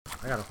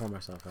I gotta pour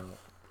myself out.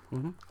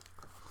 Mm-hmm.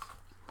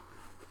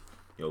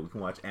 Yo, we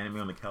can watch anime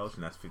on the couch,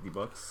 and that's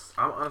 $50.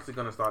 I'm honestly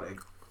gonna start,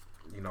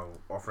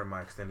 offering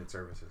my extended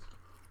services.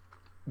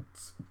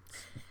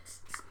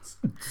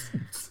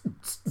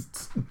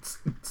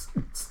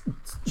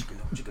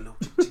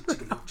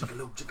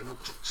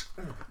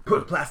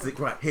 Put plastic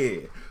right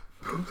here.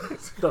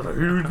 That's a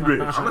huge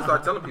bitch. I'm gonna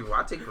start telling people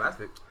I take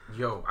plastic.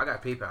 Yo, I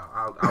got PayPal.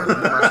 I'll give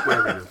you my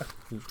square reader.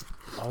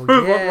 Oh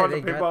What, yeah,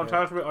 the they PayPal got that.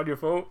 attachment on your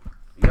phone?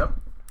 Yep.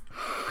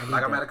 I need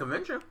Like I'm that. at a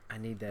convention. I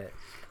need that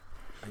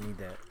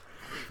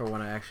for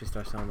when I actually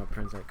start selling my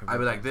prints at I be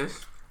conventions. like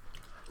this.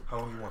 How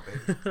long you want,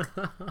 baby?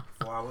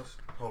 4 hours?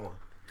 Hold on.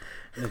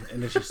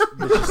 And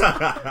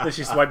then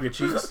she swipe your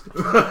cheeks.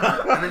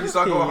 And then you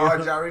start going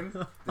hard, gyrating.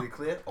 Did it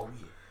clear? Oh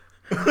yeah.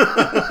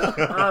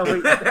 Oh,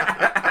 wait.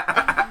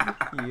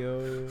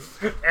 Yo.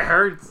 It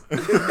hurts.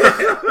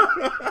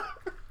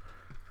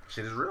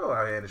 Shit is real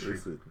out here in the street.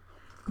 Listen.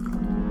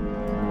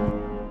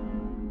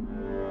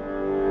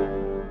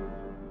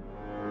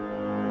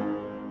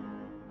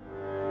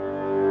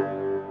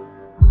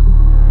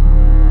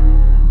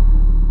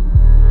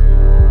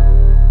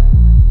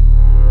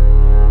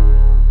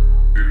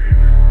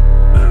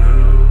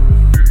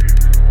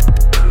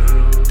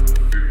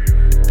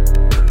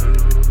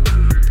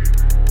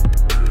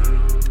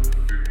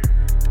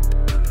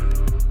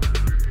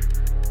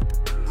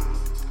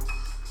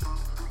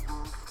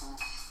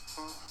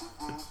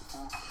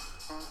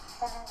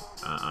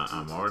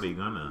 I'm already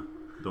gonna.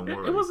 Don't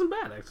worry. It wasn't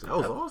bad, actually. That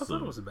was I thought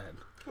awesome. it wasn't bad.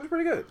 It was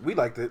pretty good. We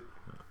liked it.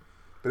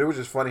 But it was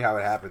just funny how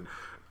it happened.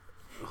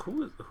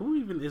 Who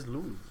even is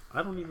Looney?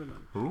 I don't even know.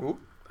 Who?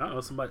 I don't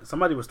know.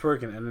 Somebody was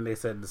twerking, and then they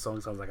said the song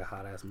sounds like a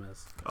hot ass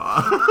mess.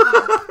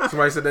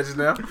 Somebody said that just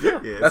now?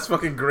 Yeah. That's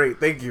fucking great.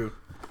 Thank you.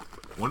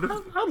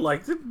 Wonderful. I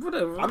liked it.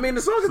 Whatever. I mean,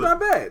 the song is not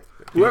bad.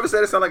 Whoever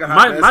said it sounded like a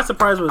hot mess, my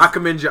surprise was I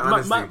commend your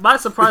honesty. my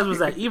surprise was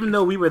that even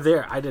though we were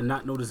there, I did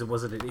not notice it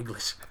wasn't in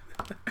English.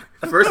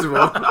 First of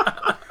all,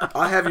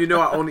 I'll have you know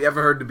I only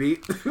ever heard the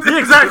beat.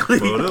 Exactly.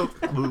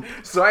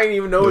 So I didn't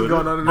even know what's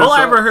going on in this All I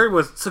song. ever heard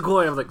was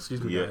Sequoia. I was like,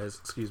 "Excuse me, Yeah. guys.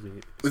 Excuse me."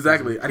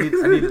 Exactly. I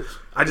need.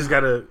 I just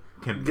gotta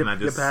Can get, I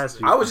just? get past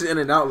you. I was just in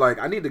and out. Like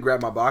I need to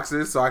grab my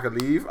boxes so I can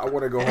leave. I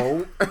want to go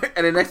home.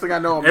 And the next thing I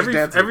know, I'm just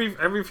dancing.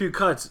 every few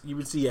cuts, you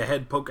would see a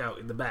head poke out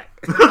in the back.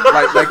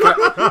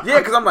 Yeah,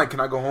 because I'm like, can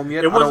I go home yet?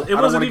 I don't want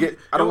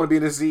to be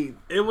in this seat.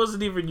 It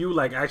wasn't even you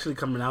like actually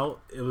coming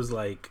out. It was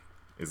like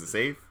Is it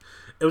safe?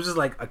 it was just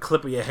like a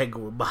clip of your head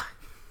going by,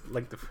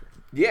 like the.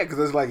 Yeah, because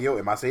it's like, yo,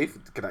 am I safe?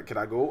 Can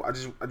I go? I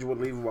just want to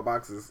leave with my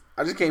boxes.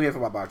 I just came here for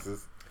my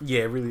boxes.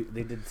 Yeah, really,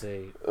 they did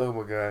say, Oh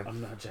my god.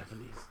 "I'm not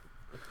Japanese."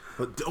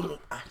 But don't.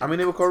 I mean,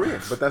 they were Korean,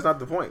 but that's not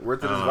the point. We're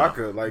to this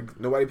vodka. Like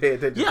nobody paid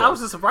attention. Yeah, to I us. was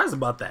just surprised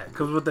about that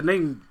because with the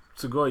name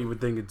Sugoi, you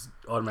would think it's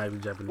automatically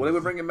Japanese. Well, they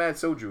were bringing mad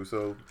soju,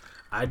 so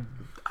I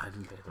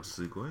didn't pay attention.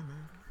 Sugoi,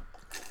 man.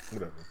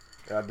 whatever.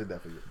 Yeah, I did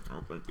that for you.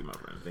 Oh, thank you, my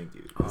friend. Thank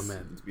you. Oh,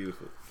 man. It's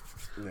beautiful.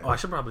 Yeah. Oh, I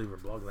should probably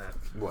reblog that.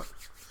 What?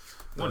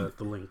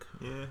 The link.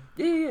 Yeah.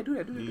 Yeah. Do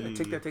that. Yeah.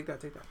 Take that.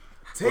 Take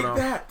on.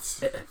 that.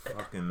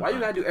 Fucking. Why you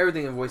gotta do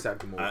everything in voice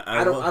acting mode?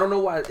 I I don't know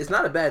why. It's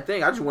not a bad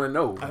thing. I just want to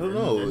know. I don't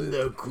know.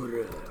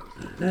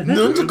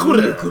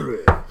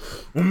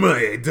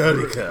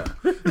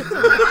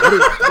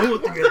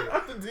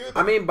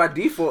 I mean, by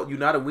default, you're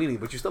not a weenie,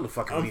 but you're still a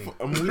fucking weenie.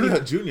 I'm Weenie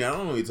Hut Jr. I don't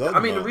know what you're talking I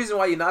mean, the about. reason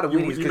why you're not a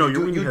weenie is you know,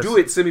 because you're you Weenie do Hut.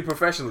 it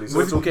semi-professionally, so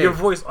it's okay. Your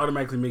voice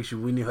automatically makes you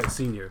Weenie Hut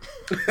Senior.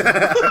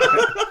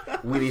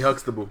 Weenie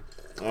Huxtable.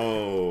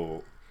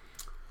 Oh.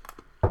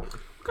 What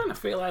kind of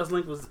fail ass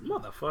link was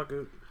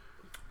motherfucker?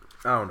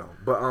 I don't know,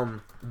 but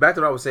back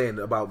to what I was saying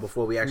about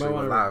before we actually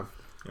went live.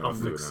 I'll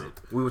fix it.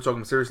 We were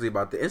talking seriously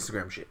about the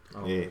Instagram shit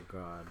Oh Yeah. my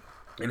god.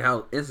 and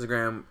how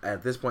Instagram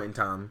at this point in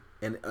time,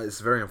 and it's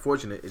very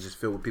unfortunate, is just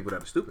filled with people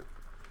that are stupid.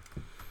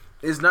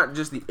 It's not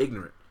just the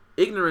ignorant.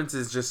 Ignorance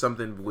is just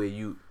something where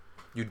you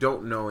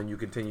don't know and you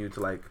continue to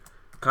like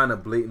kind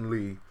of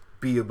blatantly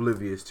be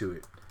oblivious to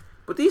it.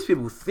 But these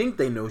people think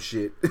they know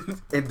shit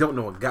and don't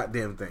know a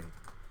goddamn thing.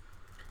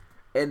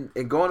 And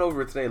going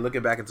over it today,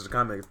 looking back into the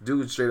comments,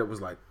 dude straight up was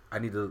like, I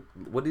need to,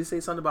 what did he say?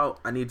 Something about,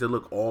 I need to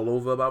look all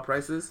over about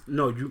prices?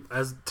 No, you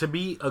to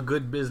be a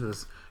good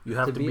business, you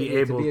have to be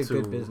a able good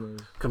to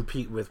business,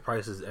 compete with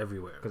prices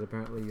everywhere. because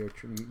apparently you're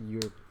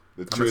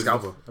I'm a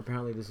scalper.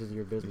 apparently this is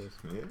your business.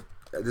 Yeah.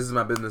 This is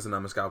my business and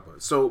I'm a scalper.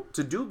 So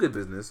to do good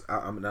business,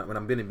 when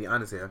I'm going to be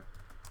honest here,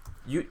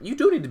 you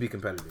do need to be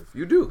competitive.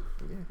 You do.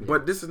 Yeah.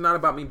 But this is not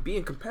about me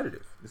being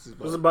competitive. This is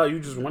It's about you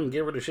just want to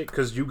get rid of shit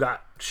because you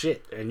got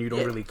shit and you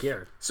don't really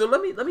care. So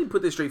let me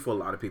put this straight for a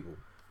lot of people.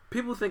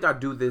 People think I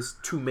do this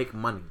to make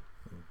money.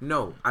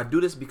 No, I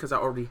do this because I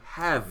already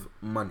have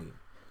money.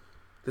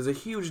 There's a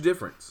huge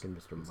difference.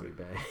 Mr.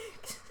 Moneybag.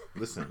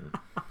 Listen.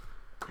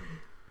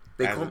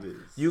 They As call, it is.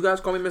 you guys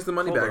call me Mr.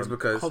 Moneybags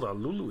because Hold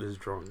on, Lulu is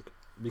drunk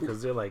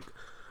because they're like,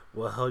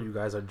 well, hell, you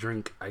guys are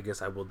drink. I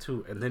guess I will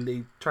too. And then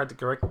they tried to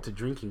correct it to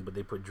drinking, but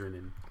they put drin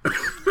in.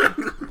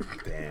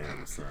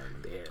 Damn, son.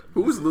 Damn.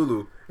 Who's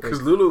Lulu?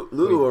 Because Lulu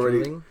Wait, already.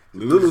 drilling?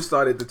 Lulu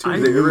started the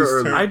Tuesday real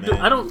early. I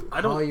Man. don't.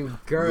 Call you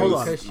girl Hold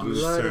on. because you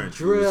Lose love to turn,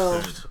 drill.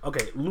 lose turn.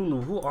 Okay,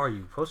 Lulu, who are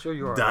you? Post your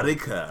URL.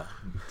 Darika.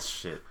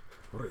 Shit.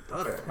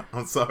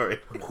 I'm sorry.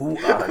 Who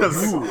are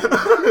you?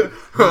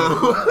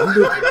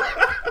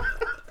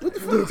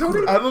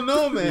 I don't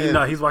know, man.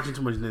 No, he's watching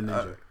too much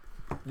Ninja.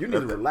 You need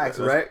to relax,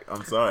 right?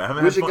 I'm sorry. I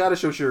haven't Where's had your fun. gotta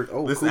show shirt?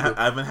 Oh, Listen, Cougar.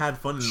 I haven't had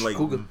fun in like.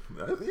 Cougar.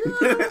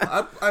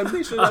 Yeah, I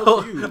made sure I that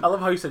was you. love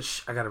how you said,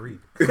 "Shh, I gotta read."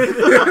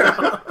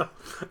 I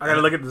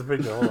gotta look at this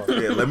picture. Hold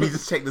on. Yeah, let me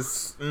just check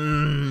this.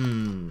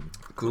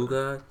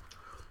 Cougar.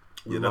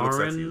 Yeah, that looks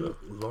sexy, though.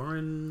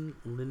 Lauren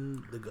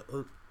Lynn.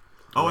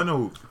 Oh, I know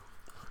who.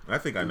 I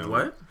think I know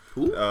What?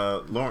 Who?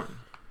 Lauren.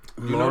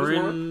 You know this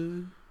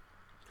Lauren.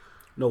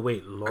 No,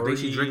 wait. Lauren. I think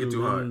she's drinking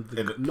too hard.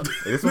 No.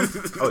 This one?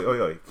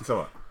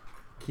 Oh,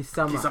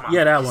 Kisama. Kisama.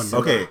 Yeah, that one.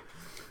 Okay.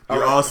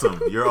 You're awesome.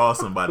 You're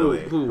awesome, by the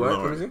way. Who? What?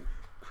 Lauren. Let me see.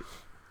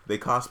 They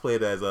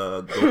cosplayed as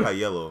Gokai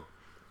Yellow.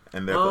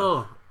 And they're.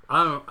 Oh,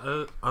 I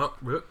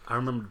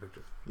remember the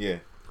picture. Yeah.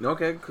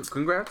 Okay,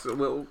 congrats.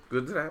 Well,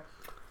 good to that.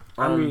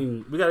 I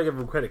mean, we gotta give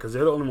them credit because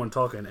they're the only one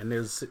talking, and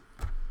there's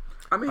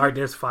I mean, all right.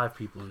 There's 5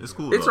 people. In It's there.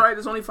 cool. it's though. alright.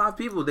 There's only 5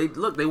 people. They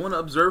want to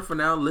observe for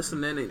now,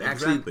 listen in, and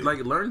actually Exactly. like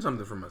learn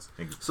something from us.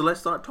 So let's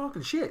start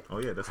talking shit. Oh,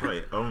 yeah, that's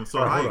right. So, Alright,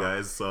 hi, hold on.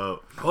 guys.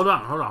 So, Hold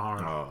on.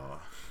 oh.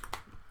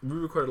 We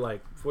recorded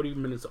like 40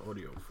 minutes of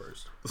audio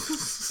first.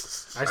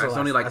 It's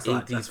only like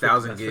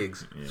 18,000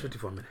 gigs. Yeah.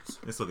 54 minutes.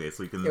 It's okay.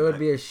 So you can. It would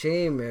be a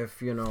shame if,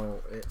 you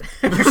know...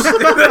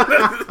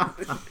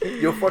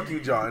 Yo, fuck you,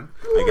 John.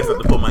 I guess I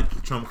have to pull my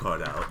trump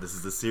card out. This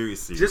is a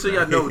serious series. Just so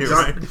y'all know,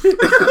 right?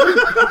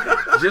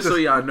 John. Just so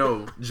y'all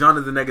know, John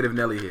is the negative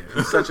Nelly here.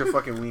 He's such a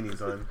fucking weenie,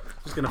 son.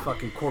 Just gonna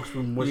fucking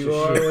corkscrew mush you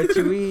your are shit. what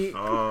you eat.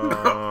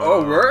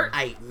 Oh, word?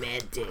 I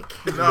meant dick.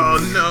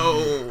 Oh,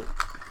 no.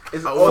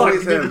 It's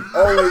always him.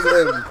 Always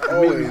him.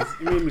 Always.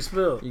 You made me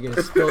spill. You're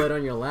gonna spill it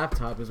on your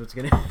laptop is what's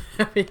gonna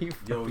happen. You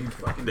Yo, you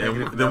fucking Then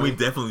negative we Nelly.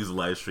 definitely use a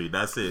live stream.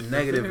 That's it.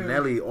 Negative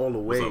Nelly all the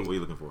What's way. up? What are you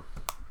looking for?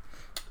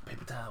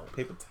 Paper towel.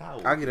 Paper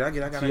towel. I get it.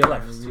 To it. your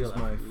left. use To your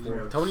my left.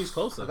 fork. Tony's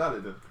closer. got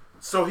it then.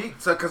 So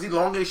cause he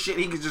long as shit,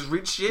 he can just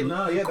reach shit.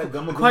 No, yeah, that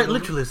gum. Quite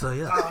literally, sir.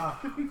 Yeah.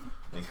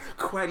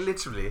 Quite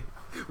literally.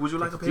 Would you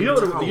like a paper You know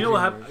towel?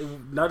 what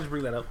happened? Now just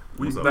bring that up.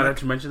 What's up? Now that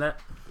you mentioned that,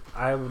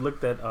 I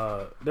looked at.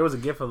 There was a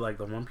GIF of like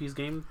the One Piece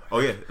game. Oh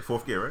yeah,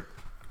 4th gear, right?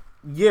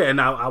 Yeah, and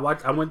I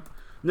watched. I went.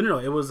 No.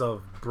 It was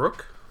of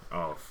Brooke,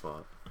 Oh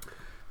fuck.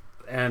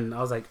 and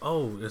I was like,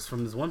 oh, it's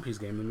from this One Piece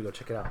game. Let me go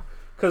check it out.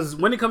 Because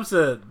when it comes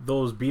to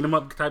those beat 'em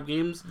up type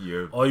games,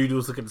 You're. all you do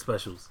is look at the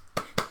specials,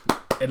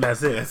 and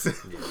that's it. That's it.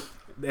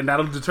 And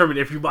that'll determine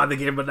if you buy the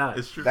game or not.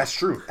 It's true. That's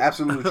true.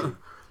 Absolutely true.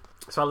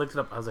 So I looked it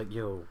up. I was like,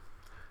 yo,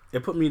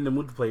 it put me in the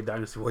mood to play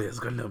Dynasty Warriors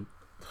Gundam.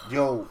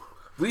 Yo,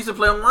 we used to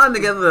play online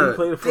together. We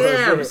played it for a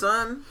Damn, bit.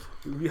 son.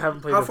 We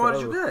haven't played How it far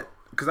did forever. you get?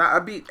 Because I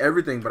beat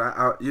everything, but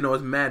I you know,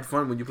 it's mad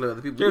fun when you play with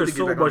other people. We need There's to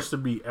get so back on much it. to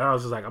beat. And I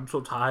was just like, I'm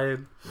so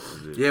tired.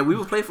 Yeah, we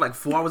would play for like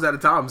 4 hours at a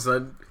time,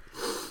 son.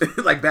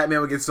 Like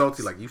Batman would get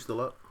salty, like, you still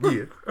up?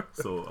 Yeah.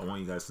 So I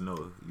want you guys to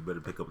know you better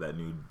pick up that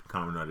new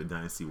Kamen Rider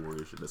Dynasty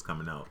Warrior shit that's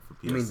coming out for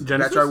PS. You mean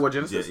Genesis? That's War yeah,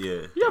 Genesis?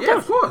 yeah. Yeah,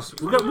 of course.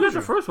 We got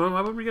the first one.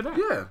 Why would we get that?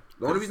 Yeah.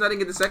 The only reason I didn't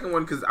get the second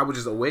one because I was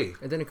just away.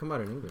 It didn't come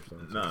out in English though.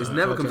 No, It's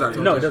never comes out.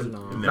 No, it doesn't.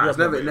 Nah, it's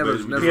never.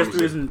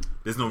 PS3 isn't.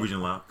 There's no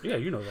region lock. Yeah,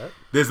 you know that.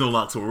 There's no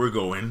lock to where we're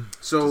going.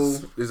 So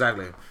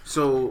exactly.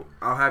 So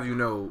I'll have you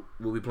know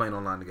we'll be playing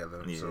online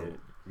together. Yeah. So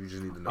you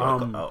just need to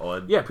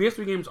know. Yeah,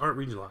 PS3 games aren't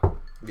region locked.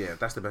 Yeah,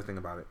 that's the best thing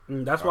about it.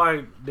 That's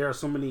why there are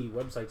so many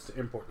websites to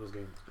import those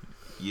games.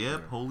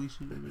 Yep. Holy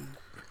shit.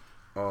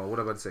 What am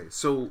I about to say?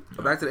 So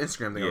back to the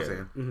Instagram thing I was Yeah.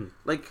 saying. Mm-hmm.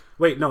 Like,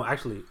 Wait, no,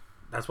 actually,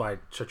 that's why I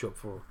shut you up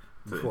for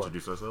To before.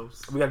 introduce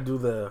ourselves. We got to do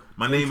the.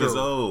 My name is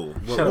intro. O.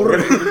 Shut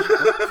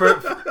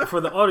up. for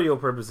the audio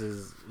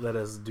purposes, let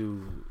us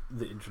do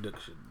the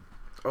introduction.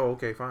 oh,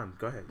 okay, fine.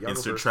 Go ahead. Y'all go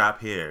Insert first. trap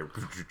here.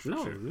 No,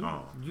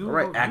 Oh. you. All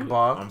right, you-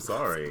 Akbar. I'm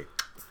sorry.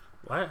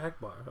 Why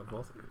Akbar? Of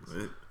both of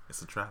these.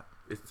 It's a trap.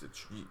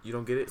 You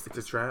don't get it? It's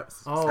a trap.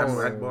 Oh,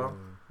 Admiral Akbar.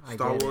 I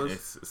Star get it.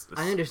 Wars. It's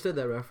I understood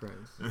that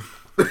reference. All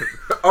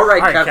right, All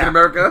right, Captain Cap.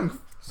 America.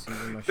 See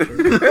my shirt.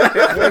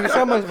 Yeah, you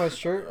saw my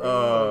shirt.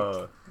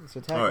 It's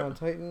Attack alright. on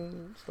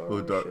Titan. Star Who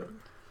Wars dark-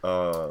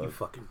 shit. You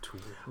fucking tool.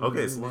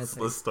 Okay, so That's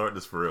let's start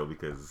this for real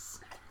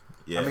because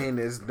yeah, I mean,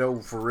 there's no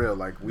for real.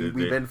 Like we've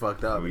been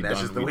fucked up, we and that's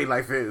done- just the we- way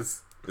life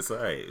is. it's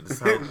alright. This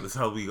is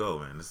how we go,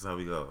 man. This is how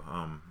we go.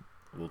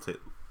 We'll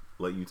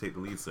let you take the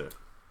lead, sir.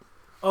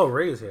 Oh,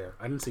 Ray is here.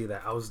 I didn't see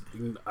that.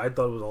 I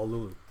thought it was all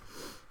Lulu.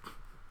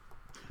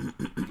 Yeah,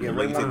 Let Ray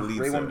you take the wanted, lead,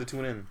 Ray sir. wanted to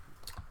tune in.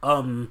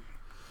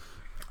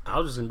 I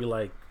was just gonna be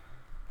like,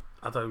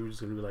 I thought we were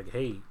just gonna be like,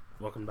 hey,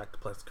 welcome back to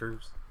Plastic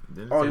Curves.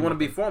 Didn't Oh, say you want to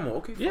be nothing. formal?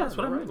 Okay, Yeah, that's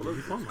what I alright, meant. well,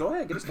 Be formal. Go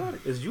ahead, get it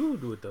started. It's you who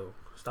do it though.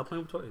 Stop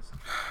playing with toys.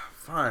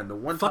 Fine. The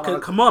one Fucking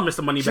time come on,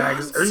 Mr.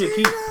 Moneybags. Earn your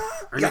keep.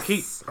 Earn your keep.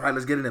 Yes. All right,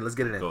 let's get it in. Let's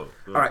get it in. Go.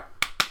 All right.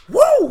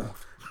 Woo!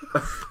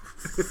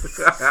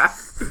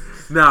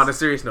 Now, on a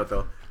serious note,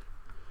 though,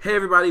 Hey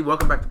everybody,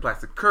 welcome back to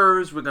Plastic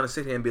Curves. We're gonna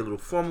sit here and be a little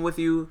formal with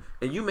you,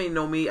 and you may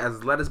know me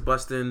as Lettuce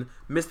Bustin',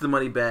 Mr.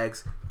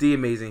 Moneybags, D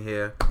Amazing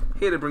here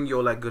to bring you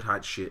all that good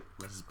hot shit.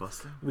 Let's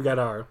bust it. We got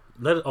our.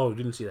 You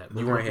didn't see that.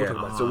 You weren't here, talk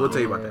about it. so we'll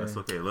tell you about that. That's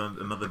okay.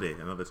 Another day,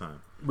 another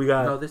time. We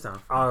got No, this time.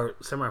 our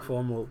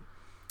semi-formal.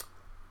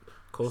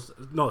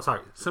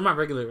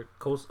 Semi-regular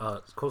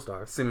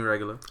co-star.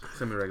 Semi-regular.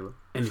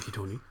 And Nikki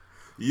Tony.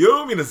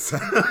 Yo,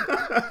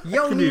 Minasan.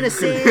 Yo,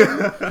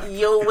 Nina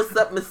Yo, what's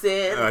up, Miss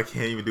Sam? I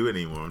can't even do it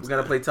anymore. We're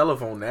gonna play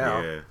telephone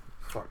now. Yeah.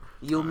 Fuck.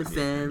 Yo, Miss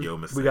Sam. Yo,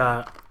 Miss We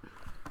got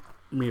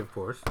me, of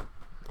course.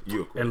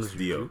 you, of course. Endless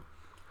Dio.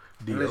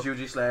 Endless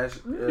UG slash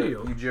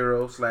Dio.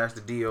 Ujiro slash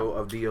the Dio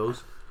of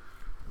Dios.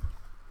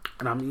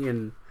 And I'm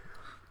eating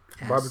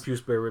barbecue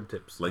spare rib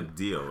tips. Like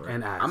Dio, right?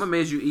 and ass. I'm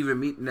amazed you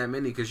even eating that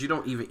many because you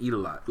don't even eat a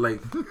lot. Like,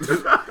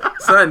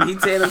 son, he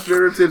tearing them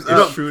spare tips It's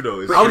up. true, though.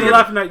 It's I was true.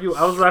 laughing at you.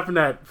 I was laughing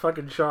at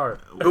fucking Char.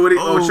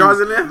 Oh,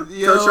 Shaw's in there?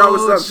 Yo, Tell Shaw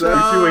what's up, son.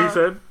 You see what he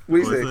said? What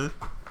you What's say? that?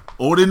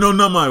 Oh, they know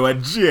nothing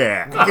about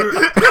Jack.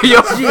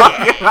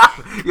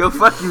 Yo,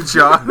 fuck you,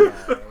 Chaw.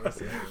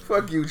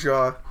 Fuck you,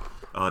 Chaw.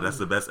 Oh, that's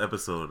the best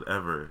episode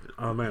ever.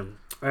 Oh man.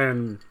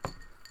 And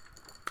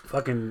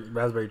fucking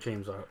raspberry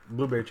chainsaw,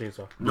 blueberry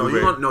chainsaw. No, you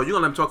gonna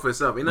let him talk for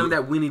himself. Ain't none of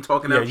that weenie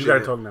talking Yeah, out you shit.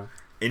 gotta talk now.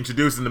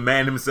 Introducing the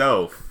man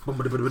himself.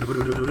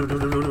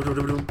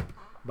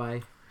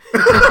 Bye.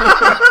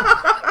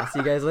 I'll see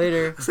you guys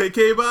later. Say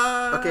K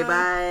bye. Okay,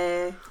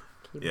 bye.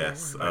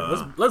 Yes.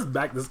 Let's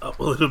back this up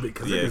a little bit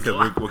because Yeah, because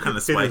we're kind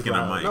of spiking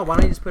the mic. No, why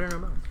don't you just put it in her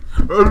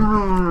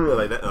mouth?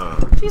 Like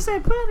that. She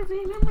said, put it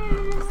in your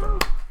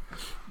mouth.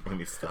 Let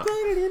me stop. Put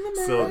it in the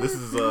mouth. So this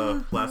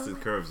is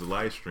Plastic Curves, the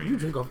live You stream.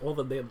 drink off all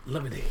the damn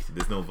lemonade.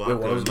 There's no vodka.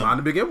 Wait, what was no- mine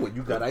to begin with?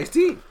 You got iced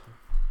tea.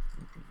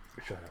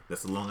 Shut up.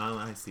 That's the Long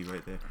Island iced tea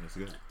right there. That's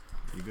good.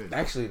 You good?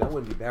 Actually, that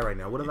wouldn't be bad right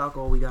now. What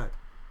alcohol we got?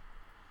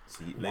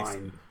 See, next,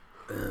 Wine.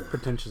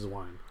 Pretentious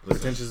wine.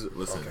 listen,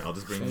 Okay. I'll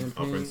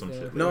bring some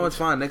shit. No, it's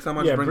fine. Next time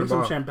I'll Yeah, just bring bring the some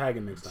bar.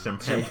 champagne next time.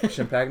 Champagne.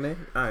 Champagne?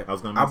 Alright. I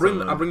was gonna I'll bring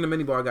bring some, the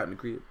mini bar I got in the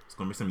crib. It's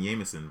gonna be some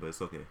Jameson, but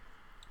it's okay.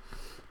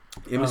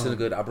 Emerson's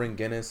good. I'll bring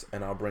Guinness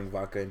and I'll bring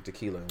vodka and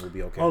tequila and we'll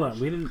be okay. Hold on,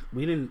 we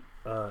didn't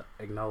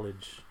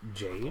acknowledge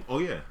Jay. Oh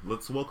yeah,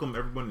 let's welcome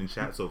everyone in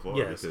chat so far.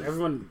 Yes, because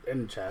everyone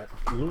in the chat.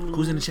 Lulu,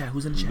 Who's in the chat?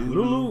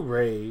 Lulu,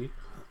 Ray,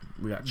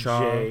 We got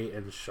Jay,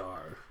 and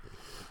Shar.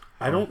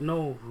 I don't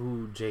know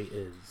who Jay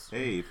is.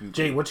 Hey, if you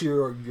Jay, what's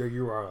your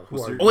URL? Who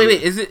What's are your- you? Oh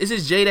wait, is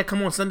this Jay that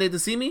come on Sunday to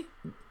see me?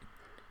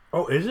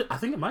 Oh, is it? I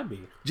think it might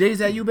be. Jay, is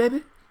that you,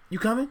 baby? You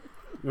coming?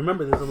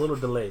 Remember, there's a little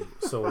delay,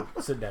 so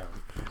sit down.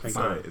 Thank It's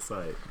you. alright. It's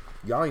alright.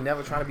 Y'all ain't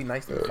never trying to be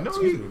nice to me. No,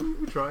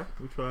 we try.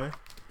 We try.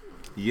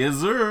 Yes,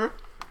 sir.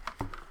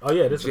 Oh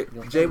yeah, this.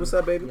 Jay, what's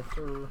up, baby?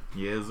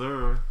 Yes,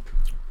 sir.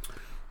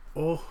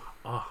 Oh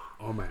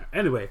man.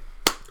 Anyway,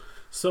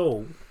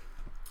 so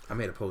I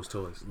made a post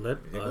toys. let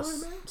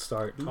us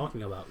start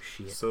talking about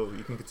shit. So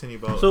you can continue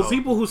about. So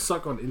people who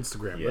suck on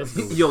Instagram. Yes.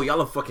 Let's go. Yo,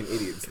 y'all are fucking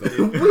idiots.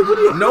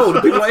 No,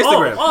 the people on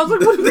Instagram. Oh, I was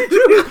like, what did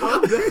you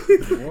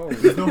do?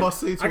 There's no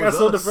hostility I got towards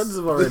so us.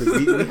 defensive already.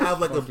 We have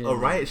like a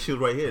riot shield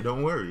right here.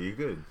 Don't worry, you're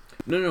good.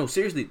 No,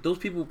 seriously, those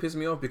people piss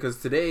me off because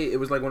today it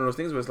was like one of those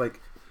things where it's like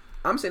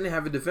I'm sitting there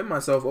having to defend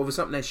myself over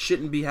something that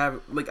shouldn't be I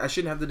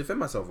shouldn't have to defend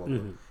myself over,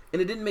 and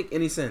it didn't make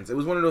any sense. It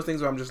was one of those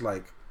things where I'm just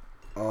like,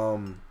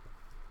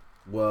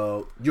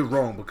 well, you're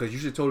wrong because you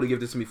should totally give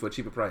this to me for a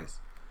cheaper price.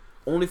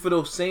 Only for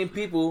those same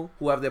people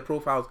who have their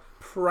profiles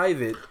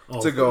private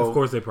to go. Of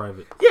course, they're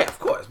private. Yeah, of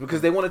course,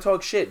 because they want to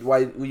talk shit. Why,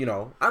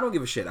 I don't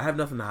give a shit. I have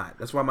nothing to hide.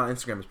 That's why my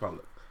Instagram is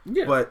public.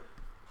 Yeah. But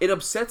it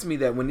upsets me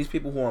that when these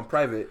people who are on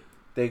private,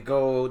 they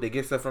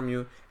get stuff from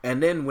you,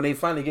 and then when they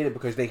finally get it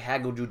because they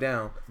haggled you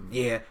down,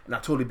 and I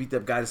totally beat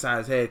that guy inside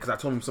his head because I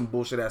told him some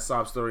bullshit ass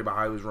sob story about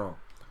how he was wrong.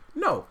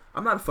 No,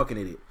 I'm not a fucking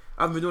idiot.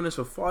 I've been doing this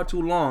for far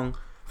too long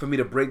for me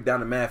to break down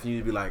the math and you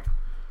to be like,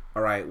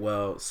 all right,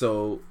 well,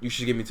 so you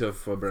should give me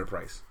for a better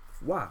price.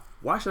 Why?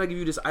 Why should I give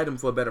you this item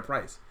for a better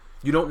price?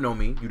 You don't know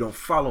me. You don't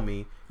follow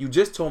me. You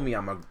just told me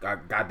I'm a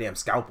goddamn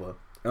scalper.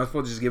 And I'm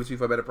supposed to just give it to you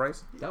for a better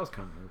price? That was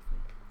kind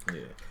of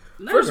hurtful.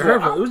 Yeah. First of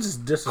all, it was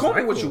just disrespectful.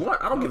 Call me what you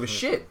want. I don't give a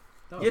shit.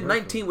 You're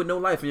 19 with no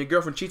life and your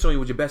girlfriend cheats on you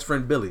with your best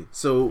friend Billy.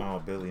 So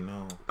Oh, Billy,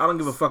 no. I don't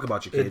give a fuck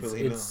about your kids.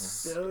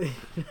 It's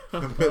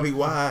Billy,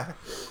 why?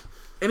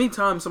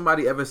 Anytime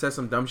somebody ever says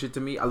some dumb shit to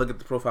me, I look at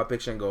the profile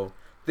picture and go,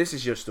 this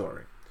is your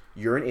story.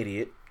 You're an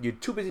idiot. You're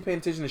too busy paying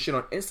attention to shit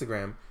on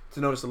Instagram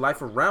to notice the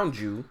life around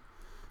you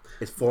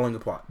is falling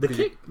apart.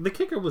 the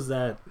kicker was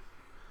that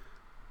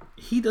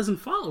he doesn't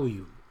follow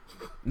you.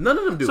 None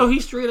of them do. So he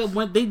straight up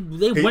went. They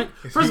went.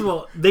 First of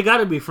all, they got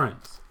to be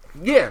friends.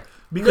 Yeah.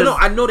 Because- No,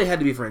 I know they had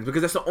to be friends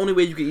because that's the only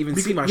way you could even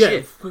see my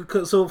shit.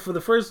 So for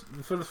the first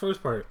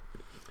part,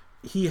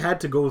 he had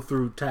to go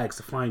through tags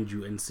to find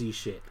you and see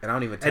shit. And I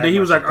don't even tag And then he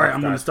my was like, shit. "All right,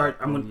 I'm gonna start.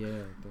 I'm gonna."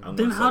 Yeah.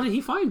 Then how did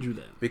he find you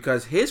then?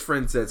 Because his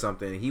friend said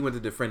something and he went to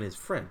defend his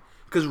friend.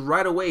 Because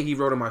right away he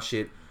wrote on my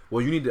shit,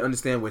 well, you need to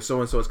understand where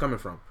so-and-so is coming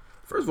from.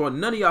 First of all,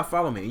 none of y'all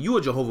follow me. And you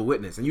a Jehovah's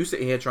Witness. And you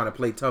sitting here trying to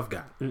play tough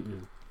guy.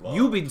 Mm-mm. Wow.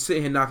 You be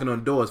sitting here knocking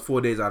on doors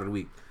 4 days out of the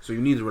week. So you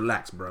need to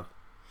relax, bro.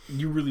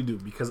 You really do,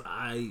 because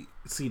I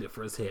seen it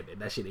firsthand,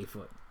 and that shit ain't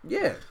fun.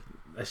 Yeah.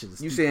 That shit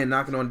is You stupid. saying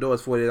knocking on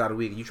doors 4 days out of the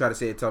week, and you try to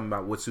say it, tell me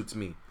about what suits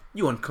me.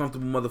 You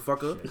uncomfortable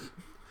motherfucker.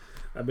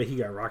 I bet he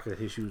got rocking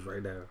his shoes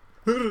right now.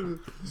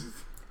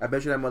 I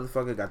bet you that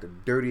motherfucker got the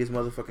dirtiest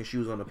motherfucking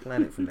shoes on the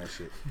planet from that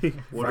shit.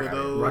 What are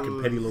those?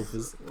 Rocking penny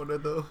loafers. What are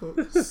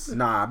those?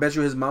 Nah, I bet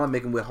you his mama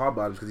make him wear hard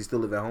bottoms because he still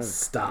live at home.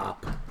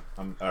 Stop.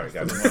 I'm all right,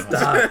 guys. I'm going home.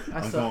 Stop.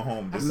 I'm going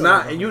home. Just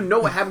Nah, and you know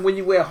what happened when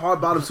you wear hard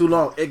bottoms too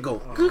long? It go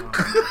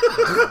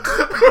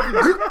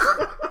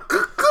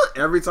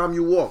every time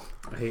you walk.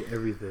 I hate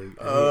everything.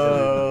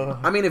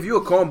 I mean, if you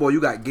a corn boy, you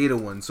got gator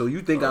ones, so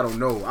you think I don't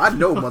know. I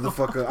know,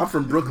 motherfucker. I'm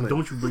from Brooklyn.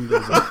 Don't you bring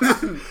those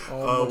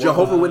up.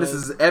 Jehovah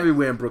Witnesses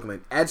everywhere in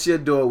Brooklyn. At your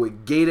door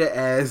with gator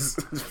ass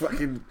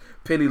fucking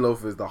penny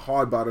loafers, the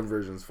hard bottom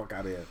versions. Fuck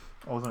out of here.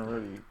 I wasn't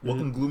ready.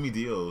 Welcome, Gloomy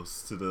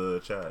Dios, to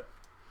the chat.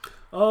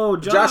 Oh,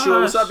 Josh.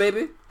 Joshua, what's up,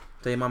 baby?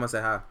 Tell your mama I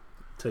said hi.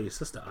 Tell your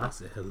sister I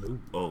said hello.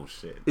 Oh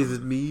shit. Is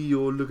it me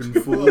you're looking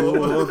for?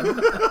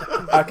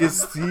 I can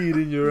see it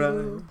in your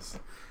eyes.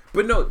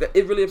 But no,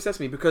 it really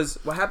upsets me because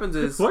what happens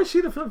is Why is she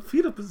the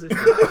fetal position?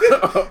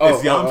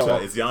 It's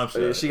Yamcha. It's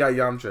Yamcha. She got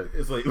Yamcha.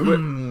 It's like,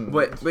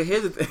 But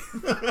here's the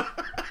thing.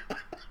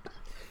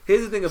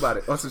 Here's the thing about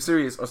it. On some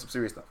serious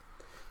stuff.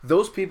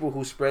 Those people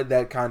who spread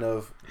that kind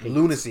of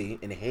lunacy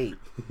and hate.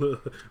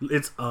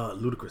 It's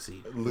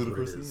ludicrousy.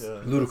 ludicrousy.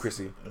 Yeah.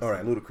 Ludicrousy. All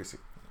right, ludicrousy.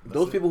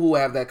 Those people who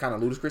have that kind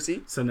of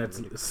ludicrousy. Send that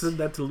to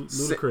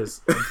Ludacris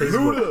on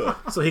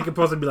Facebook, so he can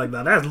post and be like,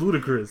 "Nah, that's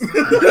ludicrous."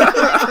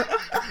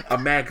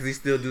 I'm mad because he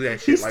still do that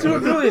shit. He still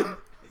do it.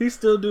 He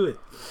still do it.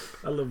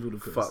 I love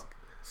Ludacris. Fuck.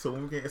 So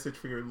when we get SH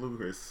figure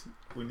Ludacris,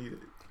 we need it.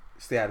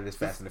 Stay out of this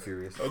Fast and the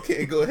Furious.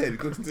 Okay, go ahead.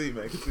 Continue,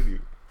 man. Continue.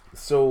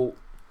 So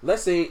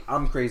let's say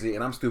I'm crazy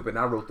and I'm stupid and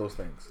I wrote those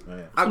things. Oh,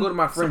 yeah. I go to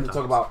my friends and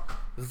talk about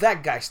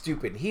that guy's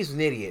stupid. He's an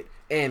idiot,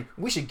 and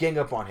we should gang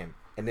up on him.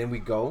 And then we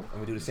go and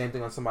we do the same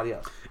thing on somebody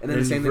else, and then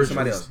the same thing on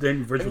somebody else. Then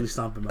you virtually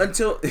stomp him out.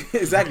 Until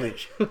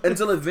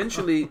until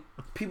eventually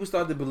people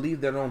start to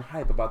believe their own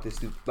hype about this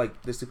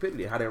the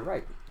stupidity, how they're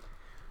right.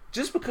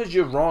 Just because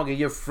you're wrong and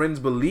your friends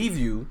believe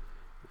you,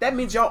 that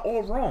means y'all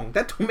all wrong.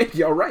 That don't make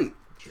y'all right.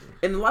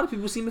 And a lot of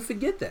people seem to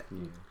forget that.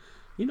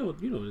 You know,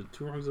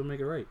 two wrongs don't make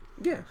it right.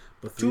 Yeah,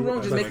 But two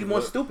wrongs just rights- make you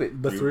more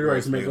stupid. But three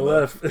rights make a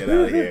left. Get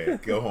out of here.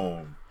 Go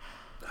home.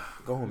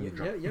 Go home, you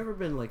drunk. You ever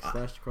been like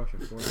slashed across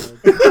your forehead?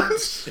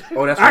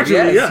 Oh, that's Actually,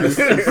 right.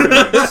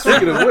 yes.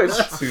 Speaking of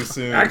which, Too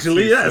soon.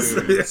 Actually, Too yes.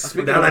 soon.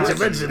 Speaking Now of that you which,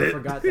 mention I it.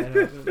 forgot that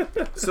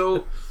happened.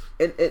 so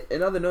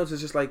in other notes,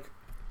 it's just like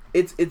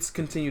it's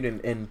continued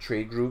in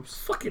trade groups.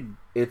 Fucking.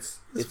 It's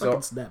fucking all,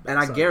 snapback, and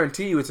I son.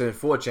 guarantee you it's in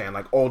 4chan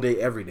like all day,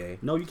 every day.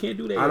 No, you can't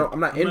do that. I'm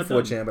not in done.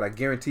 4chan, but I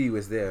guarantee you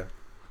it's there.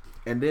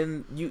 And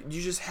then you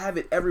just have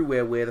it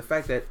everywhere. Where the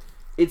fact that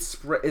it's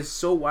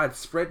so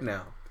widespread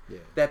now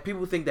that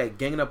people think that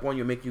ganging up on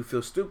you and making you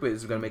feel stupid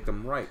is gonna make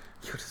them right.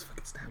 Yo, this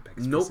fucking snapback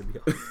is Nope. pissing me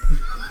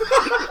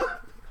off.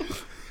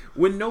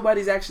 When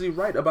nobody's actually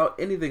right about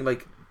anything.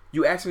 Like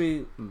you ask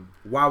me,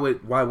 why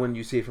wouldn't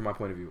you see it from my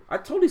point of view? I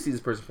totally see this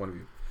person's point of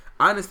view.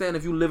 I understand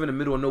if you live in the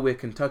middle of nowhere,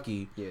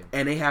 Kentucky,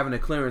 and they having a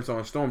clearance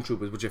on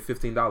stormtroopers, which are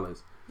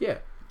 $15. Yeah,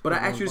 but I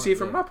ask you to see it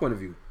from my point of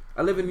view.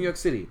 I live in New York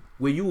City,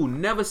 where you will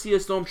never see a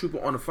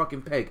stormtrooper on a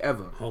fucking peg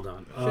ever. Hold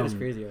on. Shit is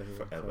crazy out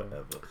here. Forever,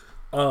 so.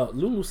 ever.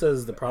 Lulu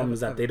says the problem is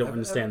that they don't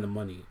understand the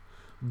money,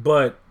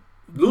 but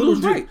Lulu's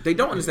do- right. They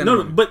don't understand. No,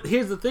 the money. but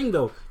here's the thing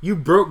though. You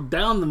broke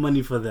down the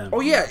money for them. Oh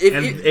yeah,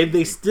 and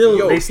they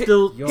still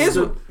Here's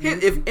what,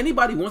 if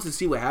anybody wants to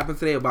see what happened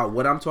today about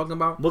what I'm talking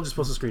about, we'll just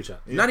post a screenshot.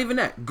 not even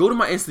that. Go to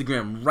my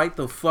Instagram right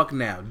the fuck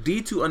now.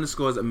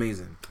 D2_ is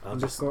amazing.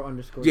 Underscore.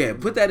 Yeah,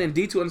 put that in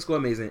D2_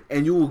 amazing,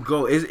 and you will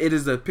go. It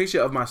is a picture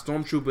of my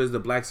Stormtroopers, the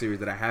Black Series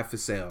that I have for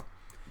sale,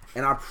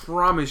 and I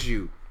promise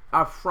you,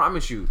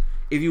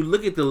 if you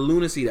look at the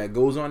lunacy that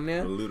goes on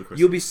there,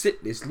 you'll be It's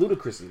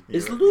ludicrousy.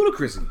 It's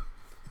ludicrousy.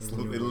 It's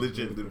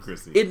legit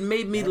ludicrous. It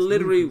made me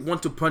literally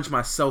want to punch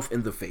myself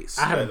in the face.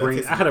 I had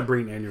a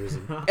brain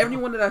aneurysm.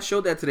 Everyone that I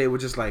showed that today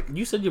was just like,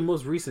 You said your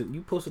most recent.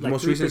 You posted like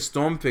most three recent pic-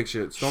 Stormtrooper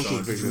picture.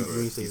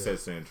 Stormtrooper. He said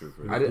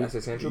Sandtrooper. I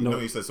said Sandtrooper. No,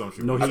 you said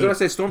Stormtrooper. No, I thought I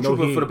said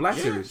Stormtrooper he- for the Black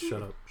Yeah. Series.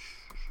 Shut up.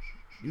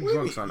 You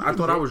drunk, son. I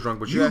thought I was drunk,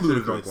 but you actually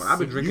the drunk one. I've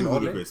been drinking all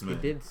day. ludicrous, He man.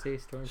 did say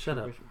Stormtroopers Shut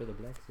up. for the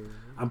Black Series.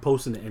 I'm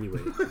posting it anyway.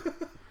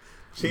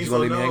 You gonna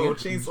leave me hanging?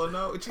 Chainsaw,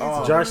 no.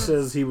 Josh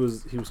says he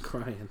was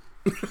crying.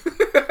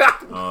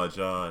 Oh,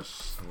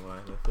 Josh. Why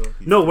the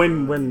fuck? No,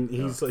 when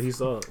he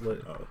saw it.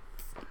 But Oh.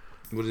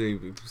 What did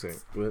he say?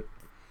 What?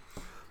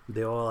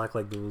 they all act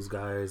like those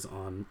guys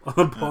on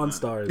Pawn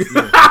Stars.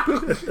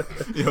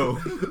 Yo,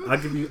 I'll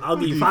give you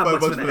 $5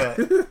 for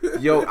that.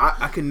 Yo,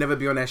 I can never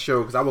be on that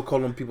show because I will call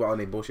them people out on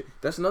their bullshit.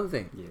 That's another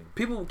thing. Yeah.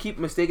 People keep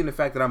mistaking the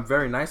fact that I'm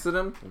very nice to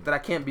them, that I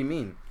can't be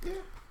mean.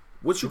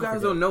 What you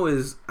guys don't know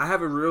is I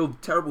have a real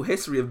terrible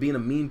history of being a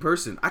mean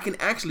person. I can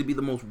actually be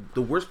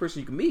the worst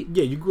person you can meet.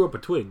 Yeah, you grew up a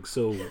twig,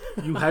 so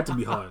you had to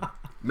be hard.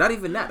 Not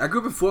even that. I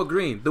grew up in Fort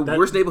Greene, the That-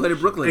 worst neighborhood in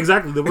Brooklyn.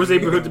 Exactly, the worst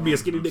neighborhood to be a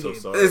skinny I'm so nigga.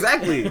 sorry.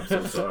 Exactly. I'm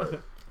so sorry.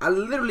 I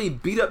literally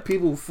beat up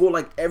people for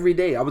like every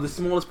day. I was the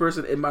smallest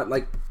person in my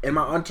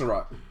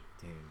entourage.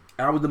 Damn.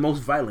 And I was the most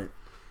violent.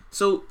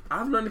 So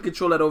I've learned to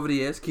control that over the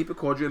years. Keep it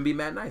cordial and be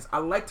mad nice. I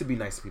like to be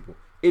nice to people.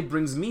 It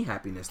brings me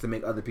happiness to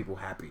make other people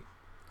happy.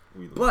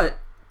 But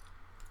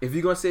if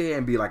you're gonna sit here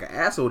and be like an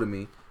asshole to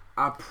me,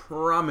 I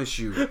promise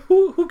you.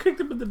 Who kicked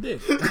him in the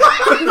dick?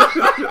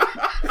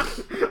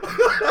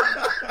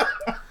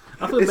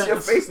 I feel It's bad. your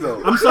face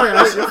though. I'm sorry.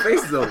 It's your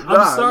face though.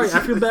 I'm sorry. I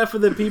feel bad for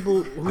the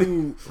people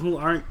who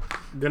aren't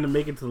gonna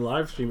make it to the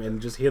live stream and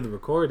just hear the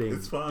recording.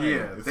 It's fine.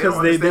 Yeah,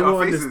 Because they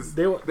won't faces.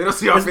 they They don't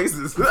see our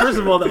faces. First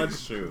of all,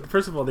 That's true.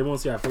 they won't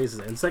see our faces,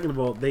 and second of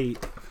all,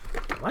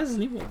 why does his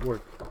knee won't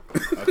work? I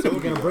told You're you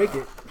gonna break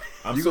it.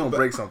 I'm You so gonna ba-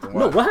 break something?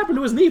 No, What? what happened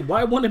to his knee?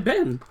 Why won't it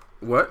bend?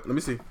 What? Let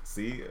me see.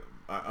 See,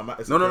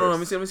 it's No. a curse. Let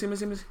me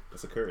see.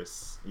 It's a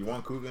curse. You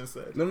want Cougar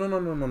instead? No.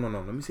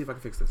 Let me see if I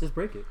can fix this. Just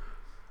break it.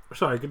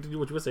 Sorry, continue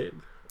what you were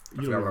saying.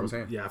 I forgot what I was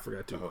saying. Yeah, I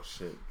forgot too. Oh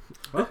shit.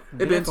 Well,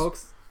 It bends.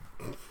 folks.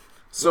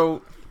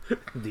 So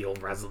The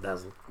old razzle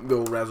dazzle. the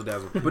old razzle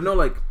dazzle. But no,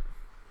 like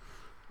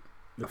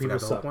The I people forgot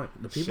the whole suck.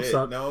 point. The people Shit,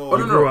 suck. no. Oh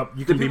You no, grew no. up, you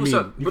The can be people mean.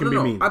 suck. You But can be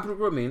no, mean. I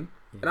grew up mean,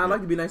 and I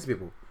like to be nice to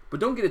people. But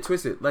don't get it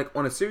twisted. Like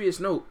on a serious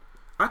note,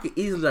 I could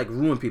easily like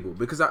ruin people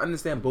because I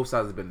understand both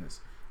sides of the business.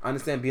 I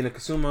understand being a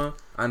consumer.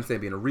 I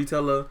understand being a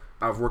retailer.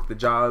 I've worked the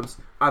jobs.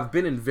 I've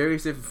been in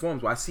various different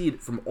forms where I see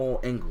it from all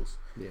angles.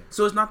 Yeah.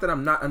 So it's not that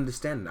I'm not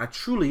understanding. I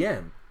truly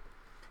am,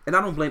 and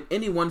I don't blame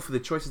anyone for the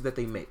choices that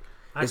they make,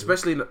 I do.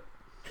 especially.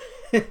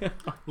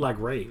 Like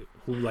Ray,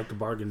 who like the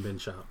bargain bin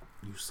shop.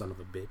 You son of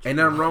a bitch. Ain't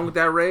nothing wrong with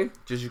that, Ray.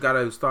 Just you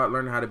gotta start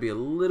learning how to be a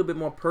little bit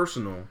more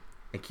personal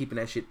and keeping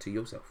that shit to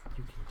yourself.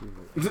 You can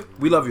do that.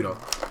 We love you though,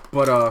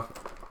 but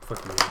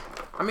Fuck you.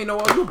 I mean, no,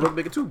 you're a broke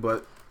nigga too,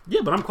 but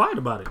Yeah, but I'm quiet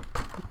about it.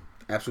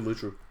 absolutely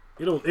true.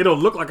 It'll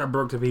look like I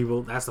broke to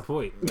people. That's the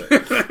point.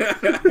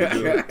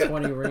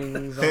 20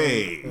 rings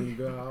Hey. on when you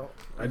go out.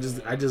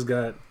 I just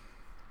got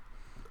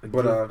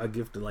a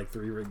gift of like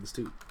 3 rings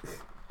too.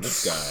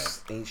 This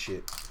guy. Ain't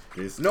shit.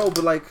 This No,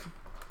 but like,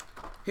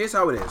 here's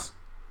how it is.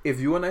 If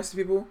you are nice to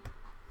people,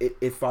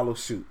 it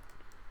follows suit.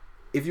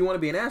 If you want to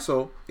be an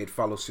asshole, it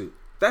follows suit.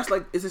 That's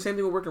like, it's the same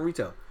thing with working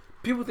retail.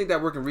 People think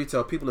that working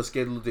retail, people are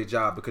scared to lose their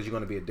job because you're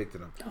going to be addicted to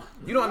them.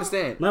 You don't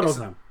understand. Not all It's-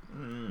 the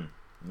time.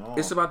 No.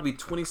 It's about to be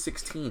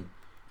 2016.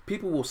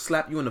 People will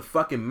slap you in the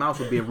fucking mouth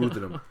for being rude to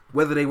them,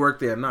 whether they work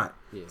there or not.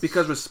 Yes.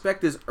 Because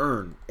respect is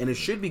earned, and it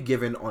should be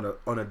given on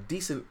a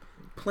decent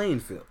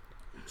playing field.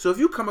 So if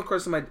you come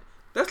across somebody,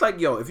 that's like,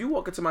 yo, if you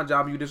walk into my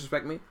job and you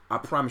disrespect me, I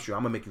promise you,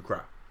 I'm gonna make you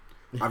cry.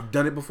 I've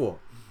done it before.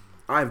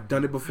 I've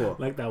done it before.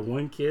 Like that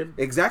one kid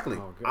Exactly.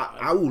 Oh, God.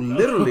 I will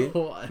literally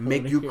I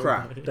make wanna you hear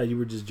cry. about it. that you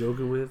were just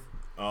joking with,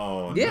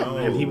 Oh Yeah. no.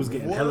 and he was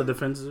getting What? hella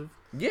defensive,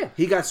 Yeah,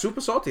 he got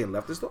super salty and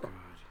left the store.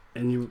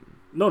 and you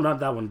no, not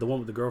that one, the one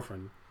with the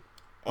girlfriend.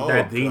 Oh,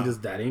 that ain't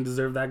God. that ain't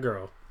deserve that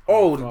girl.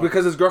 Oh, Fuck.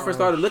 because his girlfriend Oh,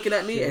 started looking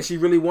at me shit. and she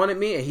really wanted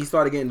me, and he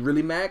started getting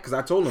really mad because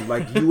I told him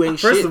like, you ain't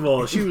First shit. of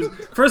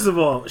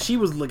all, she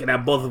was looking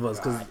at both of us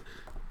because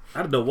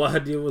I don't know what her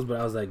deal was,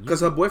 but I was like, Because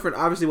her boyfriend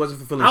obviously wasn't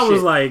fulfilling I shit.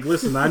 was like,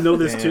 listen, I know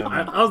this too.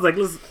 Damn. I was like,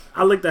 listen,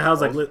 I looked at her, I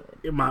was like,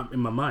 in my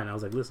mind, I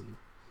was like, listen,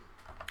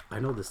 I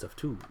know this stuff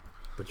too,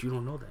 but you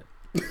don't know that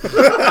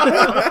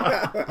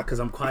because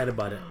I'm quiet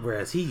about it,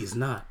 whereas he is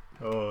not.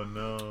 Oh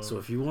no. So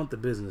if you want the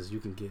business, you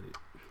can get it.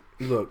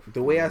 Look,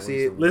 the way I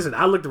see it. Listen,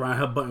 I looked around,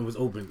 her button was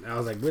open. I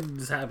was like, when did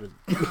this happen?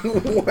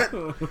 What?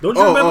 Don't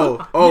you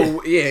remember?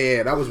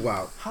 Yeah, that was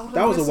wild.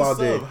 That was a wild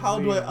day. How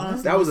do I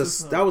honestly That was mess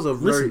this a up? that was a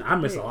very Listen, I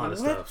miss a lot of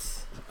What?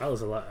 stuff. I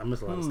miss a lot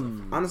of stuff.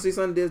 honestly,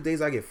 son. There's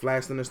days I get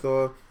flashed in the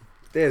store.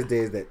 There's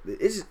days that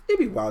it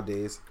be wild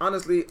days.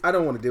 Honestly, I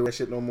don't want to deal with that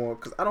shit no more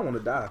because I don't want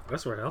to die.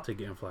 That's right. I'll take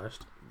getting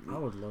flashed. I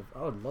would love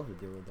to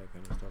deal with that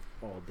kind of stuff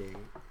all day.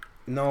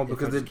 No, If I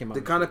because just came out the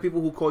with kind of shit.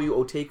 people who call you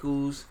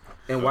otakus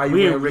and why you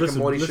We wear ain't- Rick listen,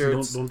 and Morty listen,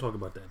 shirts. Don't talk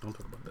about that. Don't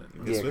talk about that. Get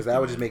Yeah, 'cause swifty, that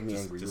would just man. make me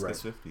angry. Just You're get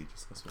right. swifty.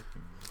 Just get swifty.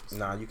 man.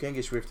 Nah, you can't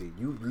get swifty.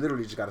 You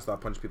literally just got to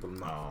start punching people in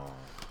the mouth. Oh.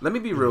 Let me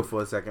be real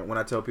for a second. When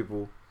I tell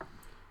people,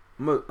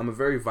 I'm a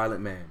very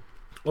violent man.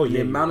 Oh The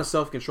yeah, amount of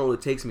self control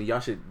it takes me, y'all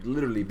should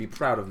literally be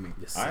proud of me.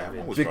 Yes, I am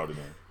always Vic- proud of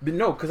man. But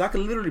no, because I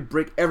could literally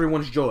break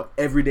everyone's jaw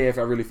every day if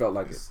I really felt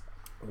like it.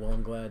 Well,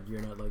 I'm glad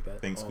you're not like that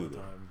Thanks, all the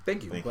Cougar. time.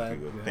 Thank you. Thank glad you,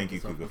 you Cougar. have Thank you,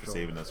 the Cougar, for self-control.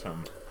 saving us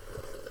from.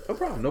 No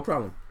problem. No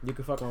problem. You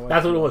can fuck my wife.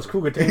 That's what it was.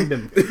 Cougar tamed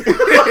him.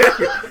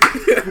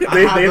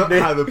 I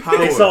have the power.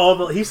 They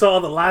saw he saw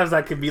all the lives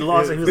that could be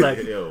lost, and he was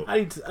like, Yo. I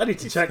need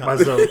to check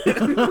myself.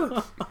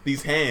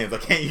 These hands, I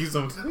can't use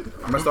them.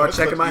 I'm gonna start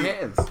checking my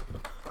hands.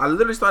 I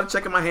literally started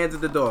checking my hands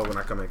at the door when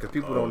I come in because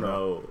people Oh, don't know.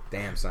 no.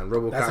 Damn, son,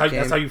 RoboCop That's how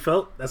came. you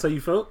felt. That's how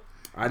you felt.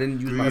 I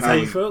didn't use my That's how you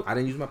powers. felt? I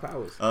didn't use my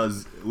powers.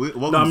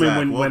 Welcome, No, I mean Zach.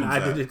 when Welcome, I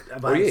Zach. did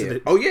it by Oh yeah.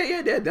 accident. Oh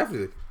yeah,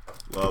 definitely.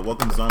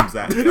 Welcome,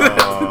 Zach.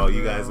 Oh,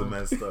 you guys are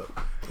messed up.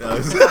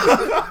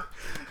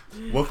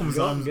 Welcome,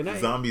 Good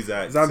night. Zombie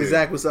Zach. Zombie too.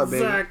 Zach, what's up,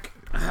 baby? Zach,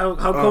 how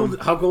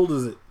cold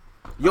is it?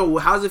 Yo,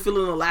 how's it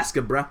feel in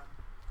Alaska, bruh?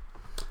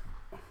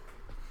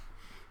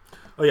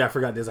 Oh yeah, I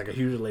forgot. There's like a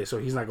huge delay, so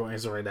he's not going to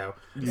answer right now.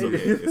 It's okay.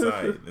 It's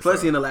alright. It's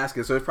Plus, he in alright.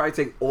 Alaska, so it probably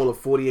take all of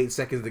 48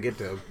 seconds to get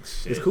to him.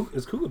 Is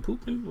Cougar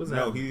pooping? What's that?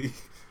 No, he.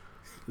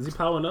 Is he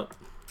powering up?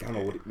 I don't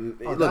know what.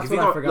 Oh, Look, that's if you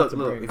what I gonna, forgot to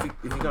look, bring. if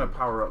you're gonna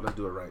power up, let's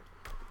do it right.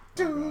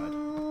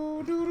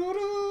 Oh,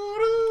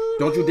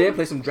 Don't you dare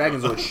play some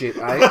Dragons or shit,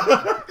 alright?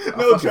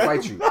 I'll fucking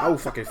fight you. I will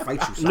fucking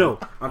fight you, son. No,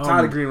 I'm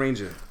tired of Green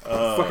Ranger.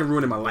 fucking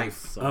ruining my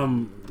life.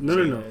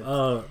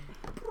 No.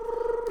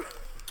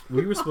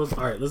 We were supposed.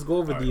 All right, let's go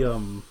over the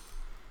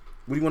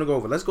What do you want to go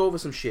over? Let's go over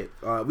some shit.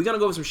 We're gonna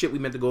go over some shit we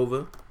meant to go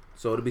over,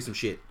 so it'll be some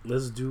shit.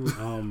 Let's do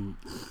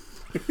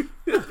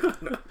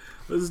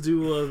let's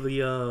do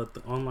the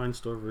online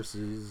store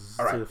versus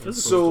All right. the physical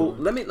So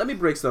store. let me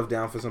break stuff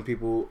down for some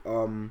people.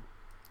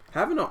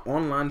 Having an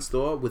online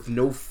store with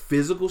no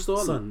physical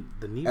store. Son,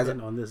 the knee as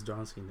bend on this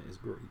John Cena is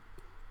great.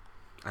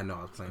 I know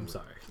I was playing. I'm with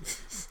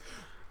sorry.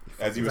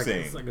 As you were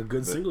saying. It's like a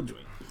good single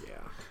joint. yeah.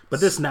 But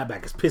this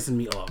snapback is pissing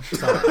me off.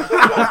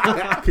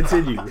 Sorry.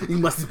 Continue. You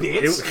must be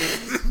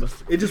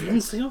It just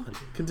won't stay on.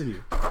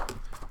 Continue.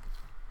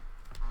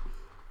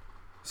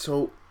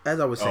 So as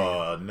I was saying,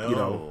 Oh no. you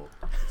know,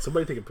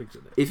 Somebody take a picture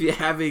of that. if you're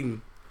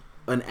having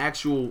an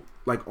actual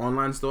like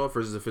online store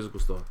versus a physical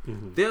store,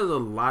 there's a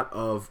lot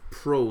of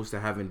pros to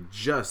having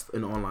just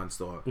an online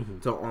store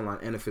to an online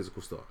and a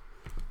physical store.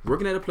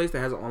 Working at a place that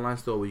has an online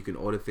store where you can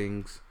order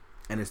things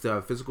and then still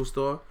have a physical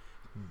store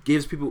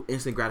gives people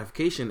instant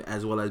gratification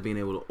as well as being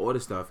able to order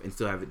stuff and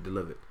still have it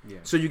delivered. Yeah.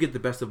 So you get the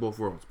best of both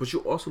worlds. But you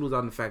also lose out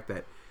on the fact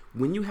that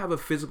when you have a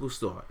physical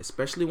store,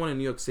 especially one in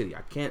New York City,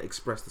 I can't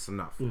express this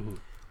enough.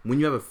 When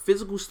you have a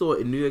physical store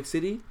in New York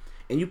City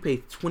and you pay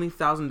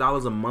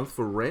 $20,000 a month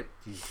for rent,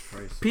 Jesus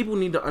Christ. people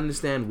need to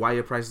understand why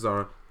your prices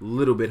are a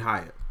little bit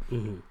higher.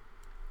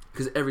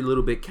 Because every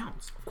little bit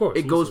counts. Of course.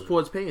 It goes absolutely.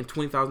 towards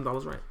paying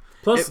 $20,000 rent.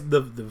 Plus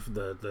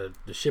the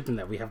shipping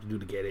that we have to do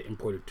to get it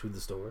imported to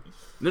the store.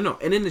 No.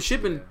 And in the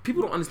shipping,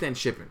 people don't understand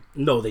shipping.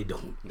 No, they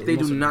don't. They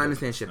do Most of not them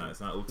understand shipping. No, it's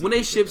not OTP When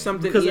they ship shipping.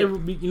 something, because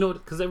yeah,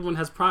 because everyone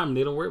has Prime,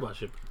 they don't worry about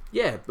shipping.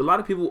 yeah, a lot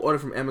of people order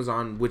from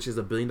Amazon, which is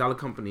 $1 billion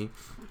company,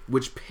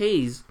 which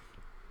pays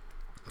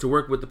to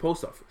work with the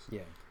post office.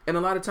 Yeah. And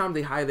a lot of times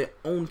they hire their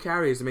own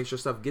carriers to make sure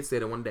stuff gets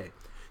there in one day.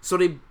 So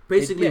they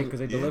basically, because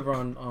they deliver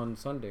on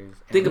Sundays.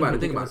 Think And about it,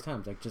 think ridiculous about it.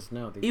 times, like just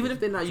now. They even just if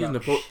they're not using the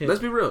drop post, shit. let's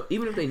be real.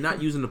 Even if they're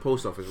not using the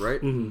post office,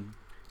 right? Mm-hmm.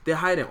 They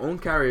hire their own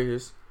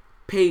carriers,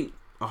 pay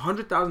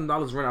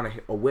 $100,000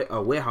 rent on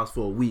a warehouse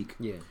for a week,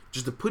 Yeah.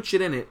 just to put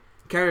shit in it.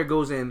 Carrier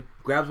goes in,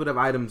 grabs whatever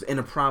items in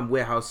a Prime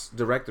warehouse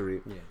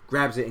directory, Yeah.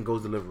 grabs it, and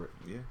goes deliver it.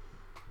 Yeah.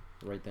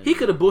 Right then. He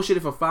could have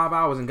bullshitted for 5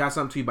 hours and got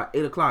something to you by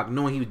 8 o'clock,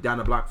 knowing he was down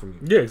the block from you.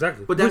 Yeah,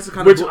 exactly. But that's the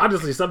kind which of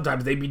honestly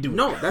sometimes they be doing.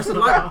 No, that's a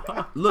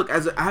lot. Look,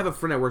 I have a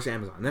friend that works at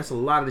Amazon. That's a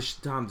lot of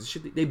the times. The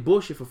shit they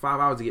bullshit for 5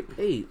 hours to get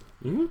paid.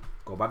 Mhm.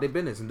 Go about their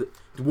business and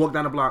to walk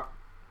down the block.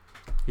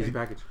 Here's your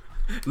package.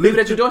 Leave it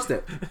at your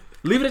doorstep.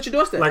 Leave it at your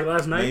doorstep. Like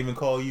last They night. even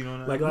call you on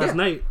that. Like last Yeah.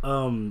 night,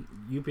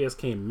 UPS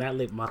came, Matt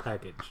lit my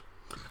package.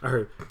 I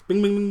heard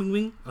bing, bing, bing, bing,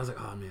 bing. I was like,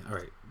 oh man, all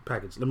right,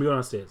 package. Let me go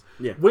downstairs.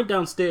 Yeah. Went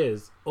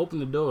downstairs,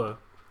 opened the door.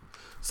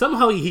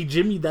 Somehow he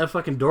jimmied that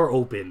fucking door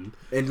open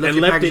And left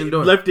your package in the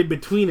door. left it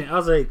between it. I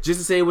was like, just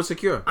to say it was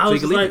secure, I so you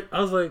was can leave like, it.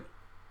 I was like,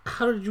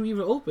 how did you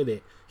even open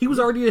it? He was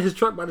already in his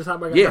truck by the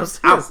time I got Yeah,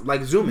 downstairs. out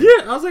like zooming.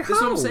 Yeah, I was like, That's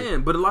how? what I'm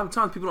saying. But a lot of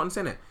times people don't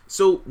understand that.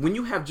 So when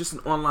you have just an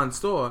online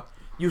store,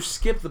 you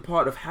skip the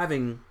part of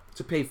having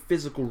to pay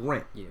physical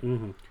rent. Yeah.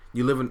 Mm-hmm.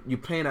 You're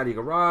paying out of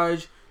your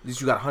garage. You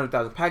got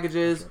 100,000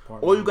 packages. Your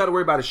apartment. All you got to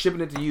worry about is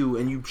shipping it to you,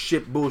 and you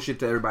ship bullshit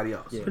to everybody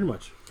else. Yeah. Pretty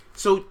much.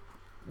 So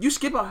you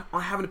skip out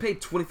on having to pay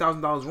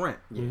 $20,000 rent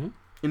Mm-hmm.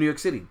 in New York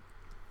City.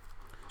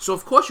 So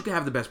of course you can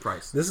have the best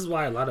price. This is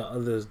why a lot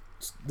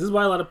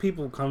of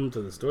people come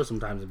to the store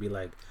sometimes and be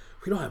like,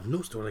 we don't have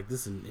no store like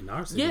this in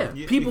our city. Yeah,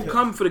 Yeah, people because-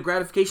 come for the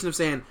gratification of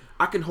saying,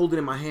 I can hold it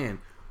in my hand.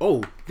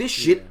 Oh, this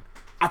shit, Yeah.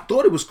 I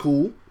thought it was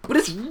cool, but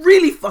it's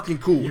really fucking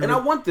cool, and I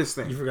want this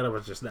You thing. forgot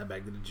about your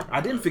snapback, didn't you?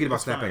 I didn't forget about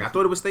It's fine. snapback. I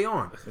thought it would stay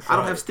on. It's I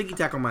don't fine. have sticky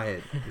tack on my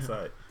head. It's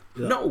alright.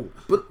 Yeah. No,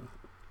 but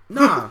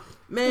nah,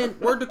 man,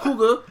 word to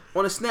Cougar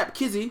on a snap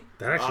kizzy.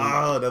 That actually,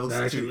 Oh, that looks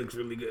actually cute. looks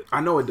really good. I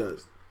know it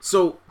does.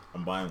 So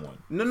I'm buying one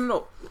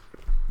no.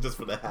 just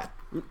for the hat.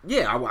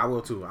 Yeah, I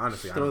will too.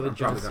 Honestly, Throw the I'm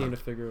John probably down. Cena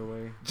figure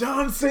away.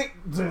 John Cena.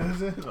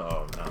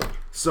 Oh no,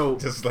 So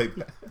just like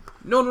that.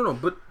 no,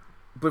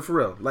 but for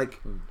real,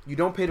 like you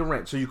don't pay the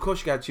rent, so you course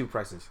you got cheap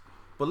prices.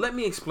 But let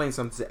me explain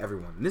something to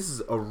everyone. This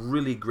is a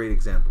really great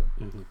example.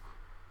 Mm-hmm.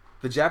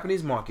 The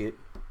Japanese market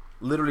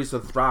literally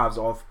thrives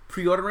off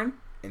pre-ordering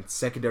and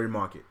secondary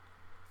market.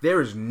 There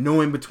is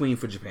no in between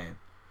for Japan,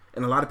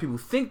 and a lot of people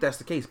think that's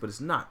the case, but it's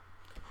not.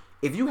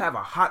 If you have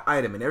a hot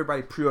item and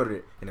everybody pre-ordered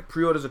it, and the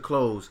pre-orders are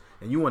closed,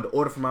 and you want to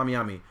order from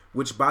Amiyami,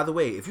 which by the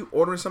way, if you're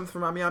ordering something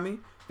from Amiyami,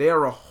 they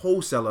are a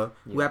wholesaler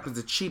who happens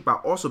to cheat by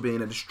also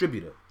being a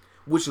distributor.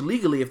 Which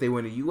legally, if they were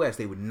in the U.S.,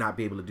 they would not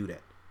be able to do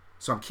that.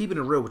 So I'm keeping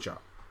it real with y'all,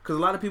 because a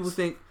lot of people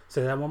think,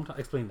 Say that one more time.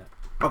 Explain that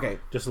okay,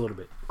 just a little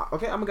bit.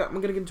 I'm gonna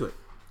get into it.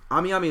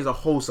 Amiyami is a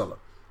wholesaler.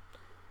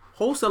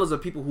 Wholesalers are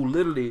people who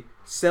literally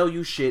sell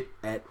you shit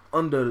at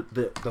under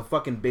the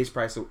fucking base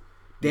price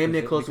damn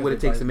near close to what it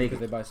takes to make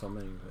Because it. they buy so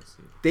many.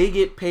 They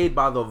get paid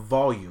by the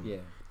volume. Yeah.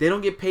 They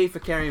don't get paid for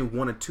carrying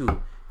one or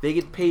two. They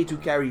get paid to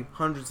carry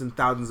hundreds and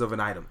thousands of an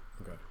item.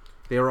 Okay.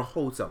 They are a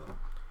wholesaler.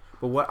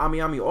 But what Ami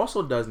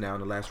also does now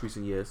in the last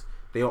recent years,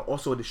 they are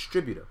also a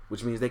distributor,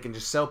 which means they can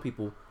just sell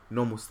people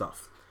normal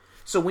stuff.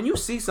 So when you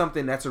see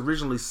something that's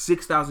originally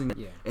 6,000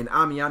 Yeah. and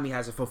Ami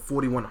has it for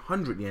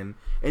 4,100 yen,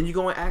 and you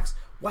go and ask,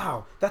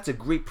 wow, that's a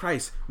great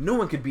price. No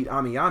one could beat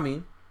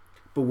Ami.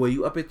 But were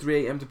you up at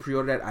 3 a.m. to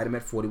pre-order that item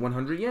at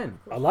 4,100 yen?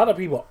 A lot of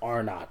people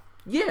are not.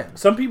 Yeah.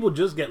 Some people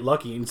just get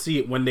lucky and see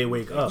it when they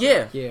wake up.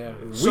 Yeah. Yeah.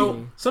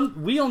 So-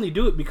 We only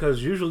do it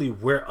because usually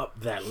we're up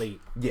that late.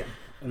 Yeah.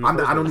 In the I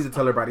first don't place. need to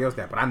tell everybody else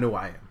that, but I know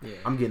I am. Yeah.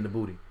 I'm getting the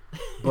booty.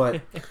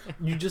 But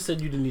You just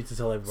said you didn't need to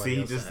tell everybody. See,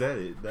 he else just that. said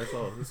it. That's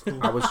all. It's cool.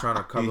 I was trying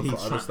to cover He's for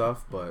other trying-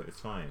 stuff, but It's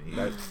fine.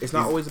 it's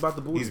not always about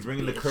the booty. He's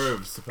bringing the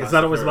curves. To It's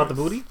not always about the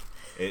curves. booty.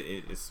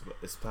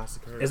 It's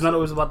plastic curves. It's not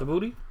always about the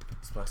booty.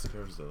 It's plastic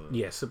curves though.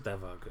 Yeah, sip that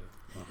vodka.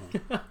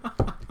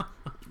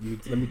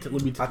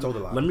 Let me. I told a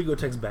lie. Let me go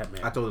text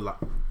Batman. I told a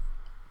lot.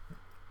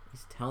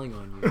 He's telling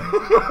on you.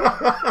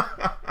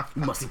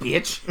 You musty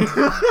bitch.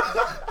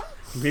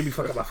 You made me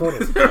fuck up my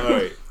photos. All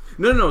right.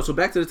 No. So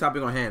back to the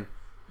topic on hand.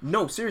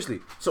 No,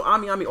 seriously. So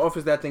Ami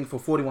offers that thing for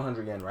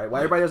 4,100 yen, right? While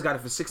everybody else got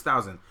it for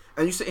 6,000.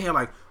 And you sitting here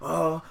like,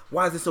 oh,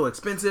 why is it so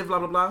expensive? Blah,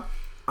 blah, blah.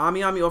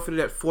 Ami offered it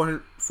at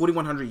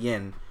 4,100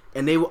 yen.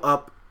 And they were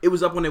up. It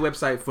was up on their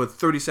website for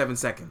 37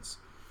 seconds.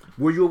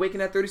 Were you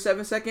awakened at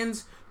 37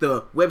 seconds?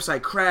 The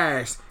website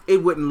crashed.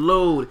 It wouldn't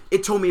load.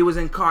 It told me it was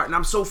in cart. And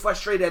I'm so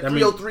frustrated at That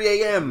means- 3:03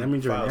 a.m. That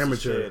means you're an Files and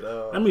amateur. shit,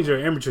 That means you're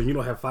an amateur. And you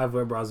don't have 5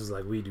 web browsers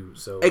like we do.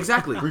 So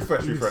Exactly.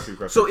 Refresh.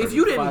 So if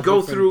you didn't 5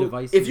 go different through,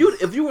 devices.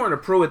 if you weren't a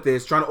pro at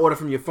this, trying to order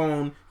from your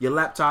phone, your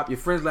laptop, your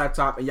friend's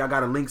laptop, and y'all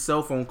got a linked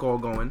cell phone call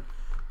going,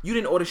 you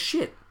didn't order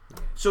shit.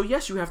 So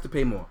yes, you have to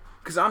pay more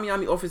because Ami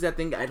offers that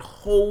thing at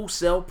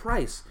wholesale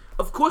price.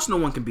 Of course, no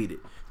one can beat it.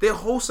 They're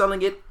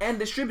wholesaling it and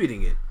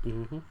distributing it.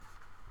 Mm-hmm.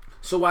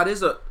 So while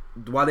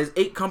there's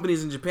 8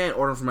 companies in Japan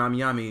ordering from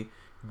Ami,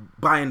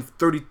 buying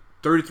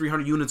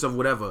 3,300 units of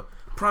whatever.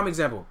 Prime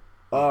example,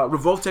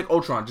 Revoltech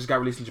Ultron just got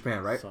released in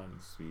Japan, right? Son,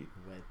 Sweet.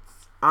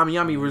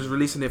 Ami was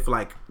releasing it for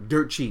like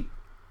dirt cheap.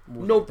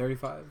 what, Nope.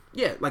 35?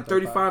 Yeah, like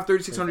 35,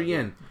 3,600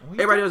 yen.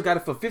 Everybody else got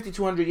it for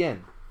 5,200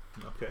 yen.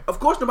 Okay. Of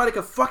course, nobody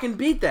could fucking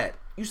beat that.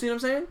 You see what I'm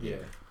saying? Yeah.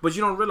 But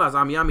you don't realize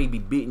Ami be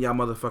beating y'all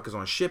motherfuckers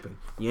on shipping.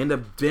 You end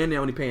up then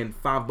only paying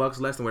 $5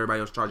 less than what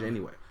everybody else charging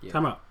anyway. Yeah.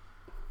 time out.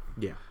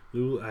 Yeah.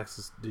 Lulu asks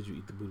us, "Did you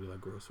eat the booty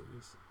like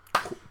groceries?"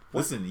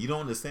 Listen, you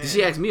don't understand. Did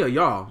she ask me or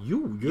y'all?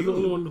 You're the You.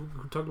 only one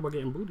who talked about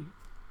getting booty.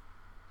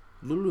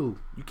 Lulu,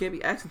 you can't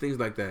be asking things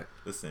like that.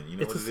 Listen, you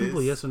know It's what a it simple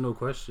is? yes or no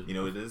question. You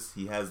know what it is?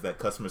 He has that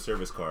customer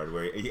service card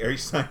where every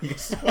time he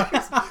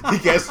swipes, he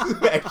gets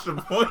extra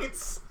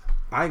points.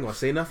 I ain't gonna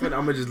say nothing.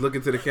 I'm gonna just look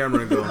into the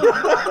camera and go.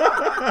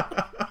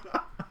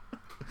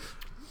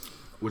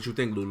 What you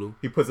think, Lulu?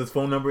 He puts his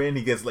phone number in.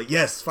 He gets like,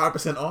 yes,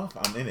 5% off.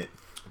 I'm in it.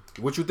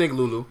 What you think,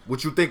 Lulu?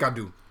 What you think I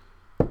do?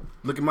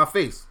 Look at my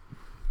face.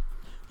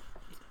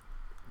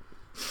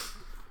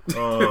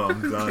 Oh,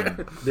 I'm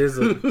done. There's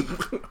a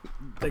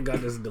thank God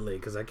there's a delay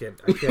because I can't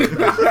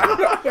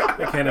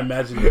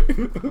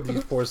imagine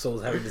these poor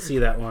souls having to see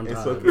that one time.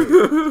 It's okay.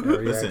 and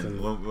reacting.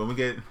 Listen, when we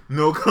get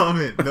no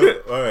comment, no,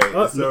 all right,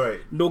 it's all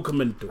right. No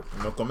commento.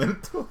 No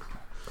commento.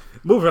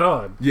 Moving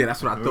on. Yeah,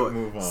 that's what I thought.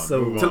 Move on.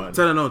 So- move Tell on.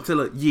 her no. Tell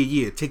her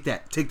yeah. Take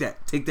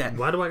that.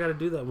 Why do I got to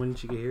do that when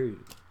she can hear you?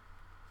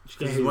 She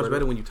can't It's hear you much right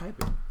better away. when you type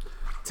it.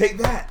 Take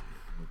that.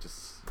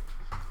 Just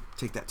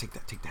Take that.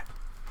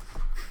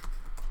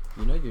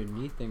 You know your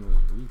knee thing was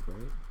weak, right?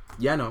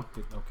 Yeah, I know.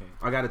 Okay.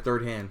 I got a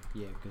third hand.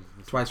 Yeah, because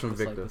Twice from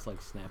Victor. It's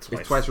like snap.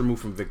 It's twice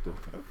removed from Victor.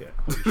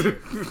 okay.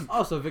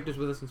 Oh, so Victor's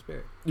with us in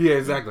spirit. Yeah,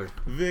 exactly.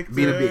 Victor.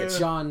 Being a bitch.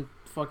 John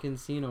fucking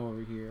Cena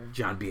over here.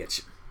 John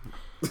bitch.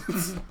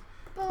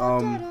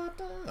 All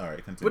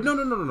right, continue. But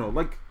no.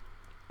 Like,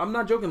 I'm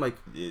not joking. Like,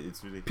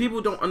 It's ridiculous.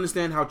 people don't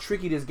understand how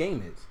tricky this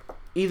game is.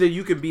 Either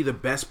you can be the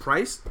best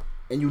price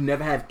and you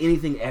never have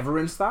anything ever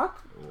in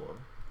stock,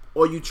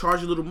 or you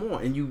charge a little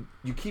more and you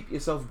keep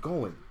yourself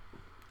going.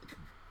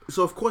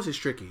 So of course it's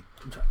tricky.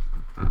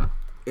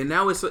 And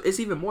now it's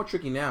even more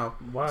tricky now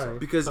Why?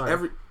 because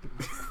Sorry.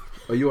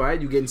 Are you alright?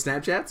 You getting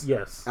Snapchats?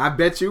 Yes. I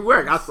bet you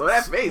work. I saw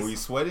that Were you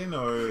face. sweating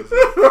or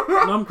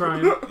No, I'm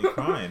crying. you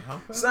crying? How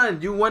come?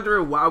 Son, you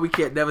wondering why we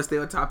can't never stay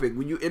on topic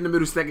when you in the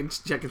middle second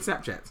checking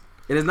Snapchats.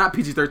 And it's not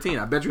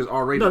PG-13. I bet you it's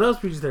R-rated. No, that was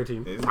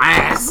PG-13. It's-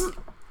 Ass.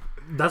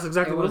 That's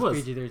exactly It what it was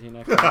was. PG-13.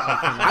 Actually.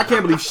 I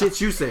can't believe shit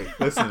you say.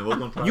 Listen,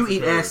 welcome to You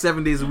eat ass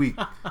 7 days a week.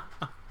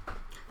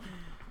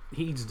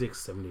 He eats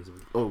dicks 7 days a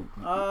week. Oh,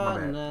 my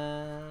bad.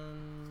 No.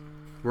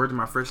 Word to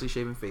my freshly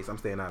shaven face. I'm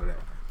staying out of that.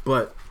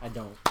 But I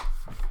don't.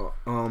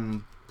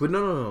 but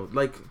no.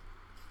 Like,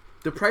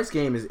 the price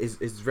game is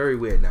very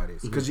weird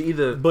nowadays because you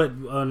either But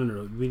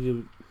no. We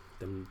do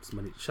them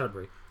money. Shut up,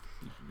 Ray.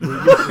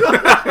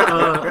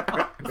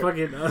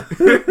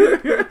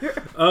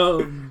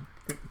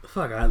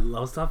 Fuck. I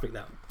lost topic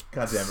now.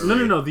 God damn it.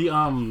 No.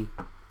 Ray.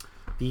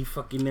 The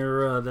fucking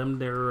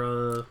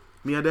they're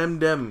Me a them.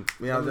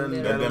 Me a them.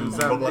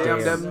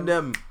 Them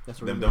Them. That's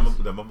Them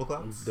what bubble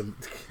clouds.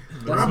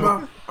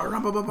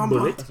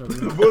 Bullet.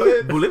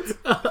 Bullet.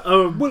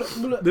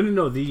 Bullet.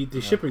 No.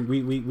 The shipping.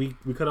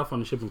 We cut off on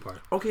the shipping part.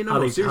 Okay, no, How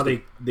no, they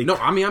seriously. No,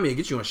 I mean,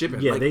 get you on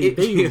shipping. Yeah, Like,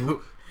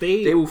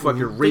 they will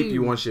fucking rape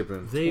you on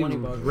shipping. They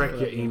 $20 wreck for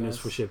your EMS. EMS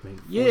for shipping.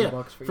 $40 Yeah,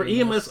 for for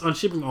EMS. EMS on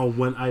shipping on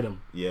one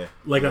item. Yeah.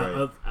 Like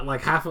right.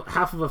 like half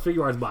of a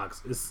figure arts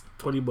box is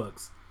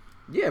 $20.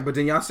 Yeah, but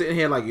then y'all sitting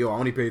here like, yo, I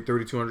only paid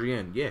 3,200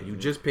 yen. Yeah, you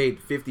just paid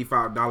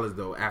 $55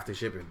 though after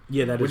shipping.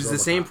 Yeah, that Which is is the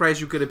same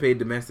price you could have paid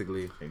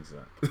domestically.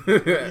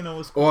 Exactly. You know,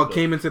 it's cool, Or though.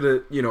 came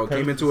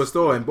into a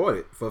store and bought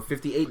it for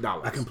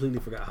 $58. I completely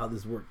forgot how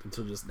this worked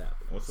until just now.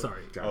 What's that?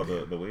 Sorry. Oh,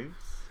 the waves.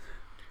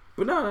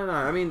 But no.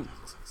 I mean,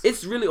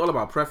 it's really all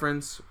about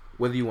preference.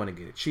 Whether you want to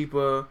get it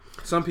cheaper.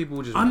 Some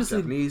people just want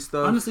Japanese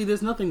stuff. Honestly,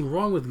 there's nothing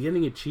wrong with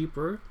getting it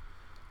cheaper.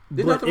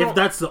 There's But nothing if wrong-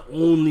 that's the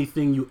only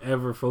thing you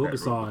ever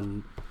focus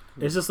on,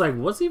 it's just like,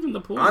 what's even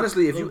the point?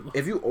 Honestly,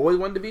 if you always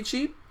wanted to be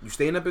cheap, you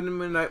staying up in the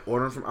midnight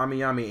ordering from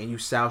Amiyami and you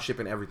sal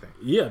shipping everything.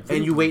 Yeah.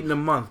 And you waiting a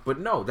month. But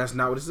no, that's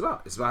not what it's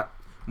about. It's about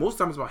most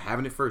times it's about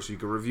having it first so you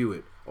can review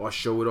it or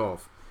show it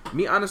off.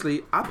 Me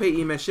honestly, I pay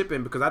EMS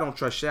shipping because I don't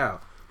trust Shao.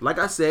 Like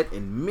I said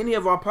in many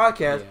of our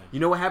podcasts, you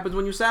know what happens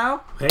when you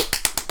sal? Hey.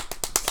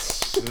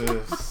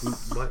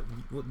 What?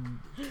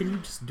 Can you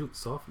just do it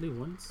softly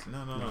once?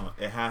 No.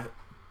 It had.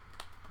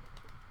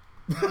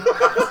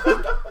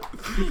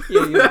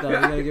 Yeah, you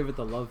gotta give it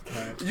the love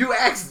tag. You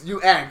asked.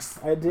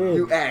 I did.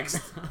 You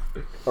asked.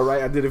 All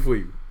right, I did it for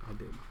you. I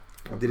did.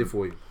 I did it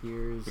for you.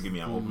 Here's Forgive me,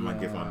 I'm opening my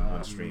gift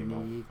on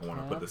stream. I want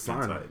to put the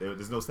sentai.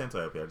 There's no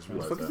sentai up here. I just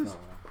realized fuck is that. this?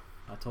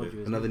 I told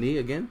you. Another knee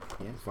again?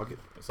 Yeah. Fuck it.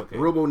 It's okay.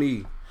 Robo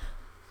knee.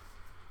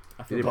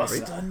 I Did feel it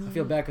break? bad. I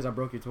feel bad because I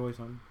broke your toy,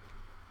 son.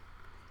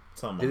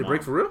 Tell my Did it mom.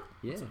 break for real?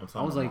 Yeah. I'm I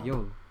telling was my like, mom.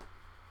 yo.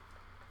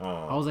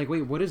 Oh, I was like,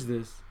 wait, what is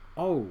this?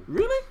 Oh,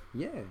 Really?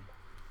 yeah.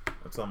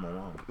 I tell my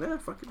mom. Yeah,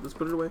 fuck it. Let's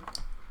put it away.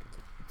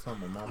 I tell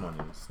my mom on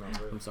it. It's not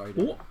I'm right. sorry.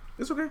 Dude. Oh,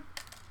 It's okay.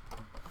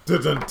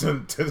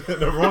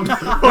 The wrong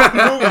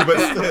movie, but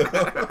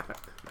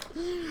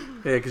still.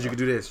 Yeah, because you could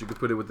do this. You could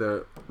put it with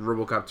the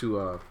RoboCop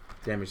 2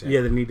 damage.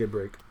 yeah, the knee did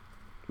break.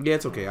 Yeah,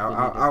 it's okay.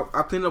 I'll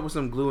clean it up with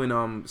some glue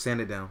and sand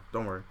it down.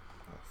 Don't worry.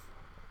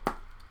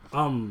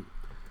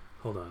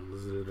 Hold on.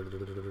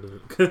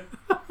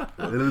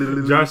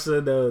 Josh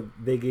said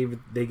they gave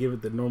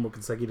it the normal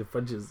consecutive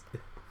punches.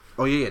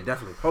 Oh yeah,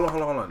 definitely. Hold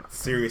on.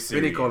 Serious.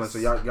 Benny calling, so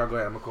y'all go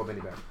ahead. I'm gonna call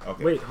Benny back.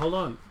 Okay. Wait, hold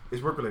on.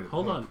 It's work related.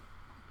 Hold on.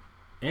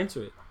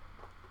 Answer it.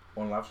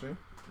 On live stream?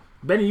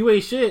 Benny, you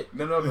ain't shit.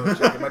 No.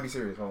 Check. It might be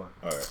serious. Hold on.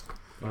 All right.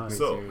 Fine.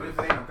 So. If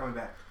it ain't, I'm coming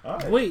back. All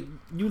right. Wait,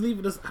 you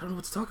leaving us? I don't know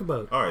what to talk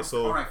about. All right.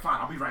 So. All right,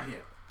 fine. I'll be right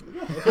here.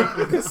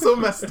 It's so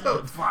messed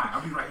up. Fine,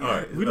 I'll be right here. All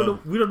right. We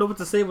don't know what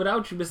to say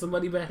without you, Mr.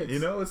 Moneybags. You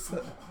know, it's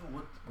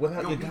what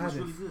happened, guys?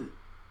 really good.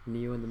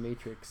 Neo in the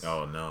Matrix.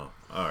 Oh no!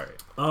 All right.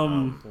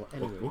 Well,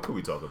 anyway. What could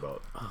we talk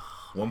about?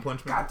 One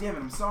Punch Man. God damn it!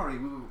 I'm sorry.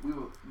 We were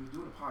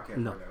doing a podcast.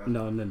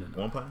 No.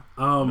 One Punch.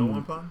 Um, No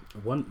One Punch.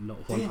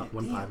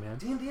 One pie, man.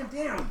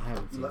 Damn. I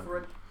haven't seen Left it. or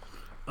right?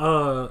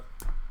 Uh,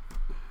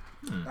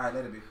 Alright,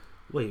 let it be.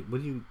 wait,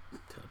 what are you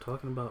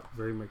talking about?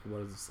 Very Mercury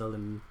Waters is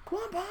selling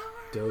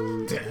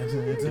Doge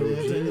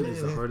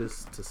is the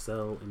hardest to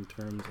sell in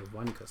terms of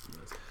wine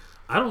customers.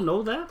 I don't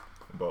know that.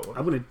 About what?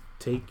 I'm gonna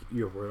take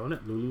your word on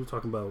it. Lulu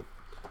talking about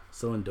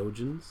selling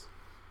Dojins,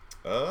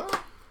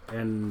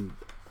 and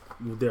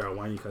there are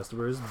whiny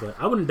customers, but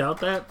I wouldn't doubt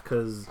that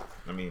because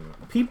I mean,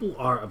 people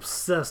are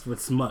obsessed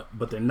with smut,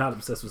 but they're not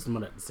obsessed with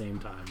smut at the same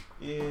time.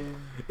 yeah.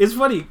 It's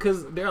funny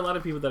because there are a lot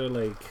of people that are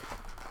like,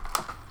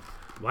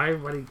 why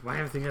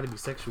everything got to be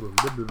sexual and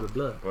blah blah blah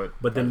blah.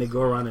 But then they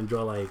go around and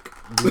draw like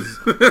these,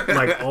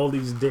 like all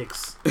these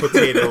dicks.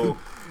 Potato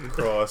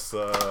cross.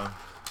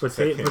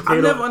 Potato.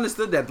 I never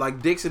understood that.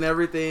 Like dicks and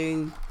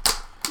everything.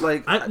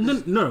 Like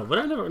No, but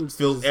I never understood.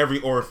 Fills every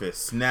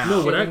orifice now.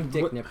 No, but Shaving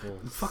dick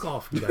nipples. Fuck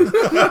off, you guys.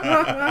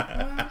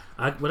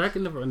 What I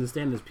can never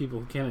understand is people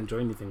who can't enjoy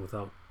anything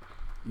without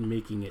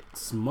making it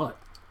smut.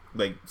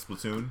 Like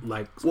Splatoon.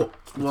 Like well,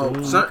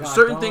 Splatoon.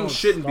 certain things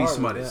shouldn't be start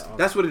smutted. with that.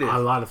 That's what it is. A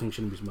lot of things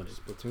shouldn't be smutted.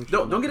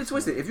 Don't get it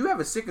twisted. If you have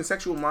a sick and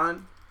sexual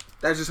mind,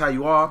 that's just how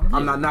you are.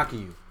 I'm not knocking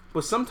you.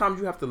 But sometimes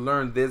you have to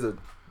learn there's a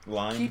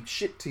Line. keep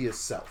shit to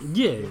yourself.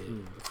 Yeah,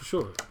 for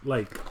sure.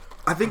 Like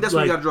I think that's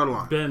where you gotta draw the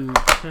line. Ben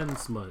 10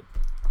 smut.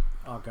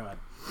 Oh God.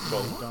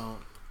 Don't.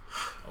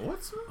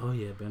 What's Oh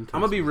yeah, Ben 10.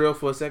 I'm gonna be real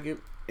for a second.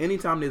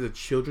 Anytime there's a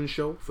children's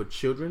show for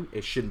children,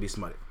 it shouldn't be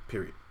smutted.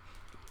 Period.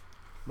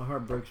 My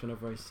heart breaks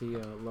whenever I see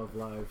Love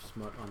Live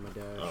smut on my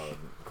dash.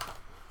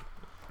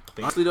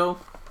 Honestly though,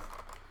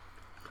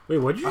 Wait,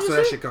 what did you I just saw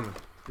say? that shit coming.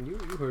 You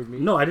heard me.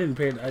 No, I didn't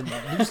pay it.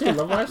 Did you say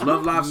Love Live?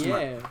 Love Live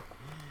smut. Yeah.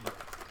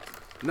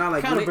 Nah,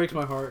 like Kind when, of breaks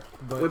my heart.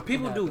 But when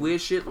people it do happens.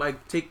 weird shit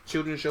like take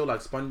children's show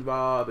like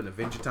SpongeBob and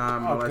Adventure Time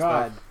and all Oh that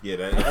God. stuff, Yeah,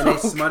 and that. they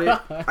smut it,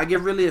 I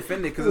get really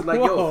offended because it's like,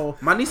 yo, Whoa.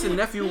 my niece and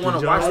nephew want Did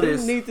to y'all- watch I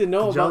this. didn't need to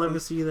know Did y'all about ever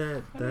this. see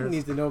that? I didn't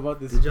need to know about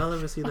this. Did y'all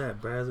ever see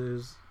that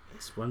Brazzers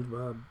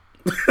SpongeBob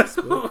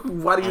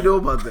Why do you know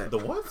about that? The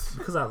what?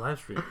 Because I live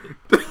streamed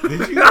it.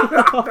 Did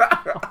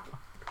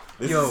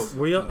you? Yo,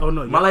 Were y'all? Oh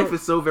no, my y'all- life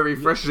is so very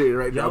frustrating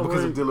right now y'all because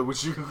I'm weren't- dealing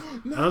with you.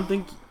 I don't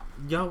think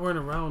y'all weren't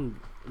around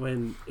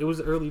when it was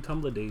early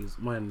Tumblr days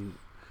when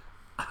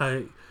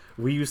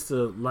we used to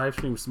live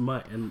stream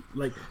smut and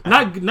like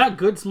not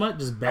good smut,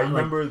 just I bad.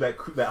 remember that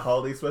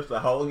holiday special,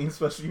 that Halloween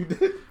special you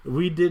did.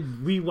 Like,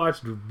 we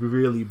watched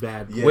really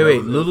bad. Yeah. Wait, that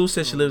was Lulu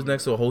said she lives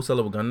next to a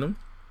wholesaler with Gundam.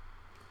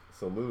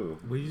 So Lulu,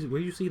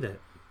 Where you see that?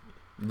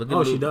 Look at Oh,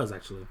 Lulu. she does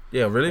actually.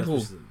 Yeah, really? That's what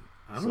Who? she said.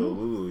 I so don't know.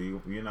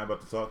 Lulu, you and I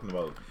about to talking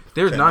about.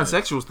 There's 10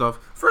 non-sexual stuff.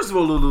 First of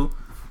all, Lulu,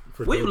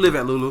 For where you dojins. live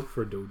at, Lulu?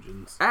 For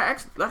dojins.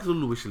 Ask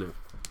Lulu where she live.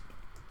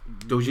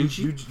 You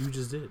Dojinshi?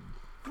 just did.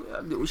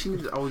 Yeah, she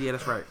needs. Oh yeah,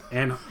 that's right.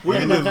 And Where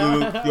you live,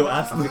 Lulu? Yo,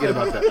 ask me. Forget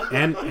about that.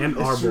 and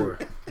Arbor.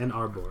 And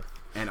Arbor.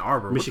 Ann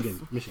Arbor,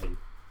 Michigan.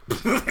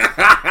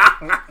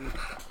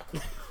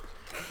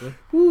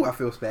 Ooh, I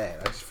feel bad.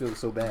 I just feel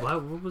so bad. Why,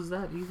 what was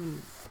that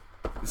even?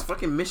 It's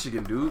fucking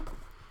Michigan, dude.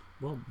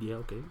 Well, yeah,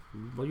 okay.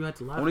 Why you had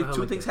to laugh Only at her two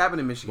like things that? happen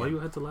in Why Michigan. you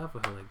had to laugh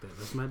at her like that?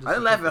 That's mad. I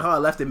didn't laugh at her. I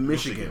left in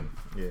Michigan.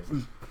 Yeah,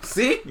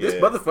 See, this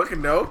Yeah. motherfucker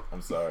know.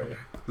 I'm sorry.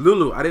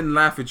 Lulu, I didn't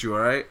laugh at you. All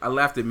right, I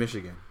laughed at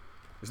Michigan.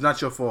 It's not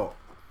your fault.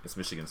 It's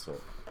Michigan's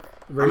fault.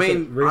 Ray, I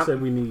mean, Ray I'm-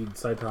 said we need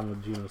Saitama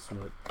with Geno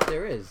Smut.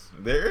 There is.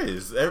 There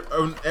is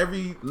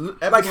every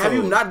Like, have you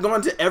episode, not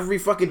gone to every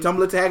fucking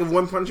Tumblr tag of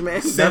One Punch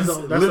Man? That's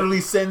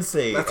literally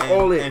Sensei that's and,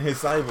 all it. and his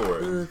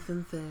cyborg.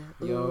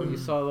 Yo, you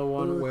saw the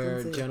one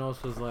where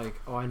Genos was like,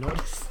 "Oh, I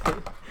noticed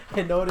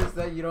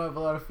that you don't have a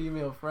lot of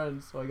female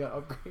friends, so I got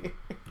upgraded."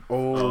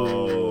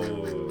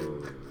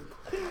 Oh,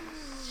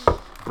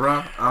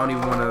 Bruh, I don't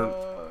even want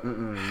to.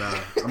 Nah,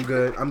 I'm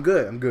good. I'm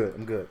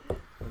good.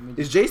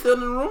 Is Jay still in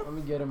the room? Let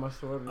me get him my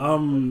sword. I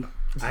don't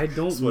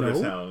Sweater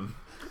know. Town.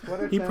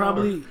 Sweater He Town.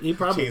 probably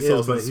Chainsaws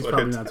is, but and he's Sweater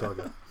probably not Town.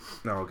 talking.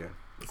 No, okay.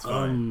 It's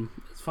fine.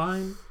 It's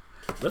fine.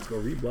 Let's go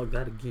reblog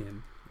that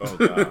again. Oh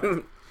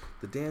god.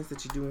 The dance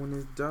that you're doing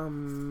is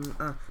dumb.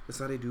 That's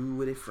how they do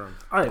where they from.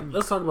 All right,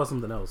 let's talk about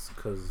something else.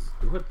 Cause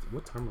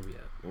what time are we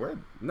at? Where?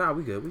 Nah,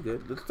 we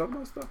good. Let's talk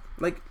about stuff.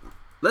 Like,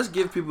 let's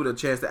give people the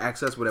chance to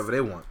access whatever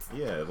they want.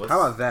 Yeah. Let's, How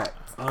about that?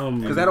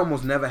 Because that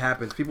almost never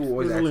happens. People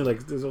always there's ask. only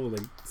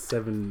like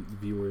 7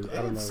 viewers.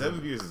 I don't know.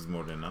 7 views is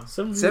more than enough.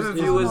 7 7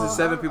 viewers is- and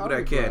 7 I'll people be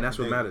that care, glad. and that's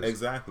what matters.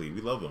 Exactly.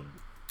 We love them.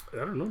 I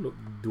don't know.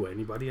 Do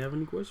anybody have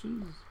any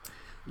questions?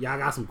 Y'all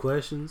got some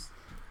questions?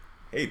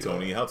 Hey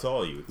Tony, how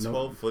tall are you?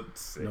 No.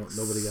 12'6". No,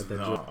 nobody got that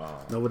no,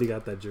 joke. Nobody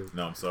got that joke.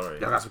 No, I'm sorry.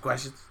 Y'all got some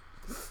questions?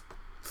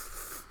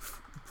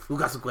 Who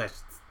got some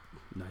questions?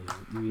 Nah,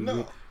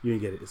 No. you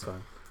didn't get it. It's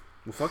fine.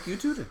 Well, fuck you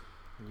too then.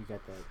 You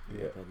got that. You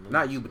Yeah. got that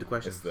Not you, but the It's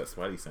questions. that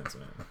Spidey sense,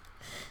 man.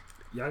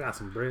 Y'all got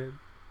some bread.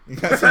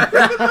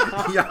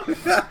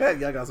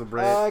 Y'all got some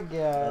bread. I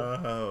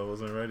got. I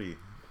wasn't ready.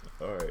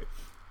 All right.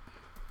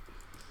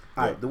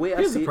 Alright, the way I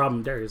Here's see the it.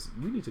 problem, Darius.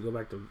 You need to go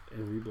back to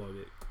and reblog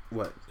it.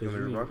 What? You 'Cause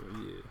want me to you rock?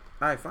 need- yeah.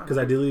 Alright, fine. Because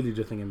I deleted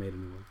your thing and made a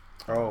new one.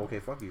 Oh, okay,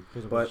 fuck you.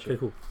 Here's a But Okay,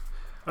 cool.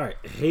 All right.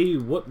 Hey,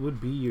 what would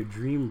be your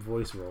dream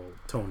voice role,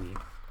 Tony?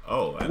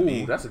 Oh, I ooh,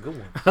 mean, that's a good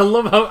one. I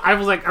love how I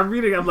was like, I'm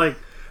reading. I'm like,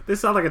 this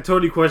sounds like a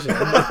Tony question.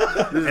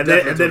 and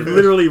then definitely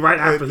literally right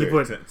after he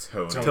put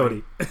Tony.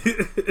 Tony.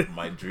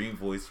 My dream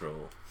voice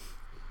role.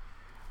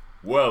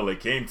 Well, it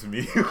came to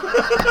me.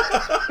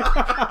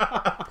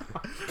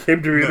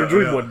 Came to me in No, a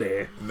dream no. one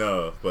day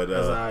No, but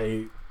as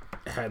I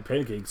had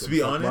pancakes. to and be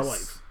fucked my honest,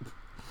 wife.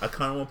 I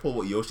kind of want to pull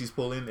what Yoshi's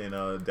pulling in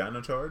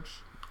Dino Charge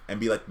and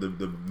be like the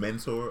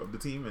mentor of the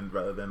team, and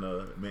rather than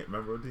a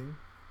member of the team.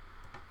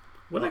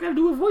 What I gotta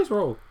do with voice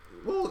role?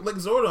 Well, like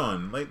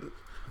Zordon, like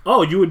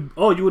Oh, you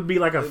would be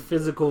like a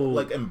physical.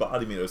 like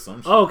embodiment or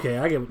some shit. Oh, okay,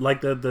 I get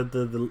like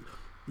the.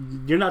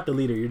 You're not the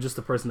leader. You're just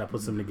the person that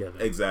puts them together.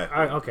 Exactly.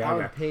 Okay, I I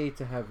would got. pay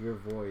to have your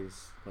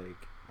voice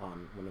like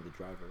on one of the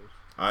drivers.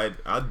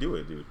 I'd do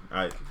it, dude.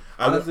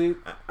 Honestly,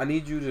 I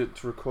need you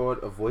to record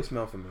a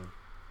voicemail for me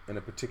in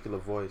a particular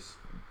voice,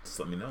 just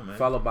let me know, man.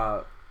 followed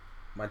by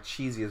my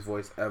cheesiest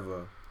voice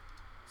ever.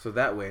 So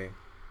that way,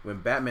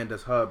 when Batman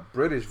does her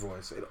British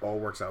voice, it all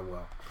works out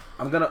well.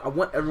 I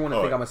want everyone to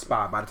think Alright. I'm a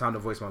spy by the time the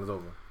voicemail is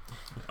over.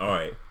 All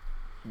right,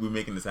 we're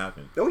making this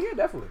happen. Oh yeah,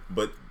 definitely.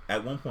 But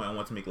at one point, I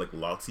want to make like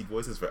Loxy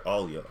voices for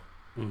all y'all.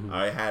 Mhm.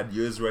 I had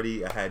yours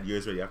ready. I have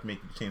to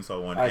make the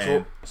Chainsaw one. Alright,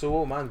 and so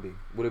what would mine be?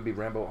 Would it be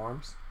Rambo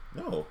Arms?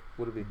 no,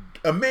 Would it be?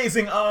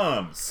 amazing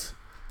arms,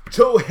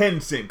 Joe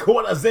Henson,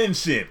 Koala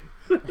Zenshin,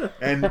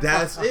 and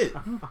that's it.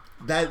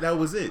 That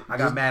was it. I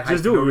got mad hype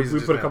Just for do no it. reason We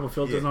just put a now. couple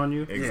filters Yeah. on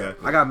you. Exactly.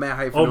 Yeah, I got mad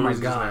hype for Oh no my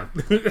reason god.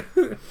 just now.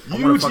 wanna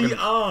Yuji fucking-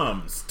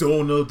 Arms,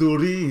 Donald the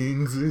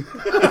Rings.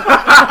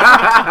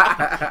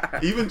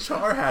 Even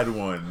Char had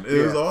one.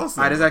 It was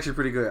awesome. Alright, that's actually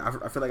pretty good.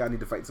 I feel like I need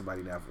to fight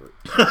somebody now for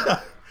it.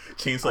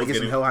 Chainsaw's I get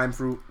some getting Helheim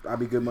fruit. I'll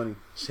be good money.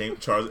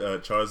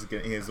 Charles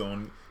getting his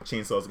own.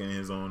 Chainsaw's getting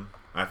his own.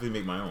 I have to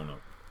make my own up.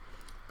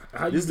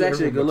 How you This is get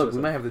actually a good everyone look. to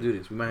We might yourself? have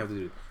to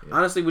do this. Yeah.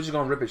 Honestly, we're just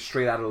gonna rip it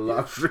straight out of the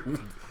live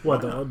stream.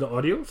 What the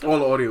audio? All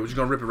the audio. We're just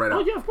gonna rip it right Oh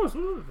out. yeah, of course.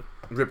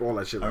 Rip all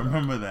that shit. I Right out.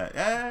 remember that.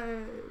 Hey.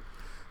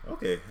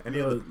 Okay.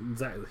 Any other?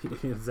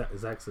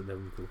 Zach said that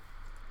would be cool.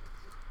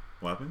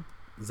 What happened?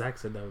 Zach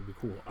said that would be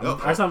cool. Oh.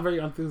 I sound very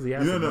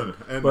enthusiastic. No.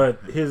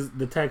 But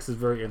the text is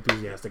very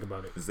enthusiastic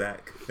about it.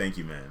 Zach, thank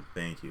you, man.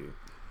 Thank you.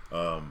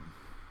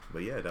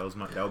 But yeah, that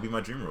would be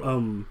my dream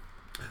role.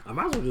 I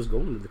might as well just go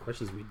into the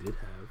questions we did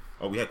have.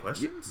 Oh, we had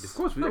questions? Of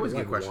course, we always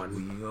get questions.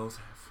 We always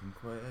have some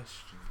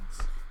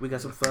questions. We got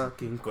some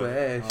fucking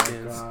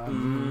questions.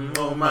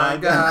 Oh my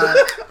god.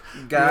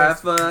 Got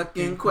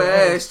fucking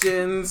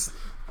questions.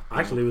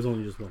 Actually, it was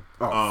only just one.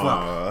 Oh,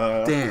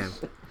 fuck. Damn.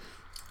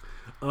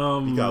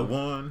 We got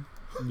one.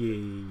 Yeah.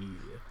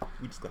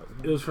 We just got one.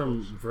 It was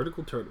from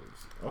Vertical Turtles.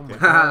 Okay.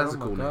 That's a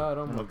cool name. Oh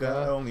Oh my my god.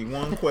 god, only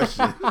one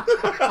question.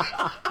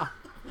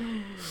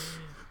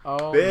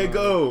 Oh There you my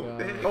go. God.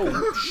 There you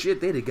Oh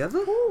shit, they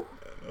together?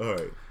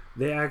 Alright.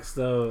 They asked,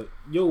 "Yo,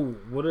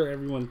 what are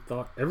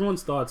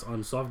everyone's thoughts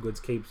on soft goods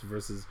capes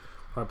versus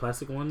hard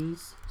plastic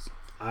ones?"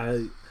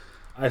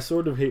 I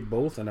sort of hate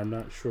both, and I'm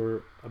not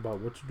sure about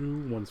what to do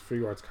once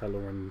Free Arts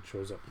Kylo Ren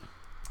shows up.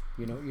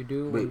 You know what you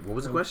do? Wait, what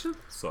was the question?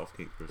 Soft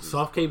cape versus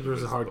Soft capes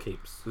versus hard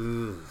capes.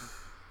 Ugh.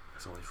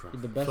 That's always rough.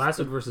 The best,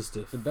 Flaccid versus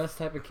stiff. the best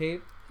type of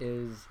cape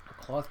is a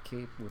cloth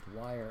cape with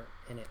wire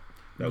in it.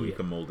 that we Yeah.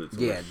 can mold it to.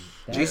 Yeah,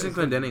 That Jason is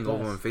the Clendenning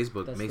over best. on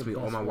Facebook That's makes the me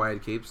all best my one.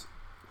 wired capes.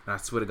 And I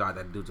swear to God,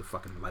 that dude's a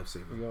fucking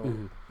lifesaver. Yo,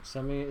 Mhm.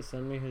 send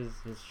me his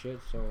shit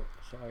so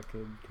I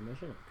could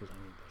commission it because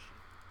I need that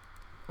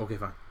shit. Okay,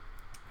 fine.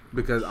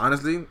 Because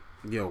honestly,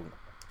 yo,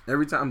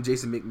 every time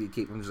Jason make me a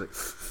cape, I'm just like,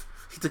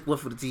 he took one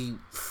for the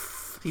team.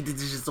 He did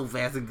this shit so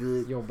fast and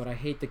good. Yo, but I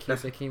hate the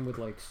capes that came with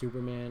like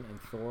Superman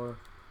and Thor.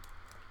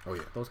 Oh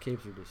yeah. Those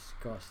capes are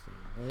disgusting.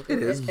 It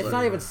is, It's but-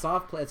 not even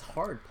soft. It's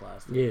hard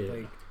plastic. Yeah.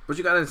 Like, But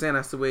you gotta understand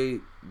that's the way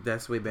Bandai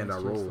That's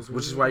just rolls, the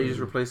which is way why it you just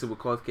is. replace it with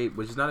cloth cape,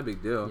 which is not a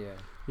big deal. yeah.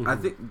 I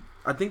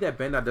Mhm. think that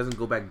Bandai doesn't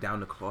go back down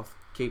the cloth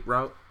cape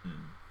route Mm.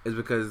 is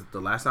because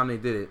the last time they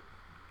did it,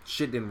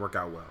 shit didn't work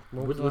out well.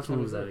 What Which the last one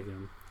time was you that did?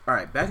 again? All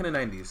right, back in the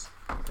 '90s.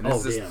 And Oh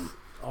this is- damn!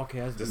 Okay,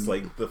 that's Just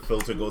like the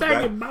filter goes Back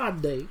back. in my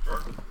day,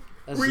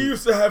 that's We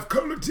used to have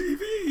color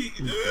TV.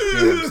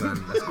 Damn,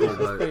 son, that's cold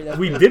blooded. that's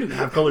we didn't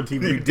have color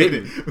TV. We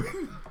didn't.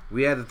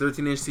 We had the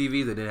 13-inch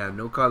TV that didn't have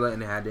no color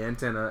and it had the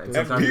antenna. And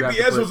And sometimes you had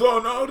to PBS put, was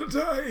on all the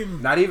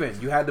time. not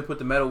even. You had to put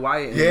the metal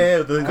wire in. Yeah,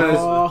 Because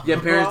Oh. your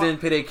parents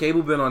didn't pay their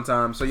cable bill on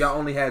time, so y'all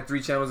only had 3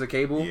 channels of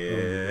cable.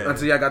 Yeah.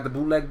 Until y'all got the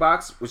bootleg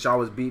box, which y'all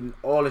was beating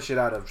all the shit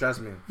out of.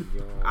 Trust me.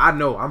 Yo, I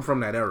know. I'm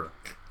from that era.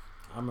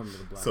 I remember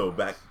the black. So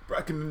box.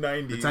 back in the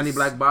 90s. The tiny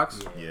black box.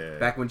 Yeah.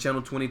 Back when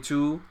Channel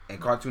 22 and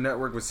Cartoon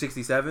Network was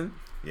 67.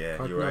 Yeah,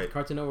 Cartoon, you're right.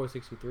 Cartoon Network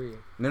 63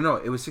 No,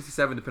 it was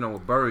 67 depending on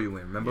what borough you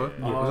in. Remember? Yeah.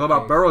 It was Oh, all about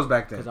okay. boroughs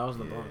back then. because I was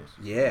in the Yeah. Bronx.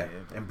 Yeah.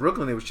 Yeah. In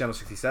Brooklyn, it was Channel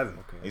 67. I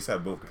Okay. used to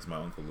have both because my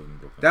uncle lived in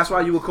Brooklyn. That's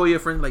why you would call your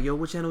friend like, "Yo,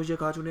 what channel is your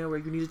Cartoon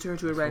Network? You need to turn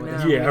to it right Well, now."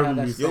 that's when Yeah, we I had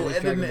remember that these- Yo, Spanish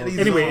Evan, Dragon Ball. these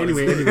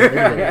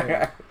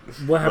Anyway.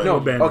 What happened No,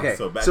 with Bandai? okay.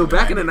 So So back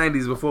back in in the the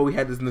 90s, before we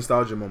had this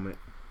nostalgia moment,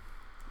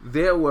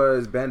 there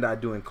was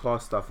Bandai doing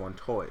cloth stuff on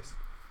toys.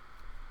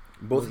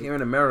 Both here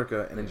in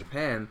America and in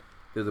Japan,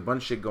 there's a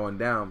bunch of shit going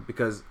down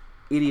because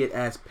idiot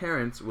ass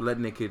parents were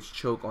letting their kids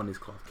choke on these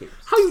cloth capes.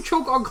 How you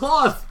choke on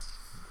cloth?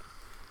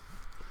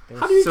 They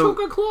How do you So-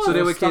 choke on cloth? so they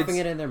were were stuffing kids-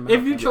 it in their mouth.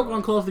 If you choke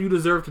on cloth, you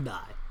deserve to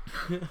die.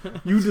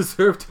 You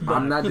deserve to die.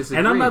 I'm not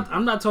disagreeing. And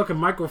I'm not talking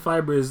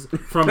microfibers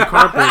from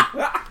carpet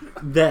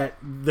that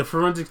the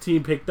forensics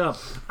team picked up.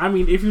 I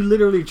mean, if you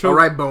literally choked, All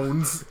right,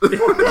 Bones.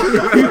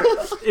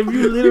 if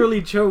you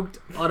literally choked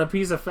on a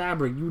piece of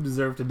fabric, you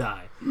deserve to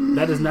die.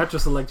 That is natural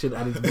selection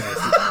at its best.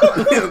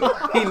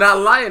 He not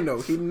lying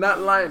though. He not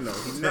lying though.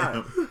 He's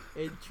not.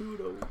 It's true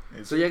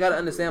though. So you gotta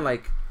understand,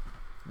 like,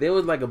 there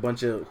was like a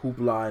bunch of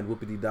hoopla and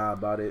whoopity da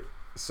about it,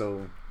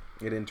 so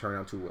it didn't turn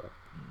out too well.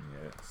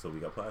 Yeah, so we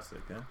got plastic,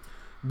 yeah?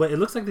 But it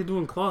looks like they're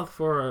doing cloth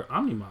for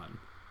Omnimon.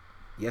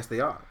 Yes, they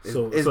are. It's,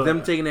 So- it's so-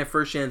 them taking their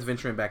first chance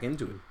venturing back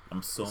into it.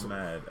 I'm so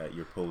mad at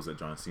your pose at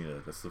John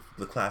Cena. That's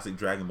the classic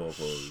Dragon Ball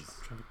pose.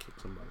 I'm trying to kick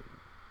somebody.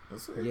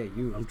 That's it. Yeah,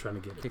 you I'm trying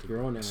to get it. kick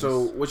your own ass. So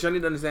what y'all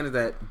need to understand is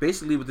that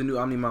basically with the new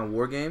Omnimon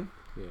War game,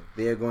 yeah.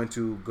 they are going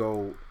to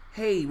go,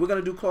 hey, we're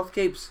gonna do cloth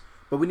capes,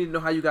 but we need to know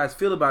how you guys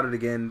feel about it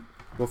again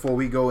before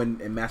we go and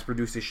mass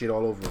produce this shit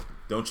all over.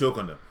 Don't choke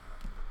on them.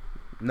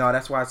 No,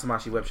 that's why it's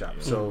Samashi Web Shop.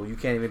 Yeah. So you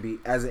can't even be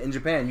in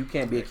Japan. You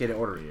can't be a kid and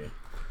order it.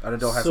 Yeah. An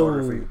adult has to order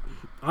it for you.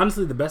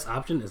 Honestly, the best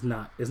option is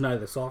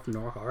neither soft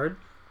nor hard.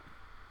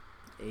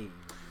 Hey.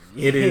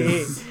 It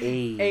is.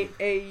 Hey,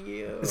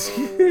 yo.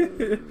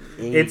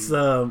 It's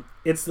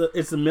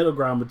the middle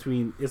ground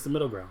between. It's the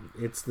middle ground.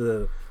 It's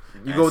the.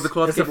 You go with the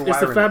cloth It's cape the, with it's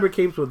the wiring. fabric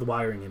capes with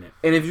wiring in it.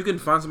 And if you can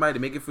find somebody to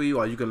make it for you,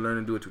 or you can learn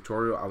and do a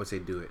tutorial, I would say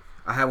do it.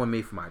 I had one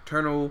made for my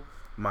Eternal,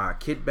 my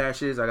Kit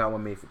Bashes. I got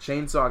one made for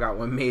Chainsaw. I got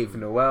one made for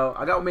Noel.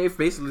 I got one made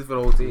basically for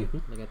the whole team.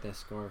 Look at that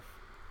scarf.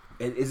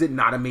 Is it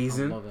not I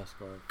amazing? love that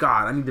scarf.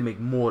 God, I need to make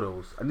more of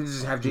those. I need to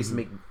just have Jason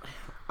make.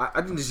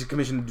 I think this is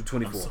commissioned to do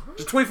 24.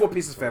 Just 24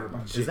 pieces for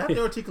everybody. Is that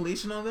the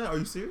articulation on that? Are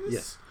you serious?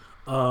 Yes.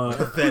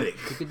 Pathetic.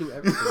 You could do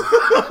everything.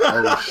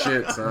 Oh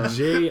shit, son.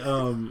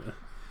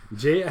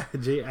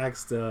 Jay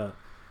asked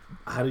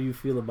How do you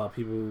feel about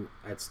people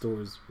at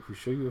stores who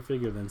show you a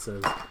figure then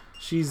says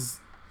she's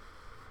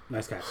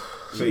nice cat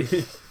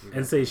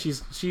and say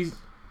she's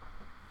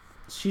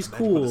Imagine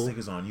cool. Put the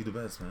stickers on. You the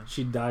best, man.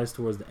 She dies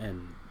towards the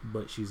end,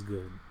 but she's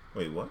good.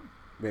 Wait, what?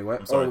 Wait,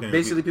 what? I'm sorry, Oh, can you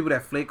basically repeat? people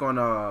that flake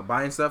on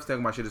buying stuff,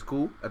 talking about shit is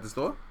cool at the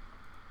store.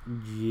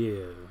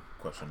 Yeah,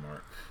 Question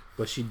mark.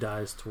 but she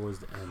dies towards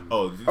the end.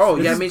 Oh, Oh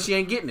This yeah, I is- mean she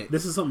ain't getting it.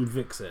 This is something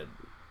Vic said.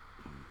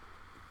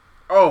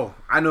 Oh,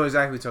 I know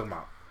exactly what you're talking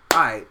about.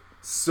 Alright,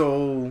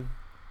 so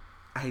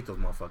I hate those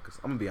motherfuckers.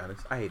 I'm gonna be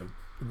honest. I hate them.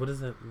 What does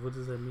that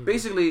mean?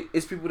 Basically,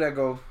 it's people that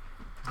go,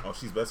 Oh,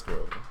 she's best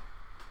girl.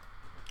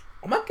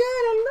 "Oh my god,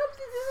 I love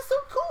this. This is so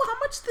cool. How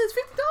much is this?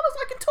 $50?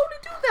 I can totally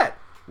do that."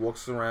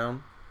 Walks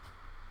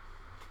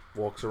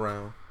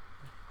around,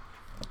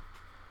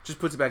 just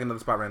puts it back in another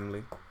spot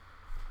randomly.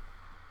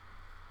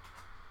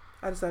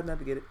 I decided not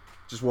to get it.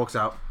 Just walks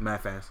out,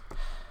 mad fast.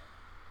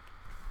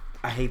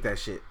 I hate that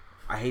shit.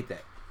 I hate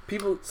that.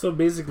 People, So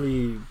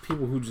basically,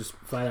 people who just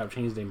flat out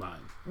change their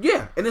mind.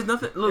 yeah, and there's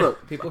nothing.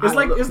 Look, People It's who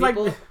like- are, it's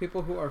like-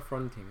 people who are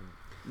fronting.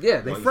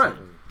 yeah, they Why you front.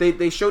 say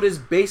They show this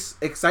base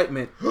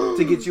excitement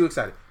to get you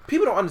excited.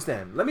 People don't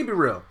understand. Let me be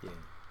real. Yeah.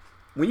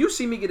 When you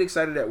see me get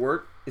excited at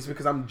work, it's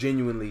because I'm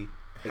genuinely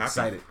Happy.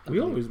 excited. We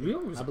always.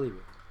 I believe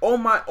it. All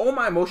my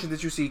emotions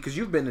that you see, because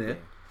you've been in Yeah.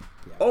 it.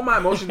 Yeah. All my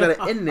emotions that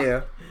are in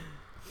there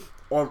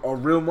are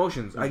real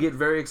emotions. I get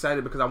very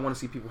excited because I want to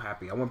see people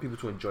happy. I want people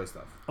to enjoy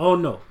stuff. Oh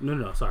no!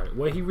 Sorry.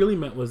 What he really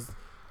meant was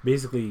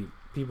basically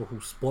people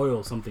who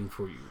spoil something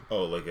for you.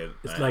 Oh, like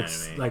It's an like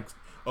anime. like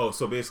Oh,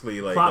 so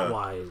basically, like, plot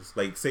wise.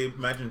 like say,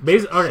 imagine Okay.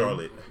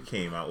 Charlotte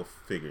came out with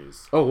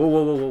figures. Oh,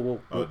 whoa.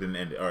 Oh, it didn't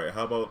end it. All right,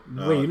 how about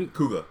Wait, you didn't-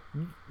 Kuga?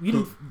 You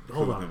didn't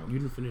hold Who- on. who- You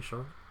didn't finish,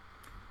 Charlotte.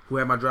 Who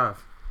had my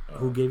drive?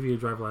 Who gave you a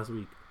drive last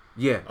week?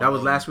 Yeah, that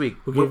was last week.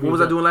 Who What, gave you what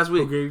was a I doing last Who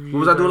week? gave you What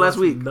was a I doing drive last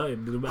week?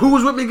 Nothing. Who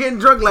was with me getting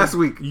drunk last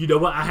week? You know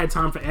what? I had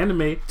time for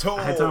anime.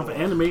 I had time for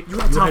anime. You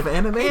had time for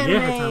anime? Yeah, I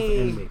had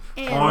time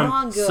for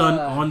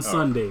anime. On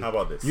Sunday. How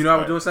about this? You know what I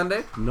was All doing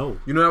Sunday? No,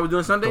 You know what I was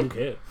doing Sunday? don't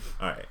care.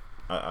 All right.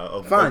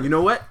 I'll Fine. You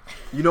know what?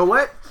 You know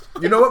what,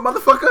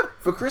 motherfucker?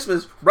 For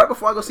Christmas, right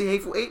before I go see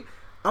Hateful Eight,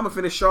 I'm gonna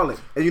finish Charlotte.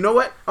 And you know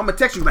what? I'm gonna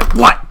text you like,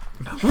 what?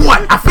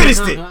 What? I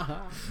finished it.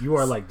 You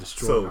are like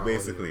destroyed. So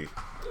basically,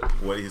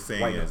 what he's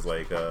saying White is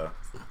noise.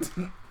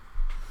 like,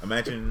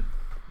 imagine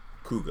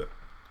Kuga.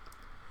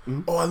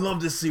 Oh, I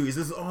love this series.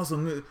 This is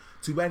awesome.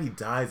 Too bad he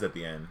dies at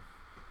the end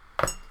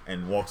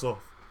and walks off.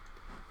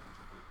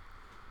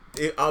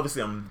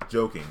 Obviously, I'm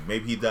joking.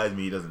 Maybe he dies,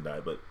 maybe he doesn't die,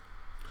 but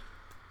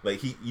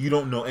like you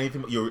don't know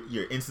anything.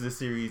 You're into the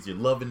series. You're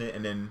loving it,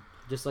 and then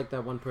Just like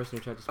that one person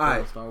who tried to spoil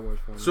Alright. Star Wars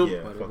for me. So-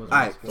 Yeah, but it fuck wasn't them.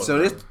 All right, spoiled. so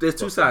there's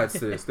two Fuck sides to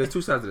this. There's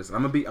two sides to this.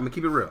 I'm gonna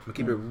keep it real. I'm gonna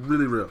keep it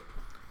really real.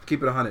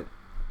 Keep it 100.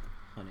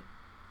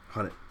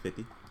 100.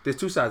 50. There's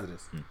two sides to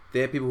this. Hmm.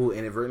 There are people who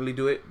inadvertently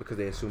do it because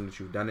they assume that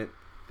you've done it.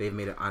 They've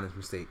made an honest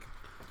mistake.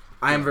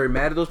 I am very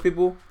mad at those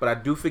people, but I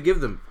do forgive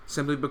them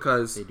simply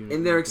because They do not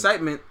in their think.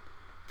 excitement,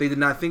 they did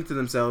not think to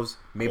themselves,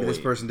 maybe Oh, this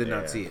yeah. person did Yeah.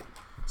 not see it.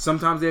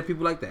 Sometimes there are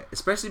people like that,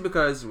 especially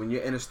because when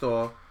you're in a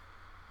store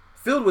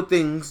filled with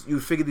things, you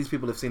figure these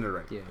people have seen it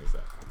already. Yeah.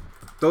 Exactly.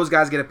 Those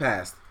guys get it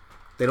passed.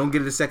 They don't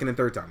get it a second and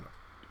third time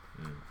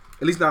though.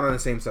 At least not on the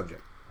same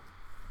subject.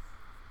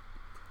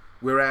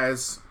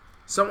 Whereas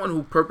someone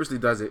who purposely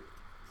does it,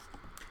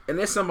 and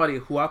there's somebody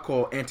who I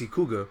call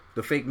Anti-Cougar,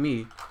 the fake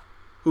me,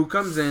 who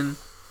comes in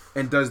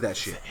and does that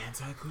shit.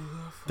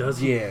 Anti-Kuga. Does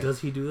he? Yeah. Does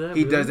he do that?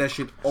 He really? does that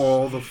shit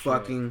all the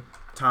fucking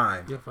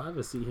time. Yeah, if I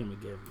ever see him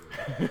again,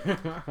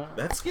 bro.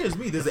 That scares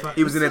me.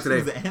 He was in there today.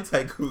 He's an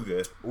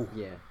anti-Kuga.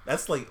 Yeah.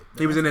 That's like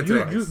He was in there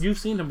today. you've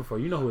seen him before.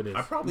 You know who it is.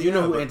 I probably You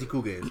know have, who but-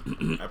 Anti-Cougar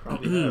is. I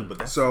probably have, but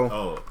that's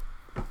So-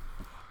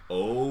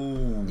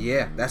 oh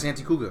Yeah, that's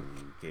Anti-Cougar.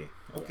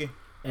 okay.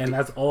 And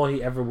that's all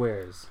he ever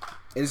wears.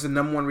 And it's the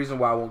number one reason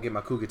why I won't get my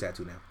Cougar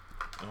tattoo now.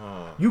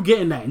 Oh, You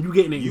getting that, and you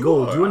getting it in You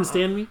gold. are. Do you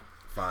understand me?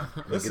 Fine.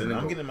 listen,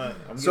 I'm it. getting my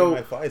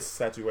So, Fies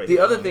tattoo right The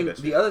here. I other don't thing, need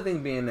that the shit. other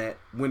thing being that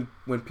when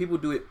people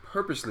do it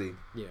purposely,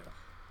 Yeah.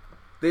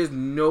 there's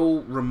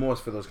no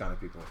remorse for those kind of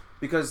people.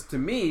 Because to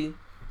me,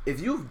 if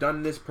you've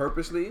done this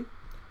purposely,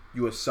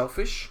 you are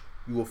selfish,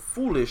 you are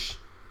foolish,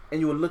 and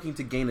you are looking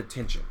to gain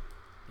attention.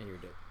 And you're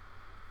dead.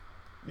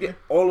 Yeah,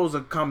 all those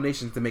are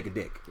combinations to make a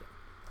dick.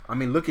 I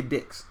mean, look at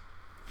dicks.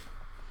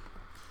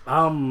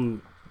 I,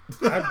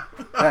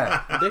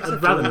 Yeah. Dicks are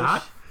I'd rather foolish.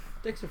 not.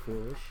 Dicks are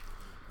foolish.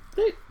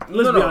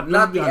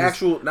 Not the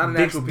actual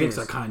dicks, penis. dicks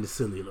are kind of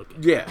silly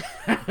looking. Yeah,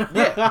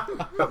 yeah.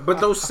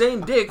 But those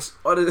same dicks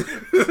are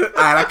the.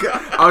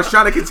 I was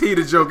trying to continue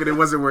the joke and it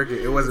wasn't working.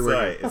 It wasn't It's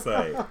working.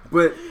 alright. It's alright.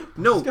 But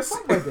no,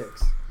 Fuck my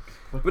dicks.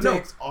 but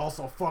no,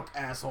 also fuck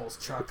assholes,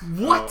 Chuck.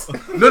 What?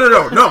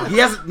 no. He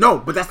has no.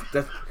 But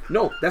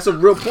that's a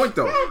real point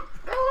though.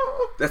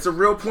 That's a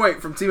real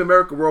point from Team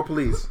America World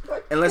Police.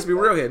 And let's be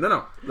real here.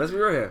 No. Let's be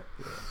real here.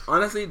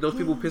 Honestly, those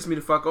people piss me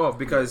the fuck off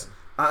because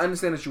I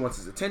understand that she wants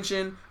his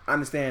attention. I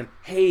understand,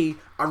 hey,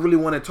 I really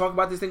want to talk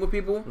about this thing with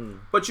people.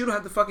 But you don't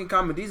have the fucking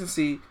common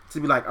decency to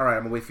be like, all right,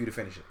 I'm going to wait for you to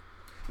finish it.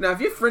 Now, if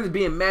your friend is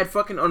being mad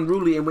fucking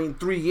unruly and waiting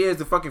 3 years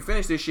to fucking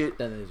finish this shit,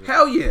 Then it is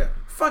hell yeah,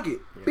 fuck it,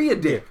 Yeah. be a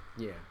dick.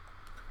 Yeah.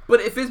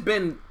 But if it's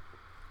been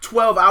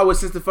 12 hours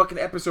since the fucking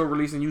episode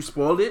released and you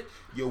spoiled it,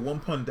 Yo, one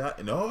pun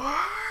died. No.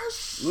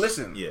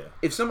 listen. Yeah.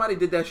 If somebody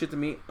did that shit to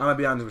me, I'm gonna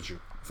be honest with you.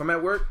 If I'm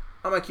at work,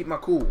 I'm gonna keep my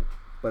cool.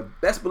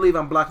 But best believe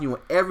I'm blocking you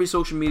on every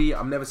social media.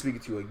 I'm never speaking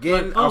to you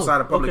again Like, oh,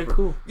 outside of public. okay,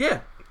 cool.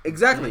 Yeah,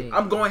 exactly. Dang.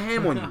 I'm going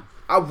ham on you.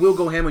 I will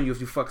go ham on you if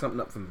you fuck something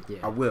up for me. Yeah.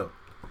 I will.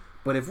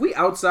 But if we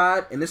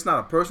outside and it's not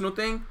a personal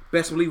thing,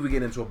 best believe we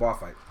get into a bar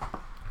fight.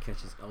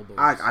 Catch his elbows.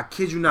 I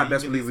kid you not,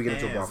 best Even believe we these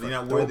get into a bar hands, You're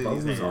fight. not Throw worthy of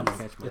these blows on hands.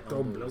 it. Catch my You throw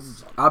elbows.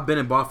 blows on it. I've been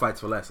in bar fights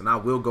for less, and I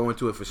will go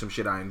into it for some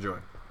shit I enjoy.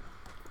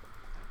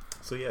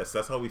 So yes,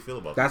 that's how we feel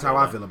about. That's this, how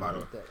I right? feel about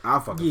it. That- I'll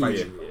fucking Yeah, fight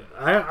yeah, you. yeah.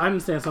 I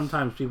understand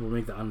sometimes people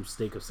make the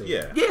mistake of saying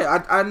Yeah. that.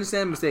 Yeah, I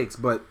understand mistakes,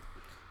 but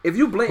if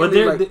you But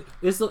blatantly like,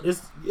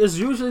 it's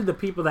usually the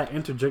people that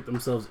interject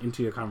themselves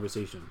into your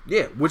conversation.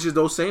 yeah, which is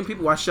those same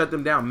people I shut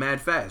them down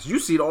mad fast. You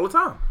see it all the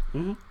time.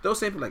 Mhm. Those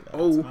same people like, That's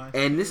oh, my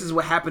and this is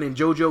what happened in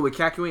JoJo with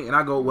Kakyoin, and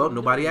I go, well,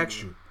 nobody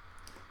asked you.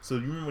 So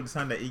you remember the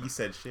time that Iggy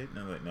said shit? And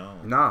I'm like, no.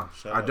 Nah,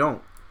 Shut I up.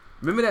 don't.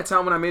 Remember that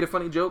time when I made a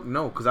funny joke?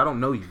 No, because I don't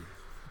know you.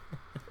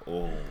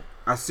 Oh.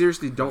 I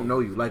seriously don't know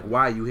you. Like,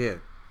 why are you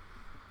here?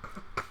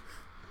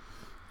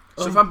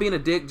 So if I'm being a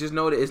dick, just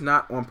know that it's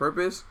not on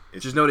purpose.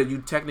 Just know that you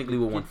technically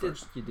were one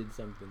first. You did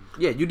something.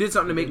 Yeah, you did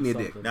something to make You me a did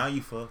dick. something. Now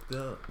you fucked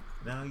up.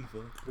 Now you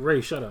fucked. Ray,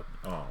 shut up.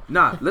 Oh.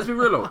 Nah, let's be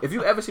real though. If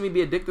you ever see me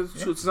be a dick to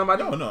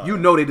somebody, No, you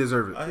know they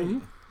deserve it. I,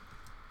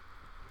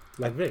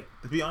 Like Vic.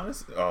 To be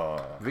honest, oh.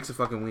 Vic's a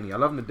fucking weenie. I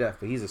love him to death,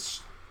 but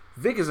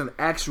Vic is an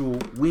actual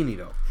weenie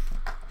though.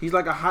 He's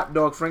like a hot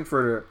dog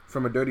Frankfurter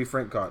from a Dirty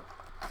Frank cart.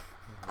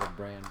 What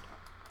brand?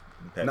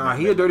 Nah,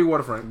 he a Dirty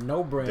Water Frank.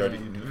 No brand. Dirty.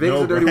 Vic's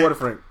No a Dirty brand. Water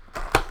Frank.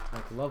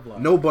 Like Love Life.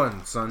 No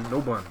buns, son.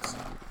 No buns.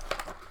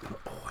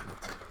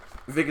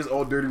 Vic is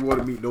all dirty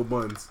water meat, no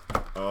buns.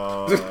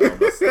 Oh,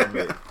 my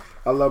stomach.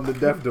 I love him to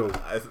death though.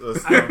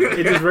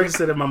 It just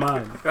registered in my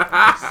mind.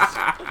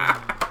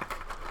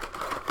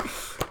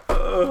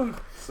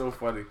 So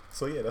funny.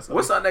 So yeah, that's how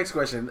What's our next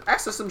question?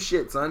 Ask us some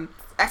shit, son.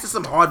 Ask us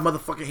some hard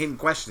motherfucking hitting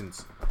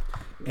questions.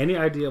 Any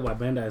idea why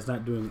Bandai is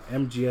not doing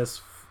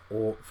MGS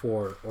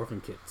for orphan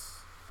kits?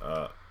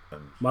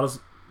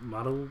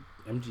 Model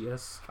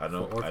MGS. I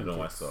know. for orphan I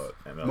know. I kits. saw it.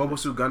 ML. Mobile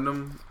Suit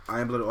Gundam,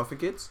 Iron Blooded Orphan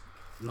Kids.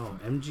 No,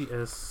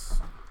 MGS.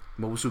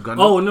 Mobile Suit Gundam.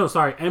 Oh no,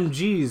 sorry,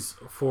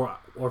 MGs for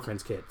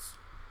orphans kits.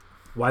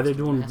 Why they're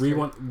doing Master-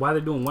 why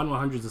they're doing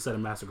 1/100s instead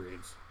of master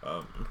grades?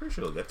 I'm pretty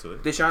sure we'll get to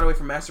it. They shied away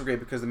from Master Grade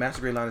because the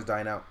Master Grade line is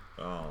dying out.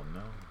 Oh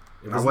no.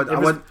 If I it's, was- if I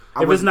it's- was-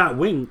 I if was- it's not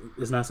wing,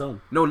 it's not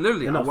selling. No,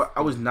 literally, Enough.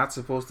 I was not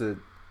supposed to.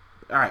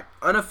 All right,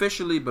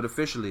 unofficially but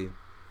officially,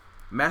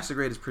 Master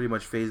Grade is pretty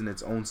much phasing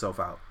its own self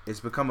out.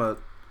 It's become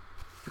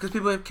because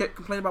people have kept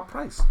complaining about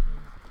price.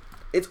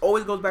 It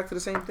always goes back to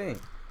the same thing.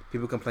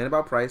 People complain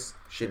about price,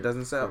 shit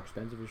doesn't They're sell.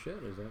 expensive as shit.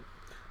 Is that?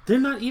 They're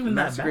not even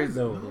that Master bad grades-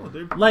 though. No,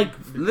 they're Like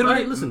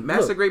Literally, right, listen,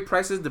 Master look. Grade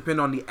prices depend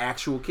on the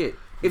actual kit.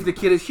 If the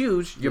kit is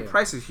huge, your Yeah.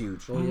 price is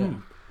huge. Oh yeah.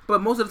 Mhm.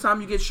 But most of the time,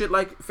 you get shit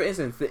like, for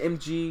instance, the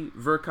MG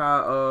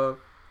Verka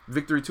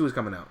Victory 2 is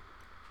coming out.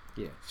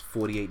 Yeah. It's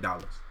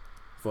 $48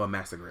 for a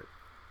Master Grade.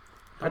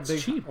 That's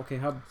big, cheap. Okay,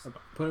 how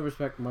put in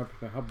respect my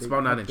perspective. How big? It's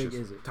about how 9 big inches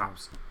is it?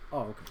 tops.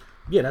 Oh, okay.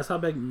 Yeah, that's how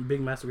big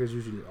master grades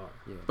usually are.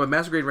 Yeah. But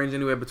Master Grade range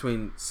anywhere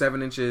between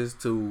 7 inches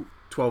to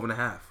 12 and a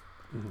half.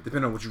 Mhm.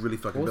 Depending on what you really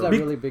fucking What was build. that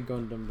really big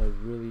Gundam?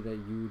 That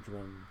huge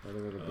one. That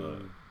they were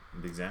being.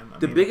 Big Zam. I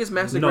The mean, biggest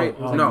Master No, Grade, It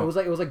was, like, no.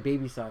 it was like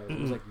baby size.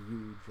 It was like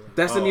huge. Like,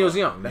 That's the Oh, Neo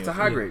Zeon. That's a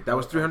high Zeon. grade. That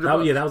was 300 That,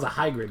 bucks. yeah, that was a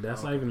high grade.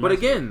 That's not even. But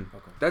master again,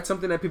 okay. that's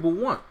something that people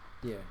want.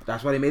 Yeah.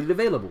 That's why they made it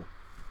available.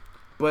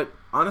 But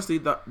honestly,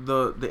 the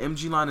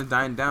MG line is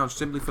dying down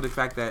simply for the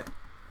fact that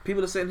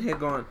people are sitting here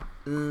going,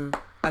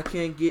 I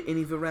can't get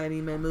any variety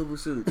in my mobile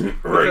suits.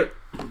 Right.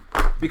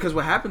 Because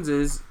what happens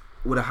is,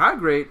 with a high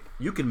grade,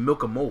 you can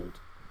milk a mold.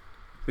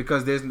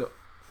 Because there's no...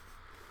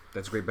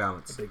 That's great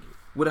balance. grade.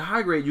 With a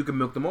high grade, you can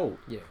milk the mold.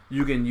 Yeah.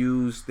 You can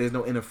use... There's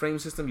no inner frame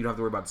system. You don't have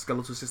to worry about the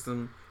skeletal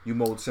system. You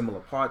mold similar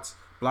parts.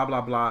 Blah, blah,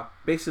 blah.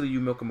 Basically,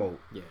 you milk a mold.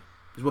 Yeah.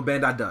 Is what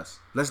Bandai does.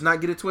 Let's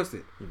not get it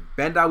twisted. Hmm.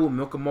 Bandai will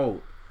milk a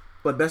mold.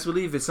 But best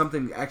believe if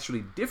something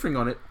actually differing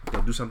on it,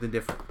 they'll do something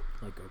different.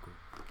 Like Goku.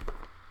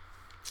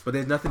 But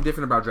there's nothing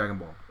different about Dragon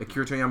Ball.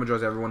 Akira Toriyama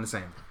draws everyone the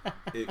same.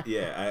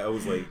 Yeah, I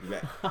was like,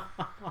 that.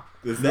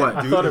 Does What?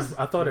 that dude?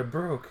 I thought it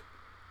broke.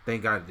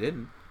 Thank God it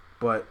didn't.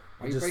 But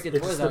Why you breaking it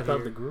toys just out slipped out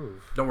here? the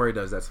groove. don't worry, it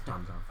does that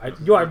sometimes.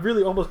 I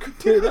really almost could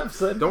tear it up,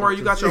 son. Don't worry,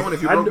 you got your own.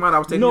 If you I broke kn- mine, I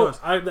was taking no, yours.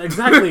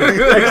 exactly.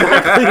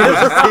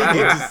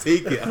 Just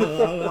take it. I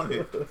don't want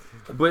it.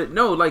 But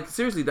no, like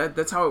seriously,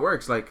 that's how it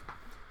works. Like,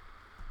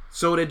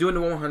 so they're doing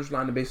the 100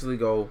 line to basically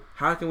go,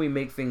 how can we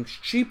make things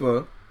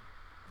cheaper,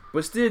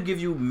 but still give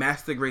you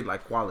master grade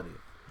like quality?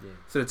 Yeah.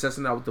 So they're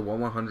testing out with the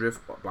 1/100th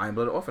Iron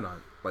Blooded Orphan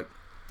line. Like,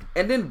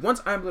 and then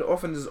once Iron Blooded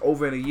Orphan is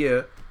over in a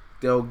year,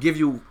 they'll give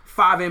you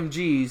 5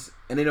 MGs,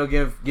 and then they'll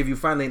give you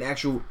finally an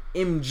actual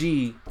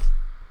MG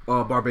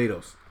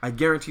Barbados. I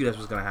guarantee you that's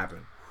what's gonna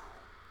happen.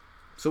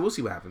 So we'll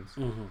see what happens.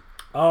 Mhm.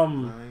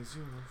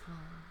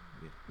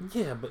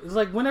 Yeah, but it's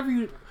like whenever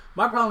you.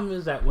 My problem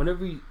is that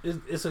whenever you,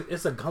 it's a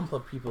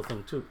Gunpla people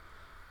thing too.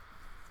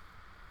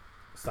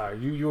 Sorry,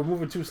 you were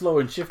moving too slow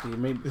and shifty.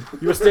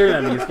 You were staring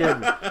at me. It scared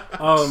me.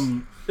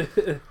 I'm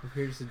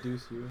here to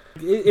seduce you.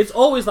 It's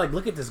always like,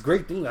 look at this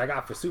great thing that I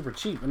got for super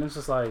cheap, and it's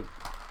just like,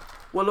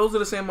 Well, those are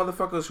the same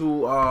motherfuckers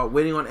who are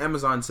waiting on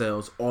Amazon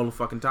sales all the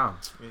fucking time.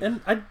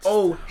 and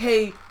Oh,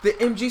 hey, the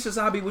MG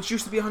Sazabi, which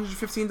used to be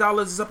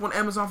 $115, is up on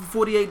Amazon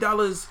for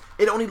 $48.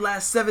 It only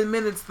lasts 7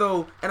 minutes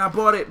though, and I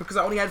bought it because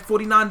I only had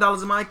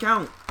 $49 in my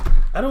account.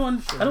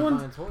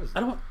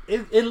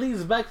 It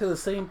leads back to the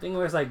same thing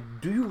where it's like,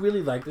 do you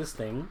really like this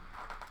thing?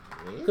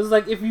 Because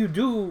like, if you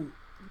do,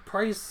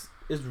 price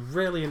is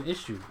rarely an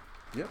issue.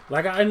 Yep.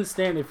 Like, I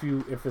understand if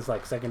it's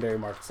like secondary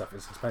market stuff,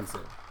 it's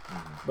expensive,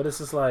 but it's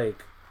just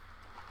like,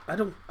 I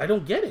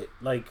don't get it.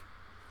 Like,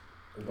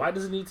 why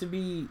does it need to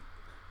be?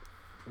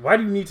 Why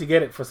do you need to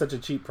get it for such a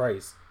cheap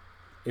price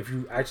if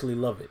you actually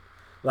love it?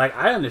 Like,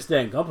 I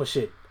understand Gunpla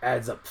shit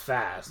adds up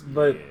fast,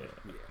 but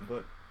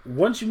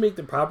once you make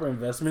the proper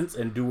investments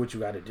and do what you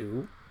got to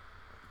do,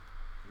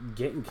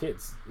 getting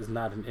kits is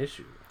not an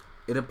issue.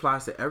 It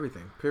applies to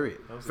everything, period.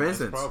 For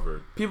instance,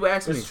 proverb. people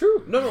ask me. It's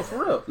true. No,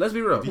 for real. Let's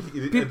be real.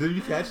 Did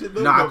you catch it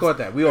though? No, I caught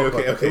that. We all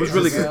caught that. Okay. It was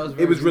really Yeah, good.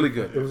 It was really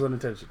good. It was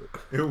unintentional.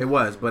 It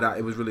was, but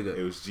it was really good.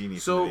 It was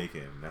genius. So,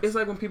 making. it's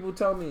like when people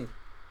tell me,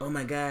 "Oh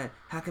my god,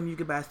 how come you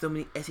can buy so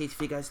many SH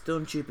figure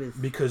Stormtroopers?"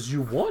 Because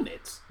you want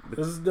it.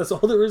 That's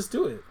all there is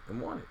to it. I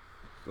want it.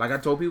 Like I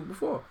told people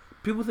before,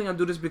 people think I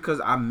do this because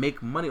I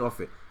make money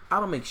off it. I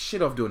don't make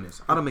shit off doing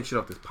this. I don't make shit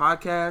off this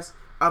podcast.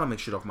 I don't make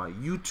shit off my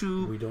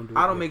YouTube. We don't do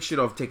I it don't yet. make shit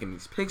off taking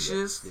these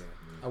pictures. Yeah.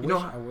 I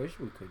You wish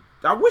we could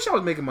I wish I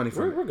was making money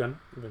from We're it. gonna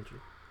eventually.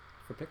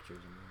 for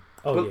pictures. I mean.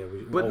 Oh But- yeah,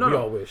 we no.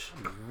 all wish.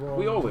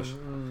 We all wish.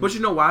 But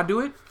you know why I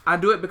do it? I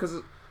do it because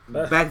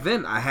back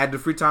then I had the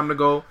free time to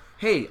go,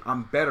 hey,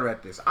 I'm better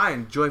at this. I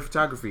enjoy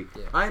photography.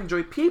 Yeah. I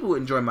enjoy people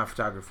enjoying my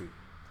photography.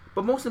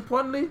 But most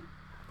importantly,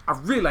 I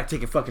really like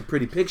taking fucking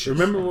pretty pictures.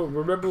 Remember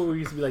when we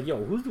used to be like,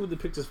 yo, who's doing the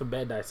pictures for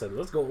Bad Dye Center?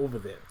 Let's go over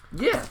there.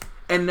 Yeah.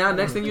 And now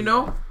next thing you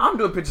know, I'm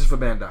doing pictures for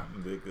Bandai.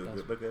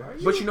 Look at how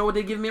you. But you know what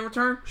they give me in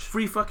return?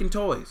 Free fucking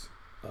toys.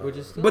 Which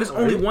is still But it's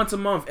only alright. once a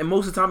month, and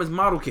most of the time it's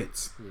model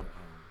kits. Yeah.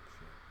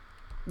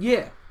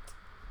 Yeah.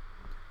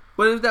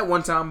 But it was that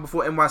one time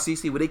before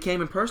NYCC where they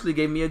came and personally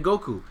gave me a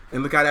Goku,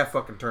 and look how that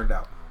fucking turned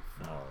out.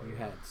 You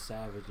had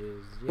savages.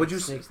 You But had you,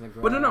 snakes in the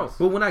grass. but no.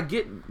 But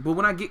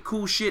when I get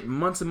cool shit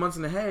months and months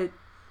in ahead,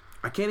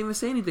 I can't even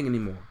say anything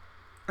anymore.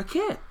 I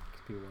can't.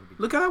 People want to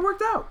be. Look how that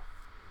worked out.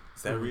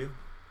 Is that real?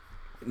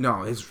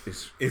 No, it's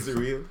Is it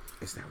real?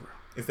 it's not real.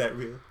 Is that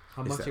real?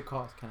 How Is much that- it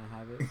costs? Can I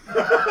have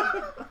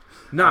it?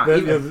 Nah, The-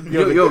 even,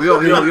 yo, yo.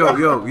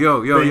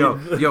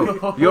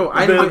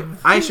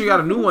 I ain't sure you got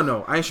a new one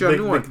though. I ain't sure you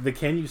got a new one.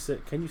 Can you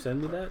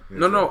send me that?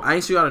 No, I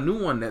ain't sure you got a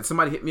new one. That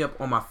somebody hit me up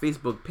on my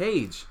Facebook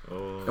page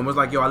and was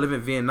like, "Yo, I live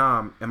in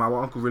Vietnam, and my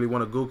uncle really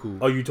want a Goku.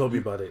 Oh, you told me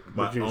about it.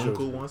 My but you didn't show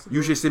uncle it to me. wants.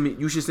 You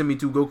should send me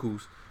 2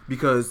 Gokus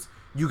because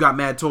you got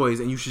mad toys,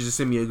 and you should just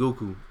send me a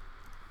Goku."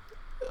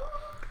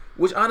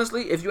 Which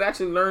honestly, if you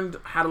actually learned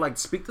how to like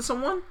speak to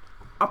someone,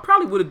 I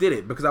probably would have did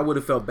it because I would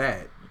have felt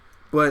bad.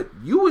 But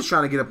you was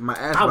trying to get up my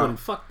ass. I about- wouldn't.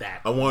 Fuck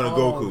that. I want a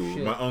Oh, Goku.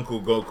 shit. My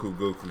uncle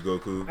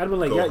Goku. I'd be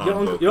like,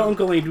 Gohan your Goku.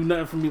 uncle ain't do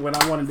nothing for me when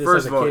I wanted this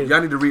First as of a all, kid.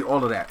 y'all need to read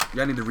all of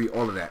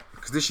that.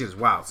 Because this shit is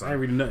wild, I ain't son.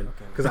 reading nothing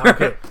because I don't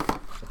care.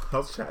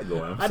 How's chat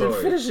going? I'm I sorry.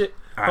 didn't finish it.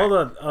 All Hold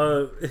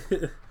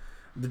on.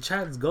 The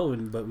chat's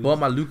going, but we, Bought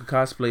my Luca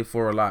cosplay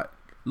for a lot.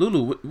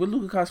 Lulu, what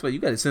Luca cosplay? You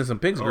gotta send some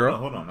pics, girl.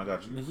 Hold on, I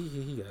got you.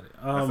 he got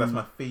it. That's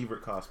my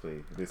favorite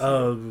cosplay. This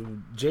year.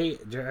 Jay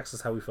asked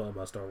us how we felt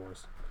about Star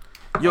Wars.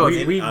 Yo, I'm if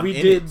in- we I'm in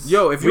did. it.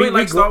 Yo, if you we- ain't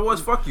we like go- Star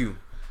Wars, fuck you.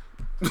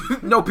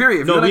 No,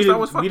 period. If No, you we ain't like Star didn't.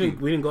 Wars, fuck We you.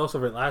 didn't. We didn't gloss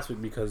over it last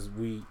week because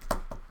we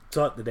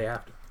saw it the day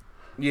after.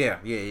 Yeah.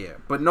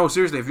 But no,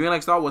 seriously, if you ain't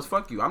like Star Wars,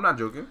 fuck you. I'm not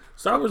joking.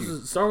 Star Fuck Wars. you.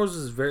 Star Wars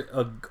is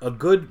a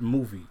good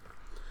movie.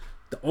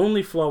 The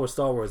only flaw with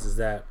Star Wars is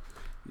that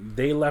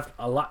they left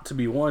a lot to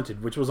be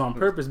wanted, which was on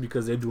purpose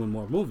because they're doing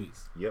more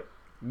movies. Yep.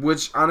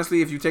 Which,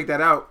 honestly, if you take that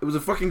out, it was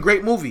a fucking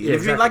great movie. Yeah, And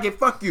if you didn't exactly. like it,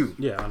 fuck you.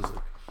 Yeah, honestly,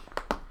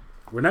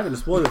 we're not going to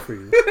spoil it for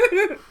you.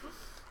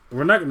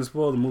 We're not going to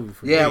spoil the movie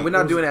for you. Yeah, we're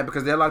not doing that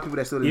because there are a lot of people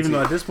that still didn't Even see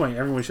though it. at this point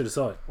everyone should have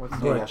saw it. What's Go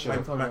the ahead. what are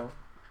you talking about?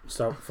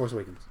 Star Force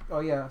Awakens. Oh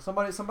yeah,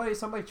 somebody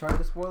tried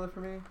to spoil it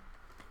for me,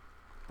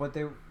 but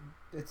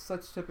it's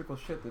such typical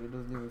shit that it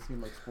doesn't even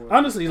seem like spoiler.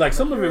 Honestly, like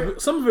some of it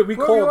we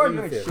Whoever you called are in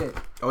the doing theater. shit.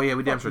 Oh, yeah,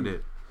 we damn Fuck sure you.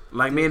 did.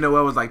 Like, me and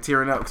Noel was, like,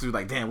 tearing up because we was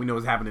like, damn, we know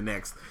what's happening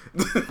next.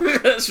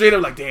 Straight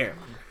up, like, damn.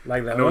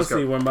 Like that. I know it's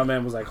Honestly, got- when my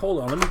man was like,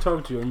 "Hold on, let me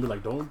talk to you," and be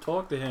like, "Don't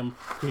talk to him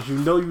because you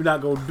know you're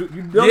not gonna do.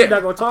 You know Yeah. you're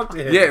not gonna talk to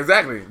him." Yeah,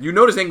 exactly. You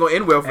know this ain't going to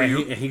end well for and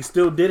you. he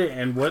still did it.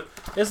 And what?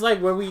 It's like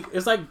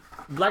it's like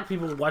black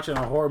people watching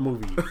a horror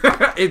movie.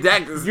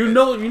 Exactly. You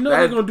know That-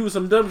 they're gonna do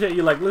some dumb shit.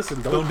 You're like, listen,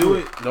 don't do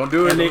it. Don't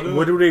do it. And they,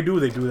 what do? They do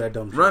that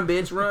dumb shit. Run,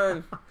 bitch,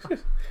 run.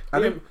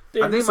 I think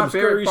They I think my some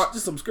favorite scurry, part,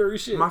 just some scurry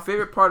shit. my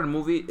favorite part of the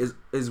movie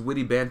is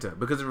witty banter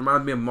because it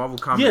reminds me of Marvel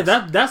comics.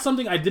 Yeah, that's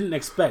something I didn't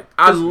expect.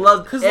 I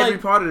loved 'cause, every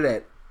like- part of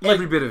that. like-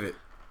 Every bit of it.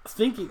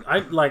 thinking, I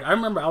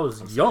remember I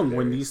was young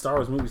when Darius. these Star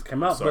Wars movies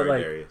came out, Sorry, but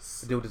like,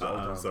 Darius. Deal with this all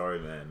the I'm time. sorry,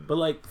 man. but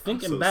like I'm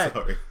thinking so back,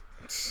 sorry.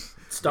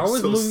 Star I'm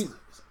Wars so movies.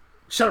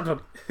 Shut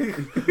up.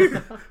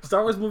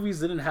 Star Wars movies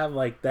didn't have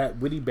like that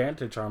witty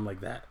banter charm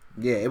like that.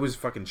 Yeah, it was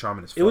fucking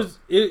charming as fuck.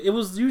 It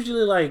was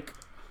usually like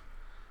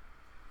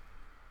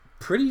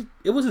pretty.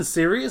 It wasn't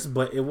serious,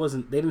 but it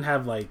wasn't. They didn't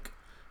have like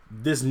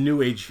this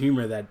new age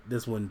humor that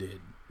this one did.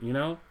 You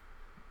know?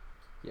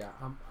 Yeah,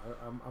 I'm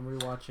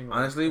rewatching.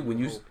 Honestly, Hope.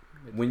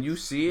 when you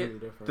see really it,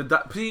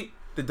 different.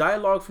 the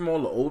dialogue from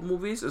all the old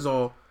movies is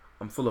all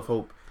 "I'm full of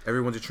hope.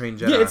 Everyone's a trained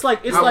Jedi." Yeah, it's like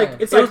How-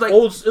 it's it like was like-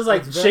 old. It's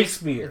like it's very-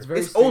 Shakespeare. it's very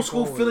it's old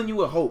school, straightforward. filling you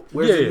with hope.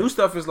 Whereas Yeah. the new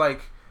stuff is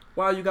like,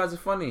 "Wow, you guys are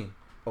funny."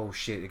 Oh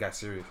shit, it got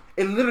serious.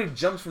 It literally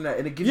jumps from that,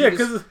 and it gives Yeah, you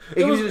this, 'cause it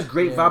gives was- you this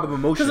great yeah. vibe of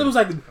emotion. Because it was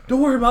like,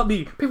 don't worry about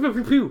me. Pew pew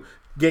pew pew.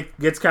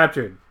 Gets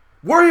captured.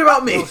 worry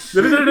about me.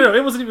 No.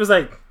 It wasn't. It was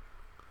like,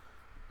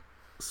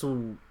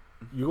 so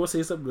you gonna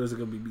say something, or is it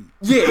gonna be me?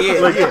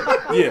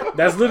 Yeah.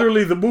 That's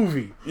literally the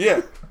movie.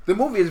 Yeah. The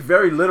movie is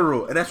very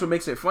literal, and that's what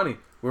makes it funny.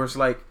 Where it's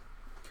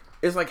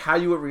like how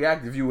you would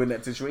react if you were in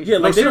that situation. Yeah,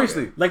 like they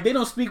seriously. don't, like they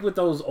don't speak with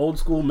those old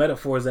school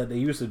metaphors that they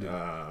used to do.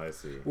 I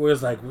see. Where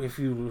it's like if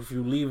you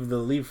leave the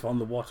leaf on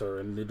the water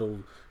and it'll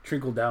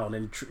trickle down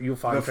and you'll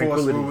find The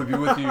force tranquility. will be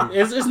with you.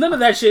 It's none of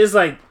that shit. It's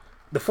like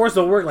the force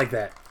don't work like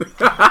that.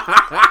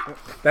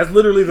 That's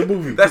literally the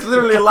movie. That's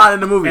literally a line in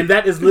the movie. And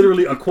that is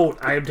literally a quote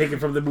I am taking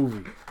from the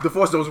movie. The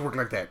force doesn't work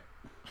like that.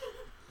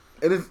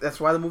 And that's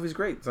why the movie's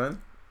great, son.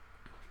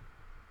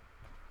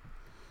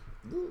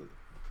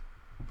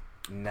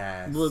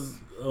 Nice.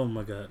 Oh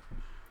my god.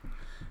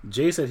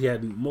 Jay said he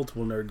had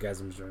multiple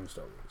nerdgasms during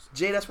Star Wars.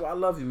 Jay, that's why I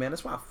love you, man.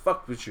 That's why I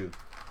fucked with you.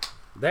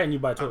 That and you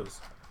buy toys.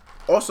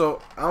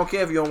 Also, I don't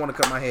care if you don't want to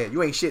cut my hair.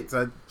 You ain't shit,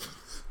 son.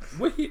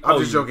 I'm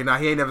just joking. Nah,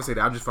 he ain't never say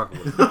that. I'm just fucking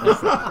with him.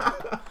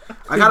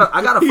 I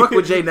gotta fuck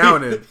with Jay now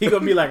and then. He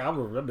gonna be like, I'm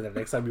gonna remember that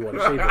next time you want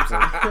to shave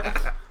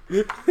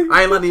him.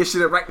 I ain't letting this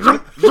shit up right. You know,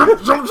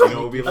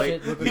 it'll be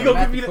like, Shit, look at He the gonna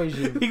math give me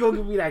equation. that. He gonna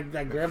give me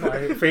that grandma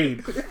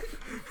fade.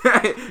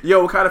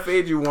 Yo, what kind of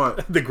fade you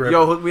want? The grip.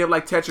 Yo, hook me up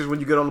like Tetris when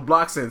you get all the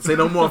blocks in. Say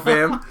no more,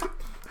 fam.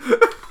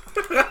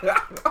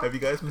 have you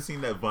guys been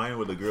seeing that Vine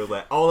where the girl's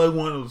like, all I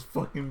wanted was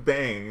fucking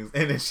bangs,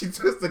 and then she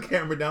twists the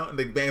camera down and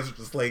the bangs are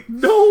just like,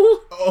 No.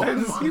 oh I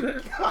didn't my see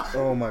that.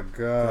 Oh my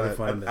god.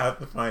 Find I have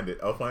to find it.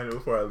 I'll find it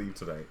before I leave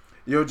tonight.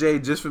 Yo, Jay,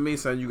 just for me,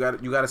 son, you got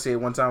to say it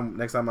one time.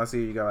 Next time I see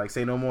you, you gotta like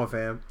say no more,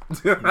 fam.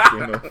 You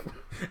know?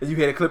 And you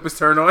hear the clippers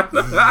turn on.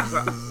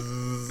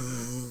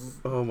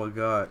 Oh my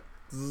god.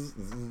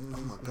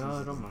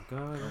 Oh my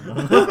god.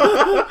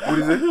 What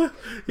is it?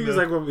 He was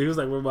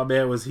like when my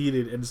man was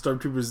heated and the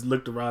stormtroopers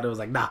looked around and was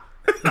like, nah.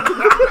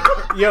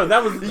 Yo,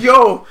 that was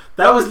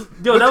that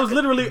was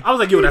literally. I was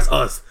like, yo, that's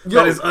us.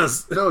 That is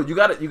us. No, you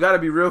gotta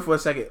be real for a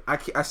second.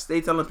 I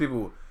stay telling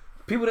people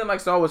didn't like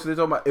Star Wars, so they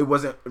talking about it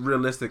wasn't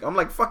realistic. I'm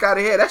like, fuck out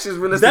of here. That shit's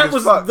realistic. That as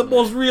was fuck. the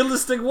most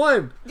realistic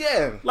one.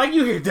 Yeah. Like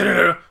you hear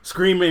da-da-da,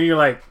 screaming, and you're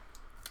like,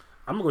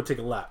 I'm gonna go take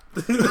a lap.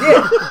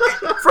 Yeah.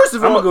 First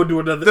of I'm all, gonna go do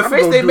another. the I'm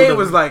face gonna they do made another-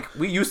 was like,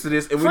 we used to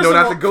this, and we First know of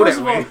not all- to go first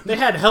that of all, way. They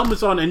had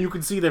helmets on, and you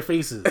could see their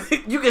faces.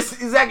 You can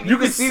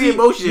see the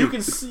emotion.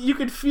 You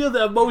can feel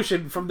the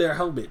emotion from their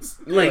helmets.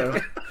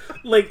 Like,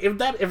 like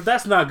if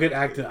that's not good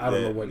acting, I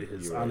don't know what it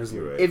is. You're right, Honestly,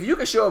 you're right. If you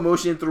can show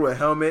emotion through a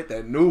helmet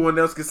that no one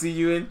else can see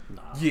you in,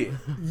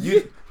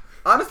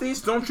 honestly,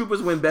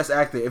 Stormtroopers win Best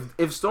Actor.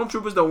 If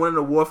Stormtroopers don't win an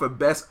award for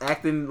Best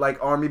Acting, like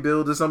Army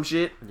Build or some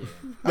shit,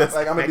 that's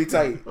like I'm gonna be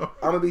tight. I'm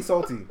gonna be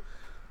salty.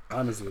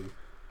 honestly,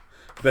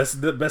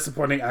 best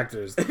supporting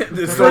actors. The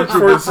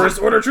First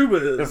Order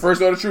Troopers. The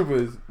First Order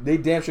Troopers, they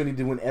damn sure need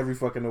to win every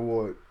fucking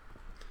award.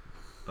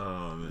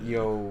 Man.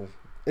 Yo,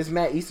 it's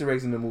mad Easter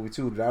eggs in the movie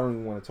too that I don't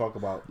even want to talk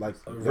about. Like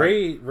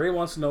Ray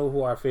wants to know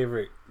who our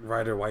favorite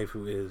writer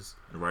waifu is.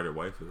 The writer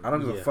waifu. I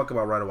don't give a Yeah. fuck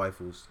about writer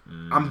waifus.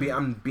 I'm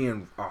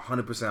being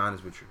 100%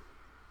 honest with you.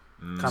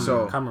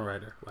 Kamen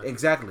Rider. Like,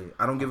 Exactly.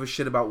 I don't give a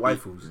shit about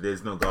waifus.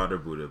 There's no God or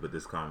Buddha, but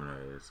there's Kamen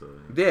Rider. So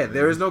Yeah,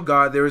 there is no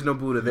God, there is no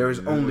Buddha, there is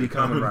only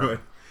Kamen Rider.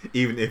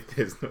 Even if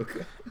there's no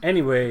God.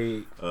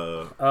 anyway,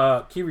 Uh,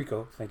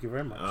 Kiriko, thank you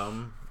very much.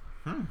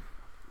 hmm.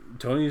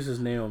 Tony uses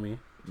Naomi.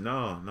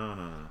 No.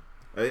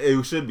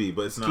 It should be,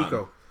 but it's not.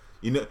 Kiko.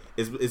 You know,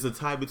 it's a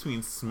tie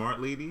between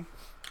Smart Lady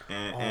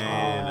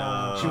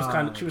and She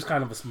was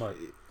kind of a smut.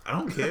 I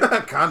don't care.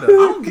 Kinda. I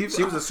don't give.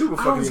 She was a super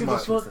fucking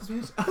smart.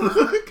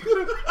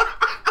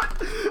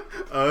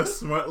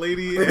 Smart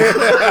Lady and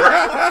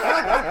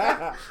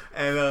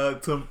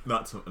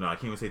I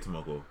can't even say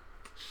Tomoko.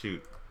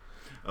 Shoot.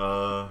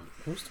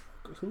 Who's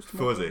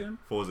Tomoko again?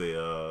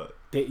 Forze.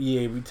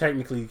 Yeah, we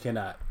technically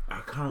cannot.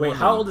 I kinda Wait, wonder.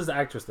 how old is the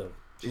actress though?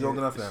 She's old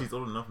enough now. She's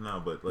old enough now,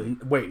 but like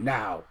Wait,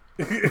 now.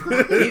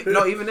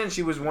 No, even then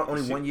she was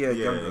only 1 year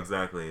yeah, younger.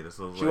 exactly. That's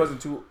what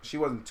She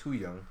wasn't too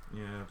young.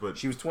 Yeah, but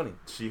She was 20.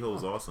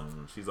 She-Hulk's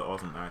awesome. She's an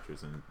awesome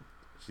actress, and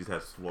she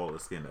has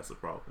flawless skin. That's a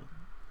problem.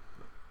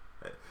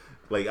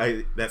 Like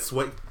that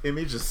sweat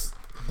image just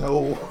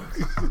no,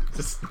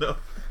 just no.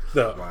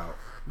 Wow.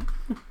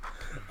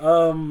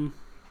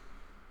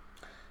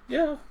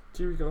 Yeah,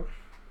 Kiriko.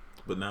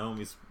 But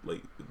Naomi's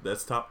like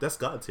that's top. That's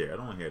God tier. I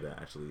don't want to hear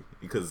that actually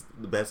because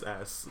the best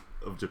ass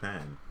of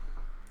Japan.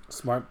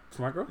 Smart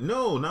girl.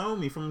 No,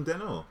 Naomi from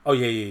Den-O. Oh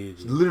yeah.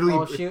 Literally,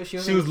 Oh, she was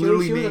was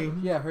literally was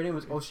named. yeah, her name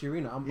was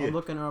Oshirina. I'm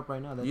looking her up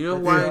right now. You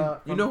know That's, why?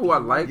 You know who I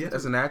liked Yeah.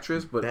 as an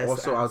actress, but Best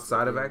also ass,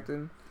 outside of yeah.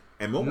 acting.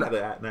 And Momo had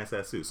a nice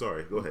ass too.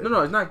 Sorry, go ahead.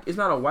 No, it's not. It's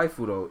not a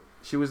waifu though.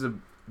 She was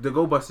the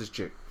Go Busters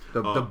chick,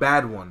 the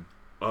bad one.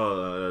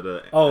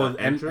 The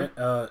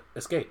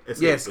Escape.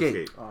 Yeah,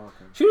 Escape. Oh,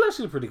 okay. She was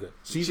actually pretty good.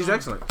 She's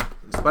excellent.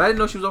 But I didn't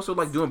know she was also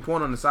like doing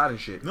porn on the side and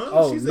shit. No,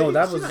 Oh she's no, AV.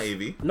 that She's was not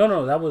AV.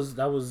 no, that was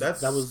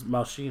That's-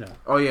 Malshina.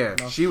 Oh yeah,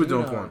 she was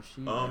doing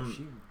Sheena,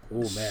 porn.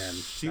 Oh man,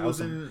 She that was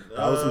some, in.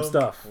 that was some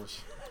stuff.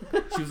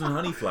 She was in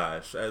Honey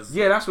Flash as.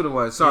 Yeah, that's what it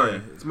was. Sorry, Yeah.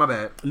 it's my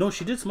bad. No,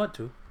 she did smut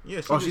too.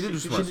 Yeah. Oh, she did do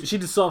smut. She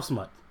did soft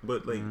smut,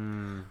 But like,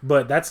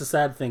 but that's a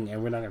sad thing,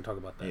 and we're not gonna talk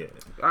about that. yeah.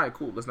 All right,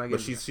 cool. Let's not get.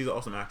 But she's an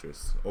awesome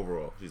actress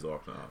overall. She's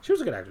awesome. She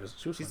was a good actress.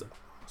 She's She's fine.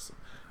 awesome.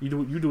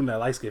 You doing that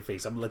light skin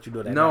face? I'm gonna let you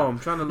do that. No, now. I'm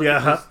trying to look.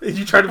 Yeah, At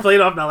you trying to play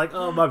it off now, like,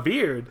 oh, my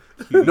beard.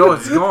 this. No,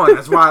 it's gone.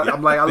 That's why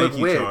I'm like I look Thank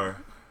you, weird. Char.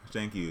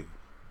 Thank you.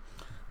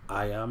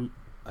 Ayame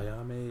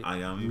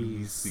Ayami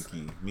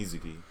Mizuki.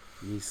 Misaki.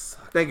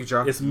 Thank you,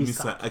 Char. It's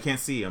Misa- Misaki. I can't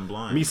see. I'm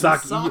blind.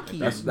 Misaki.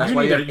 Misaki. That's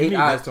why you have 8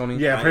 eyes, Tony.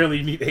 Yeah, I- apparently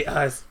you need 8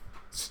 eyes.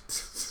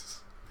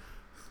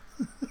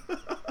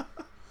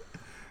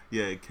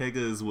 Yeah,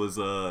 Kegas was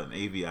an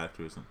AV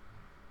actress.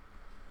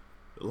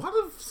 A lot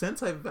of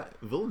Sentai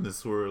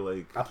villainous were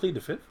like. I plead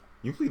the fifth.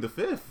 You plead the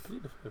fifth,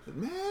 Plead the fifth.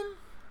 man.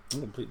 I'm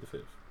gonna plead the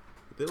fifth.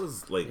 There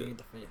was like.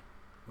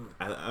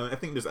 I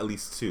think there's at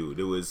least 2.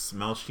 There was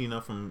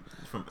Malshina from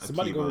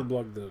Somebody Akiba. go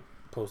reblog the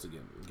post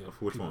again. Get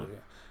Which people one?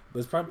 here. But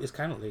it's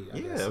kind of late. I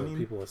Yeah, guess, so I mean-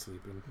 people are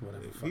sleeping.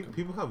 Whatever. Fuck 'em.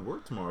 People have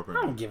work tomorrow. I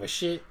Apparently. don't give a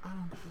shit. I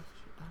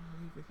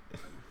don't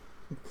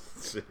give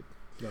a shit.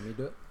 You want me to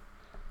do it?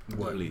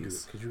 What, You do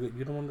please? it, 'cause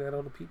you don't want to get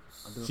all the people.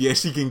 Yeah,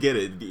 she can get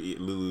it.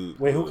 Lulu.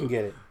 Wait, who can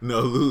get it?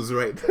 No, Lulu's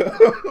right.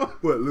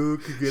 What, Lou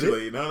could She's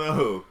like,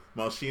 no.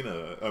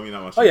 Malshina. I mean,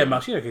 not Malshina. Oh yeah,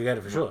 Malshina can get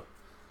it for sure.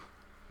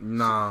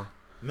 Nah,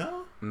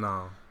 No.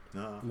 no.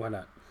 Why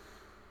not?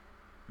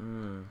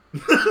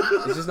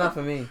 It's just not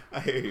for me. I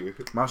hear you.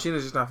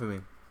 Malshina's just not for me.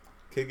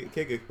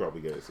 Kega could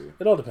probably get it too.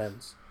 It all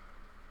depends.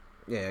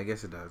 Yeah, I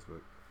guess it does,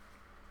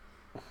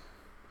 but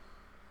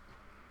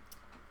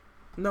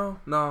no.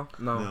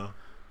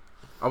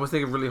 I was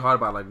thinking really hard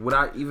about like, would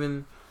I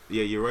even?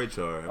 Yeah, you're right,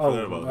 Char. I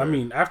forgot about Oh, her. I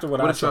mean, after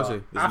what What I did Char saw,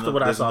 say? after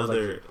what I saw, I was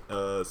another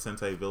like,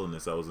 Sentai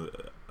villainess. I was an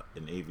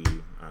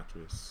AV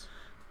actress.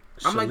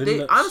 I'm like, they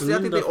Shalinda- honestly, I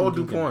think they Shalinda all from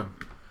do Dugan. porn.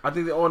 I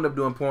think they all end up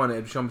doing porn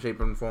in some shape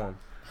and form.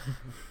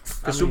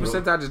 Because I mean,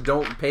 Super Sentai just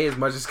don't pay as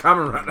much as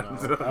Kamen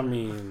Rider. I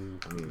mean,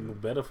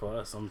 better for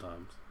us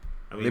sometimes.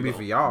 I mean, Maybe the-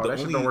 for y'all, the that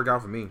shit only- don't work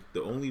out for me.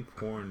 The only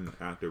porn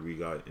actor we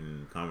got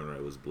in Kamen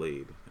Rider was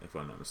Blade, if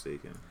I'm not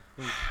mistaken.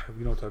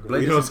 We don't talk about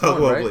Blade We is don't in talk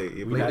porn, about right? Blade. Yeah,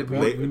 We, Blade not- did we,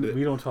 porn? we,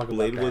 we don't talk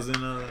Blade about was that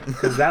in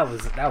because that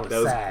was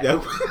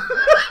sad.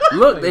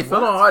 Look, they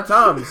fell on hard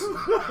times.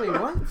 Wait,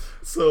 what?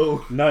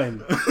 So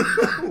None.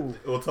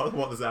 we'll talk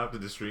about this after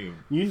the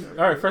stream.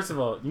 All right. First of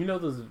all, you know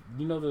those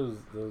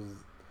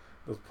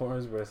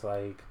porns where it's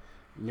like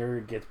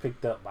nerd gets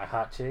picked up by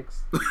hot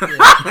chicks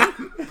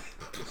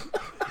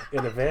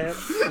in a van.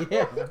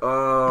 Yeah.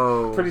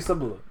 Oh, Pretty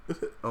similar.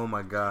 oh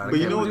my god! But I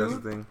you can't know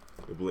believe what, that's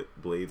the thing.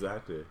 Blade's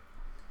actor.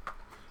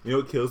 You know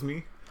what kills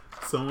me?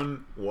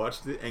 Someone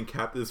watched it and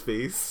capped his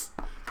face,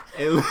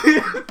 and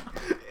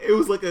it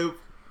was like a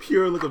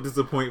pure look of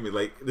disappointment.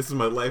 Like, this is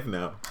my life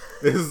now.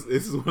 This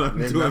is what I'm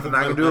There's doing. nothing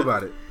I can do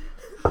about it.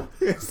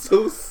 It's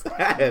so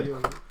sad.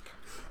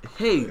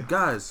 Hey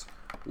guys,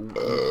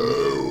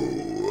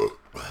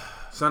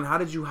 son, how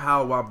did you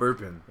howl while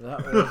burping?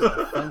 That was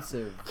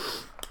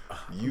offensive.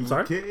 You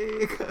Sorry?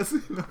 okay,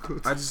 cousin?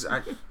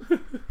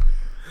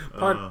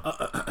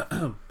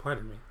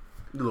 Pardon me.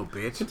 You little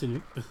bitch.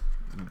 Continue.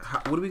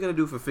 What are we gonna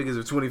do for figures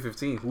of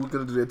 2015? Who's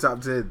gonna do their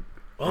top 10?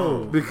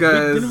 Oh,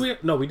 Because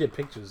we did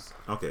pictures.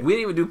 Okay. we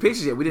didn't even do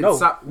pictures yet. We did No,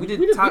 top. we did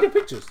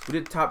pictures. We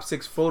did top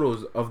 6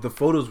 photos of the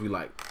photos we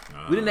like.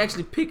 We didn't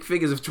actually pick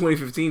figures of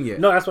 2015 yet.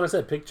 No, that's what I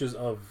said. Pictures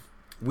of.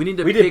 we need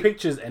to We pick did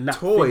pictures and not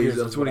toys figures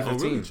of is what I- 2015.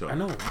 Oh, really, Charles? I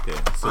know.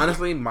 Okay. So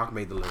Honestly, Mock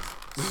made the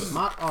list.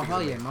 Mark, oh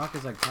hell yeah, Mark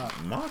is like top.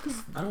 Mark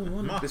is. I don't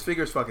want to. This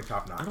figure is fucking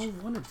top I notch.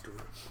 don't want to do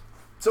it,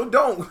 So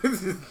don't.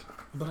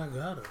 but I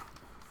gotta.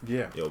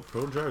 Yeah. Yo,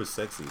 Pro Drive is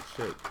sexy.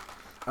 Shit.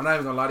 I'm not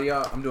even gonna lie to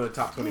y'all. I'm doing a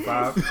top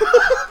 25.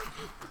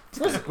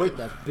 Let's quit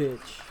that bitch.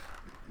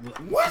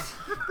 What?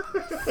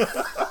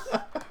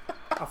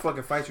 I'll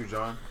fucking fight you,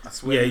 John. I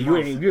swear. Yeah,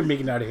 you're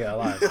making out of here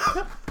alive.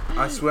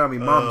 I swear on me,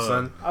 mom,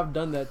 son. I've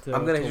done that to.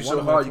 I'm gonna to hit you one so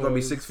of my hard, you're gonna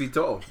be toys. 6 feet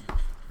tall.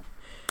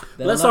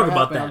 That'll Let's never talk about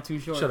happen, that. I'm too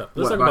short. Shut up.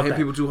 Let's What, talk about about hitting that.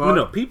 people too hard?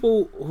 No,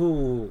 people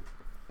who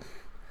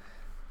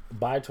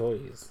buy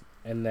toys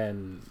and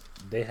then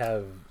they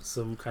have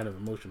some kind of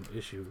emotional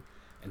issue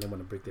and they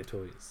want to break their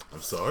toys.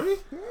 I'm sorry.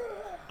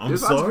 I'm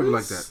There's lots of sorry. people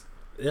like that.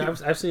 Yeah,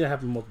 I've seen it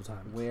happen multiple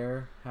times,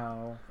 Where?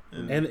 How?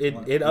 and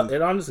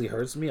it honestly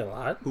hurts me a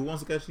lot. Who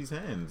wants to catch these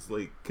hands?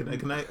 Like,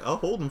 can I? I'll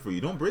hold them for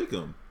you. Don't break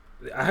them.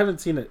 I haven't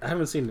seen it. I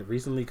haven't seen it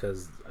recently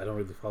because I don't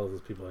really follow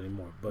those people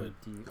anymore. But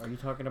Are you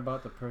talking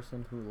about the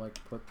person who like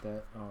put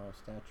that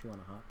statue on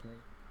a hot plate?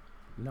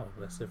 no,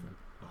 that's different.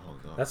 Oh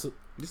god. That's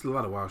There's a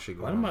lot of wild shit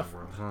why going did on in the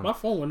world. Huh? my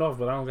phone went off,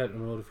 but I don't got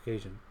no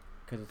notification.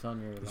 Because it's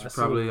on your. It's last-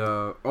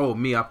 Probably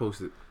me. I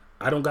posted.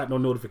 I don't got no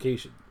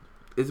notification.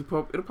 It'll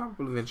pop up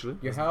eventually.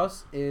 Your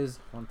house is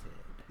haunted.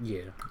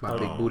 Yeah, By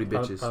big booty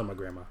bitches. Probably my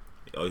grandma.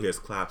 Oh, he hears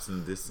claps in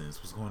the distance.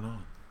 What's going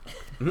on?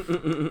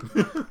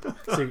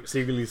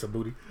 Secretly some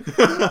booty.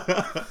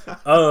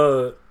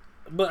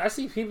 But I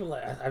see people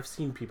like I've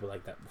seen people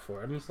like that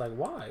before. I'm just like,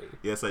 why?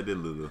 Yes, I did,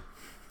 Lulu.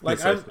 Like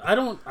Yes, I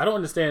don't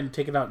understand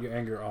taking out your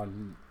anger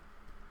on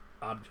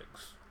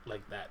objects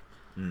like that.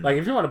 Like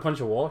if you want to punch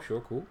a wall,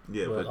 sure, cool.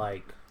 Yeah, but but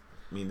like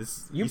I mean,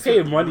 this you said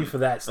pay the money wall- for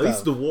that At stuff.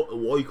 least the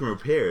wall you can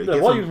repair. The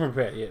Get wall some you can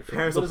repair, yeah. Sure.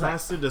 Parents But of it's like,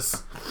 plaster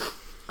just.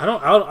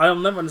 I'll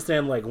never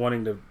understand like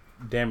wanting to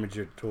damage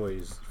your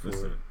toys for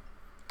Listen.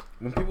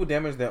 When people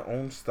damage their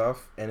own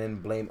stuff and then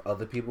blame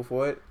other people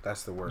for it,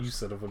 that's the worst. you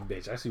son of a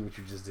bitch. I see what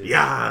you just did.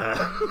 Yeah.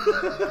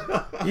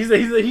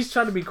 He's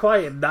trying to be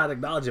quiet and not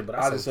acknowledge it, but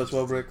I I just saw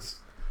 12 bricks.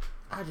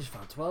 I just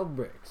found 12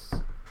 bricks.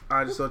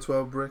 I just saw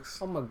 12 bricks.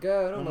 Oh my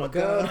god! Oh, Oh my my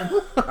god!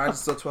 I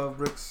just saw 12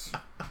 bricks.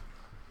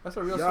 That's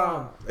a real Yeah.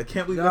 song. I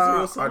can't believe Yeah, that's a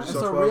real I song. just That's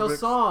saw a 12 real bricks.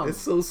 song. It's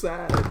so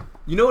sad.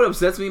 You know what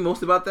upsets me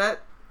most about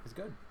that? It's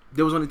good.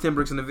 There was only 10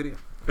 bricks in the video.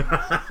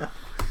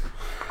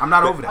 I'm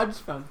not over I that.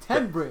 just found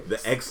 10 bricks. The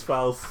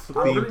X-Files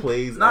theme really?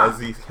 plays Nah. as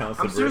he counts the I'm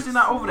bricks. seriously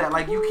not over that.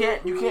 Like you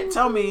can't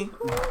tell me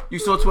you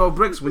saw 12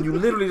 bricks when you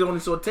literally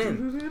only saw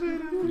 10.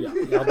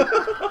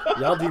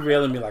 Y'all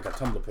derailing me like a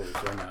Tumblr post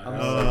right now.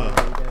 I'm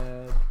sorry,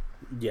 Dad.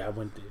 Yeah, I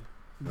went there.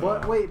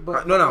 But wait,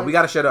 but No, like, we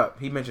gotta shut up.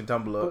 He mentioned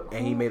But Tumblr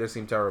and he who- made us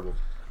seem terrible.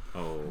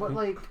 Oh. But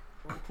like,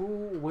 who,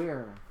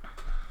 where,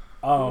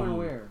 who and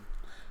where?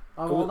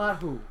 Well,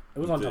 not who. It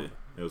was on It Tumblr. did.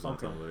 It was on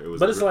Okay. Tumblr. It was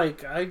But a it's re-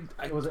 like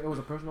It was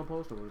a personal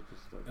post or was it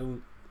just like? it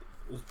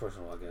was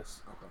personal, I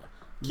guess. Okay.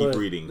 keep but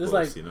reading it's posts,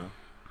 like- you know.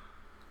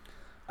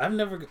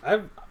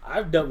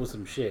 I've dealt with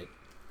some shit,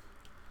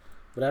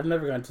 but I've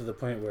never gotten to the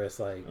point where it's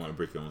like Want to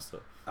break your own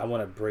stuff. I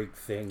want to break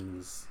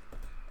things,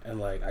 and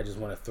like I just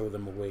want to throw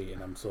them away,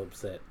 and I'm so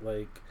upset.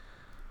 Like,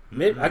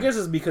 maybe I guess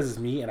it's because it's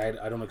me, and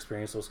I don't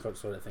experience those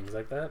sort of things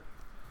like that.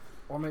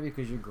 Or maybe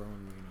because you're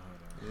grown, you know how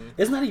to.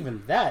 It's not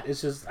even that.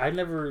 It's just I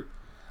don't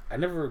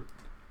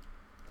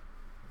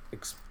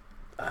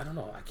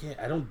know.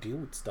 I don't deal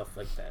with stuff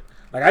like that.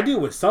 Like I deal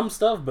with some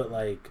stuff, but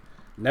like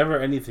never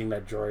anything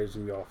that drives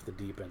me off the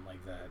deep end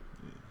like that.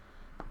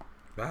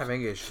 I have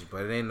anger issues,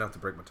 but it ain't enough to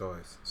break my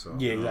toys. So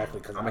Yeah, exactly.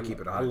 Because I'ma keep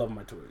it on I it. love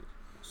my toys.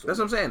 So. that's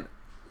what I'm saying.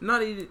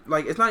 Not even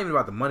like it's not even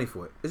about the money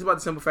for it. It's about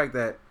the simple fact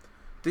that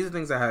these are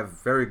things I have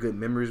very good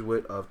memories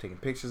with of taking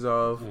pictures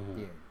of, Mhm.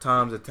 Yeah.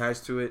 times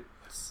attached to it.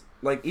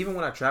 Like even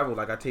when I travel,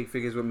 like I take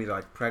figures with me to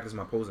like practice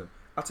my posing.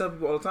 I tell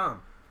people all the time,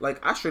 like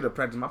I straight up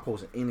practice my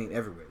posing any and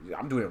everywhere.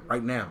 I'm doing it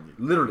right now,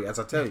 literally as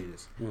I tell you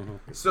this. Mhm.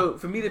 So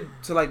for me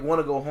to like want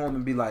to go home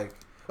and be like,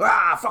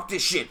 fuck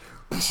this shit,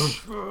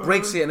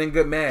 breaks it and then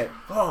get mad.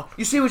 Oh,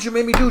 you see what you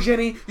made me do,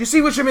 Jenny? You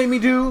see what you made me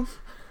do?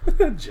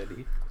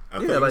 Jenny. I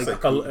Yeah, thought you like- said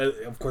Cougar.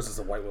 Of course, it's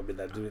a white woman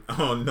that do it.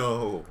 Oh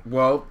no!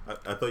 Well,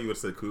 I thought you would have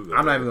said Cougar.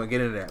 I'm not even gonna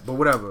get into that, but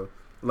whatever.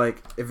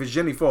 Like if it's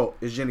Jenny's fault,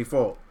 it's Jenny's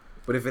fault.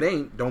 But if it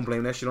ain't, don't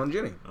blame that shit on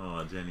Jenny.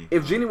 Oh, Jenny.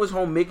 If Jenny was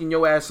home making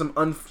your ass some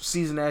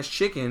unseasoned ass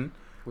chicken,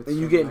 With and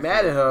you some get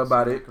mad at her macaroni,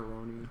 about some it,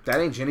 macaroni. that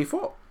ain't Jenny's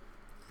fault.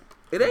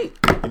 It ain't.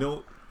 You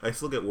know, I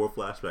still get war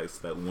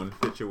flashbacks. That one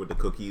picture with the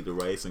cookie, the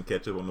rice, and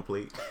ketchup on the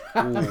plate.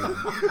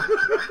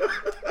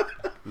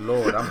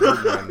 Lord, I'm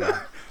hurting right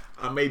now.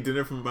 I made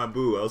dinner for my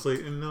boo. I was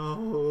like,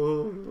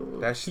 no.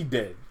 That He shit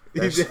dead.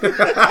 That shit-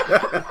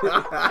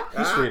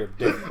 He's straight up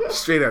dead.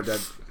 straight up, that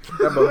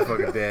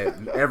motherfucker dead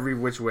in every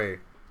which way.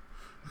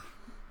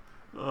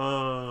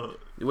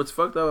 What's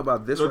fucked up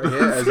about this right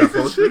here, as I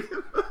posted?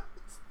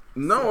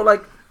 No,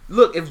 like,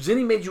 look, if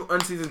Jenny made you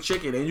unseasoned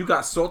chicken and you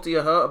got salty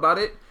at her about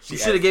it, you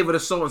should have gave her the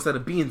salt instead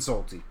of being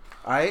salty.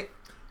 All right?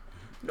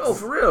 No,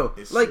 for real.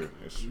 It's Like, true.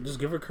 It's true. Just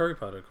give her curry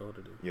powder. Call it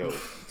a day. Yo,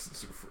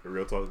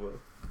 real talk, bro.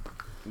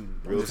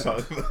 Real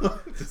talk.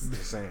 just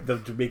saying. The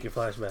Jamaican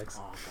flashbacks.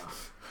 Oh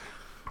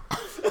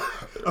god.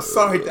 I'm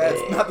sorry, Dad.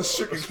 It's not the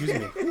sugar. Excuse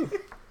me.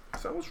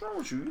 So what's wrong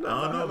with you? You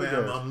I don't know,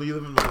 man. I'm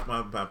living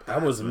my past.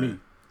 That wasn't man. me.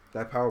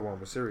 That power bomb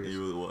was It serious.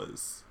 really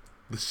was.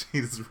 The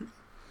shade is real.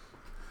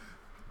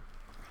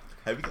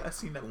 Have you guys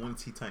seen that one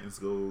Teen Titans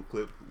Go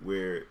clip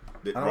where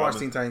I don't watch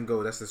Teen Titans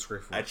Go. That's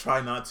disgraceful. I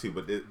try not to,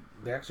 but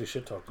They actually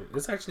shit talked it.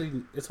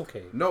 It's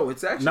okay. No,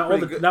 it's actually Not all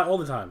pretty the good. not all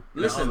the time.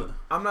 Listen,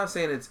 I'm not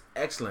saying it's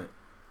excellent,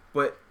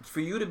 but for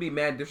you to be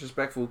mad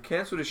disrespectful,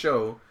 cancel the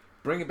show,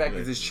 bring it back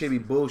as this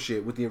chibi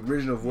bullshit with the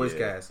original voice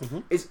Yeah. cast.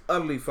 Mhm. It's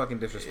utterly fucking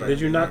disrespectful.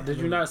 Did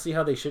you not see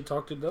how they shit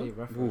talked it They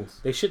though? reference.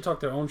 They shit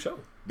talked their own show.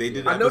 they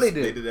did. I know they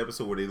did. They did an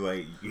episode where they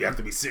like, you have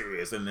to be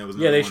serious, and there was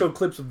Yeah, another they one. showed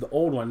clips of the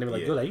old one. They were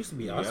like, Yeah. "Yo, that used to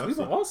be Yeah, awesome. I We was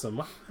were like- awesome."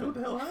 What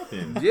the hell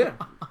happened? Yeah,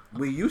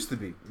 we used to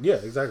be. Yeah,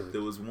 exactly.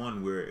 There was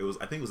one where it was,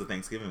 I think it was a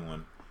Thanksgiving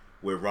one,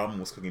 where Robin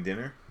was cooking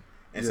dinner,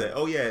 and said,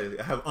 "Oh yeah,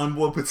 I have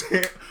unboiled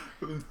potato,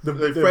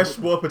 The- fresh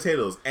boiled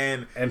potatoes."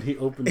 And And he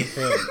opened his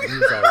pan.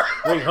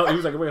 And he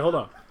was like, wait, hold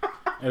on.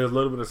 And there's a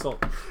little bit of salt.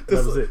 And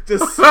that was it.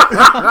 Just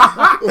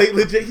like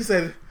legit, he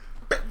said,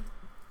 took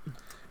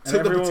the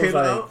everyone was potato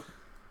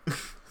like-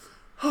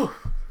 out.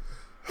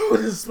 Oh,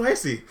 this is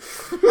spicy.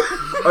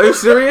 Are you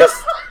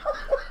serious?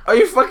 Are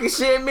you fucking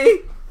shitting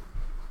me?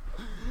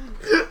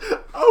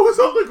 I was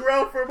on the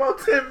ground for about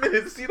 10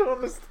 minutes. You don't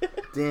understand.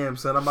 Damn,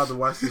 son, I'm about to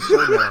watch this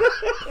show now.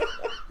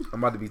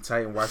 I'm about to be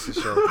tight and watch this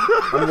show.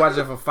 I'm gonna watch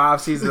it for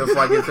 5 seasons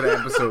before I get to the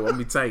episode. I'm gonna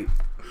be tight.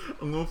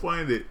 I'm gonna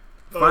find it.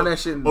 Find that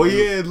shit. Oh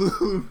yeah,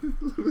 Lou.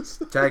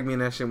 Tag me in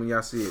that shit when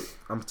y'all see it.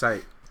 I'm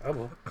tight. I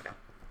will.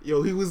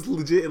 Yo, he was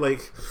legit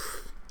like.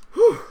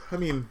 Whew, I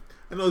mean,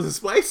 I know it's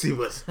spicy,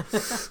 but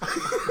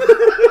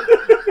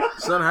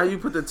Son, how you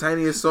put the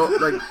tiniest salt?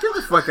 Like, get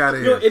the fuck out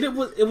of Yo, here. and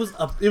it was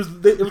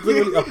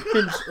literally a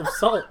pinch of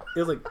salt. It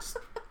was like,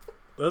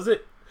 was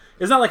it?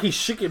 It's not like he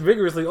shook it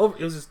vigorously over.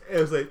 It was just. it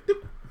was like.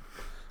 Doop.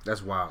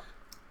 That's wild.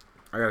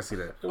 I gotta see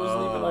that. It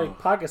wasn't even like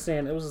pocket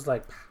sand. It was just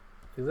like,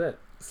 is that?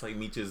 It's like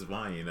Meech's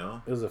vine, you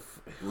know. It was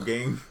We're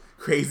getting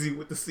crazy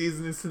with the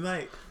seasonings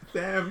tonight.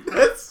 Damn,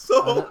 that's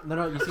so.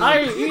 No. You see, I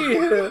ain't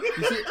eating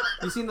it.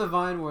 you seen the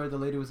Vine where the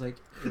lady was like,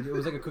 it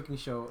was like a cooking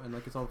show, and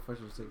like it's all fresh.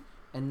 It's like,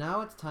 and now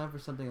it's time for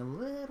something a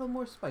little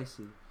more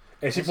spicy.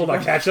 And she pulled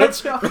out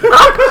ketchup.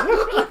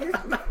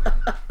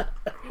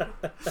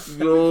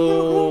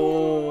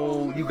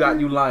 Yo,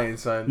 you lying,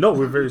 son. No,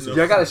 we're very serious.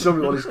 Y'all gotta show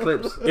me all these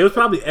clips. It was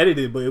probably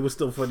edited, but it was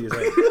still funny as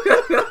heck.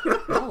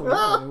 No,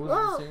 it wasn't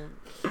the same.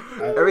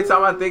 Every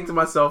time I think to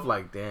myself,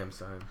 like, damn,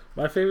 son,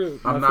 My favorite.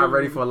 I'm not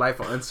ready for a life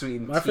of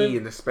unsweetened My tea favorite-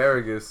 and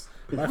asparagus.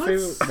 My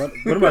favorite.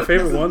 One of my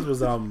favorite ones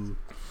was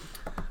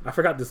I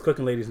forgot this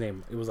cooking lady's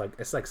name. It was like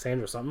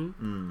Sandra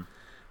something,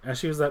 and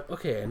she was like,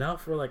 okay, and now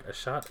for like a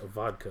shot of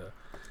vodka.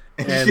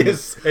 And,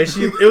 Yes. and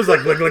it was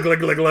like, look.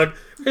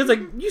 It was like,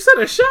 you said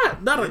a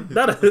shot, not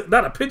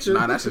a picture.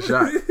 Nah, that's a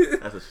shot.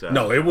 That's a shot.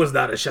 No, it was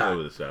not a shot. It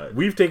was a shot.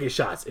 We've taken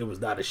shots. It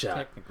was not a shot.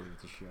 Technically,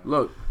 it's a shot.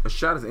 Look, a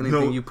shot is anything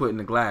No. you put in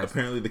the glass.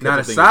 Apparently, the Now the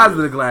ketchup thing size is of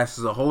the real. glass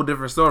is a whole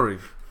different story.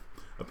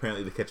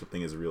 Apparently, the ketchup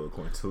thing is real,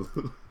 according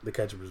to. The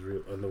ketchup is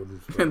real. I know what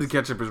it was. And the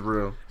ketchup is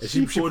real. And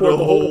She poured the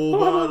whole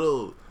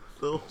bottle.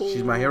 The whole.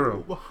 She's my hero.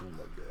 bottle. Oh my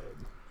god.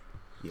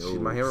 Yo, She's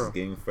my hero. this is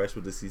getting fresh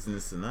with the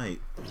seasons tonight.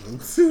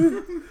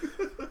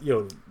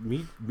 Yo,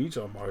 Meech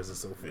on Mars is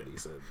so funny.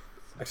 Son.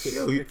 I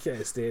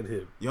can't stand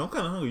him. Yo, I'm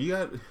kind of hungry.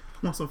 You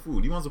want some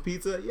food? You want some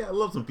pizza? Yeah, I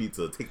love some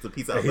pizza. Take the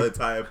pizza out of the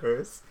entire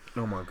purse.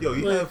 Oh my god. Yo,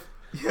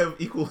 you have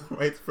equal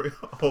rights for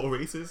all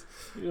races.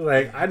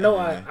 Like I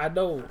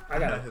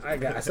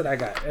said I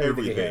got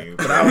everything. Everything.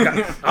 But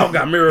I don't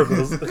got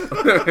miracles.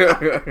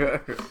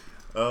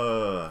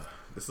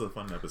 This is a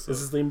fun episode.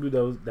 This is the same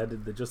dude that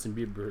did the Justin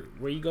Bieber.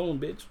 Where you going,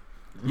 bitch?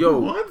 Yo,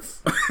 What?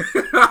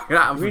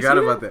 I We forgot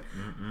see about that?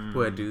 that.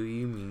 What do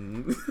you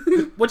mean?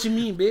 What you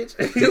mean, bitch?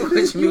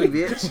 What you mean,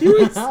 bitch?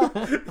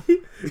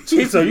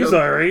 Chiso, you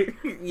saw it, right?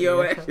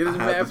 Yo, that shit is I have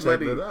mad to check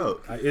funny. that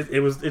out.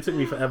 It took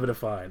me forever to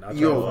find. I'll try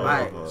Yo, to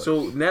find it. alright.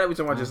 So now that we're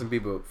talking about Justin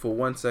Bieber, for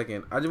 1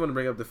 second, I just want to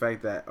bring up the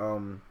fact that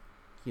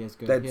He has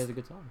That's- He has a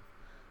good song.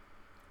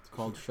 It's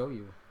called "Show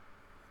You."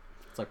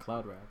 It's like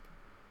cloud rap.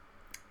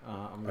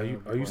 Are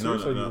you No,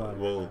 serious or are you no. lying?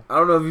 Well, I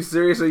don't know if you're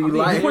serious or you I'm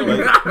being lying.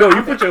 serious. No,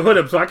 you put your hood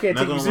up, so I can't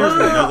Not take you gonna seriously.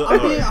 lie. No, I'm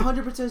no, being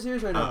no. 100%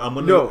 serious right now. I'm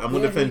gonna No. I'm gonna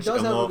He defend. does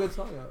I'm have a all- good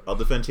song out. I'll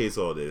defend Chase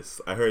all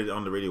this. I heard it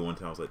on the radio one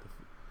time. I was like,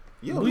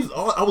 "Yo, We- this is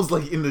all." I was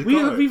like in the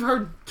car. We've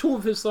heard 2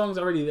 of his songs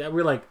already that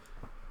we're like,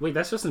 wait,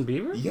 that's Justin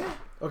Bieber? Yeah.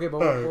 Okay, but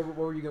what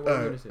were you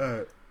gonna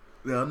say?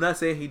 No, I'm not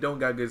saying he don't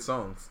got good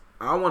songs.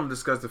 I want to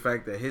discuss the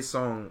fact that his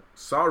song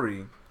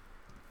 "Sorry"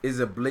 is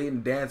a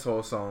blatant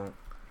dancehall song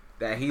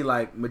that he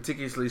like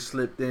meticulously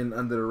slipped in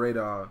under the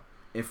radar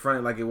and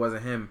fronted like it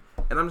wasn't him.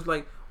 And I'm just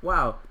like,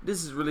 wow,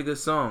 this is a really good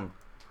song.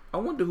 I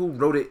wonder who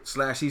wrote it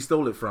 / he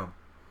stole it from.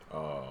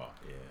 Oh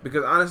yeah.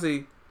 Because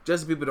honestly,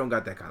 Justin Bieber don't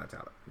got that kind of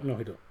talent. No,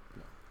 he don't.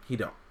 He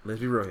don't. Let's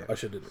be real here.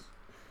 Usher did it.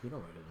 You know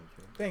what it is.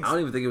 Thanks. I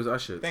don't even think it was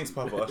Usher. Thanks,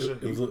 Papa Usher.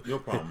 It was Your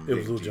problem. It was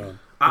Big Lil G. Jon.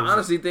 I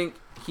honestly think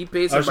he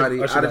paid Usher-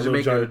 somebody Usher out of got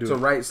Lil Jon Jamaica to do to it.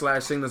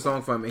 write / sing the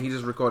song for him, and he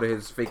just recorded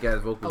his fake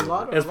ass vocals.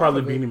 It's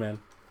probably of it- Beanie Man.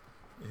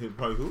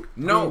 Probably who?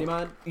 No, Beanie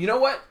Man. you know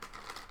what?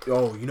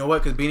 Oh, you know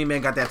what? Because Beanie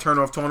Man got that turn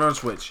off, turn on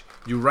switch.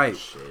 You right.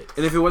 Shit.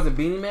 And if it wasn't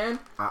Beanie Man,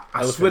 I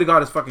was swear to him.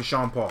 God, it's fucking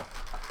Sean Paul.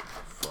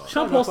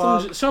 Sean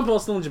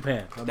Paul's still in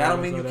Japan. That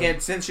don't mean you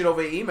can't send shit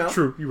over email.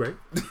 True, you're right.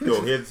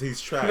 Yo, he's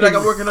trash. Be like,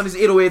 I'm working on these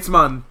 808s,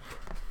 man.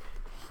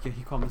 Yeah,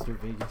 he called Mr.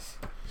 Vegas.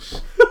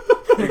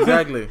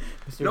 Exactly.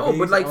 Mr. No, Vegas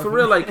but like for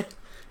real, like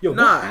Yo,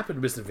 Nah. what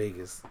happened to Mr.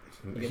 Vegas?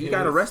 he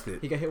got arrested.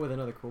 He got hit with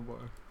another crowbar.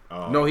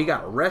 Oh, No, he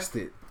got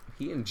arrested.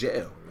 He in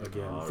jail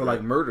Again. Oh, for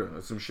like murder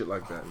or some shit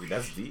like that.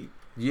 That's deep.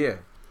 Yeah.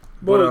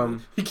 But But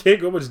he can't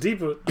go much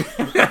deeper.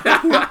 You're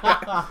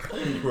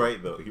right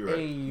though. You're right.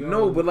 Hey, yo.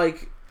 no, but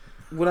like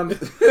what I'm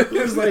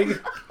it's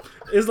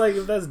like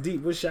if that's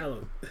deep, what's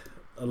shallow?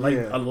 A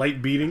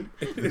light beating,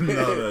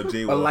 no,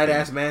 Jay a light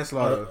ass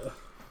manslaughter.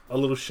 a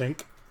little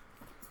shank.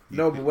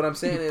 No, but what I'm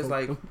saying is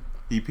like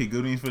He paid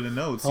good for the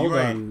notes. Hold You're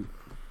right. on.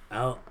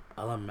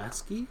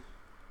 Alamaski?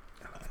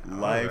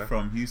 Live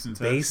from Houston,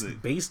 Texas.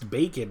 Based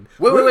bacon.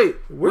 Wait.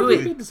 Wait.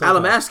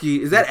 Alamaski,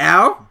 is that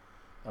Al?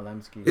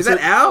 Alemski. Is that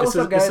Al? What's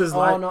up, guys? says Oh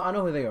live, no, I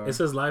know who they are. it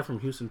says live from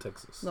Houston,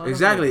 Texas. No, I know who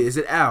Exactly. they are. Is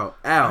it Al?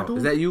 Al,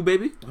 is that you,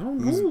 baby? I don't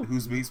know.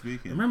 Who's Base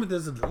speaking? Remember,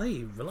 there's a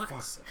delay.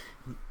 Relax.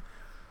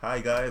 Hi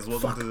guys,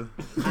 welcome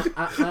to.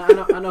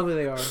 I know who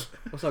they are.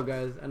 What's up,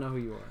 guys? I know who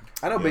you are.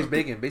 I know Yeah. Base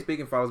Bacon. Base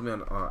Bacon follows me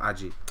on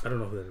IG. I don't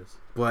know who that is.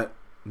 But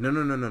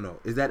no.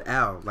 Is that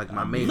Al? Like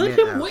my main Let man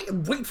him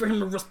Al? wait for him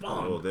to Oh,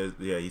 respond.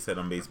 yeah, he said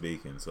I'm Base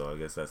Bacon, so I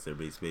guess that's their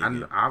Base I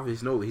Bacon.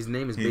 obviously know his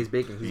name is He- Base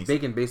Bacon. He's he's-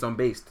 bacon based on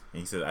based.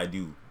 And he said, I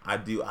do. I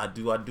do.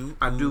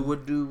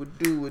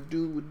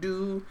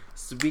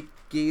 Sweet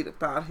get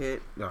about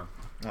head. No,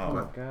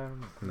 Oh, God.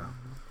 no.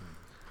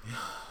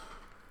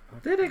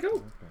 There they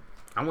go.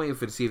 I'm waiting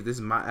to see if this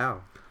is my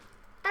Al.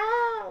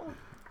 No,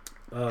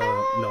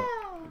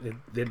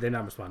 they're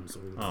not responding. So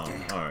all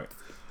right.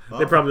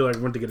 they probably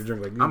like went to get a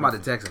drink. Like I'm about to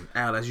text him.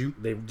 Al, that's you.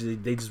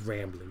 They just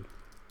rambling.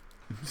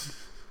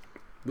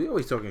 We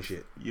always talking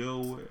shit.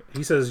 Yo,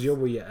 He says, "Yo,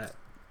 where you at?"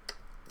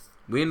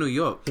 We in New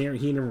York. He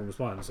never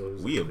responded. So it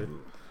was we. like,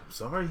 I'm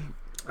sorry.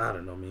 I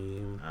don't know,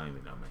 man. I don't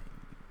even know, man.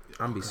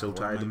 I'm gonna be so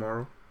tired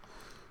tomorrow.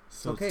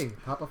 It's okay.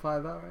 Pop a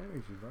 5-hour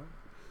energy, bro.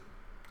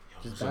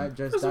 Just so- die.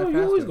 Just That's die why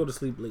you always faster. go to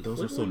sleep late. Those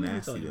What- are so what you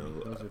nasty, talking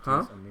though. about? Those are Huh?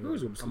 tastes amazing.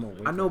 Always go to I'm sleep.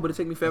 awake. I know, but it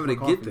take me forever to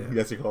That's my get coffee. there. You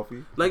got your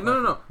coffee? Like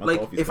no. My Like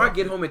coffee's if I coffee.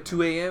 get home at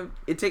 2 a.m.,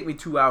 it take me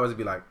 2 hours to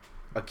be like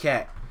a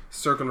cat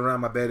circling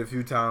around my bed a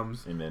few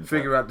times, And then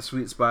figure out the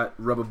sweet spot,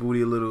 rub a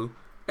booty a little,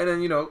 and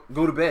then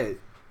go to bed.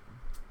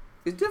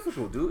 It's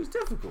difficult, dude. It's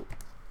difficult.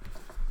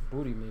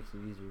 Booty makes it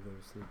easier to go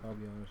to sleep. I'll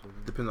be honest with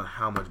you. Depends on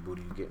how much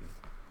booty you getting.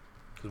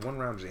 Cause one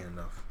round just ain't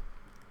enough.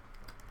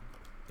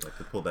 You have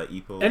to pull that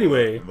EPO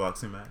Anyway.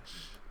 boxing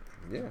match.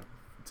 Yeah.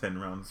 10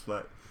 rounds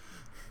flat.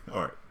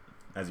 All right.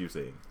 As you were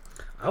saying.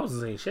 I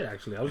wasn't saying shit.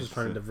 Actually, I was just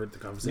trying to divert the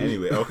conversation.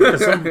 Anyway,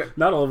 okay.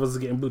 Not all of us are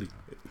getting booty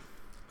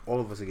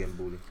All of us are getting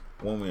booty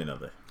One way or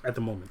another. at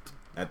the moment.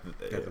 At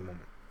the moment.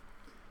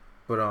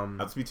 But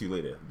I'll speak to you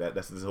later.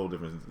 That's this whole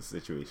different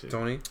situation.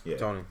 Tony, Yeah.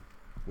 Tony,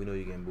 we know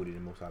you're getting booty the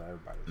most out of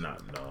everybody. No.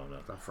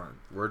 It's up front.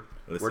 Word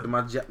Listen. to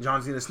my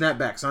John Cena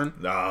snapback, son.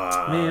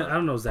 Nah. Man, I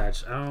don't know Zach.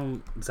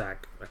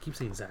 Zach. I keep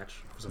saying Zach.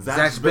 for some reason.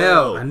 Zach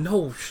Bell. I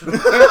know.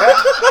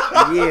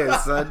 Yeah,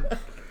 son.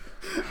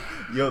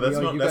 Yo, that's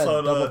Yo, not. you That's got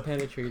all. double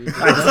penetrated.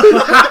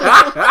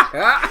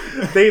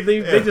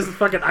 they just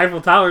fucking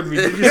Eiffel Towered me.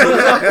 Did you see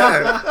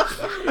that?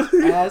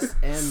 Ass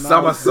and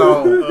mouth.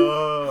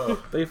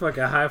 Somersault. They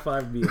fucking high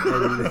fived me.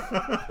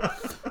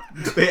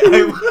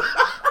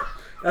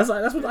 That's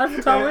what the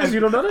Eiffel Tower is. You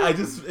don't know that?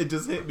 It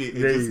just hit me. It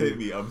Yeah, just you- hit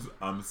me.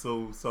 I'm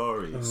so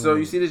sorry. So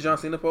you see this John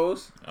Cena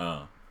pose?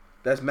 Uh,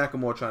 That's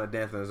Macklemore trying to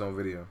dance in his own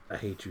video. I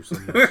hate you so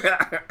much.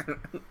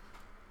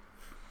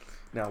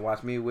 Now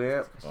watch me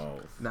wear. oh,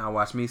 Now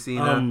watch me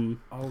Cena.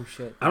 Oh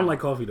shit. I don't like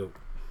coffee though.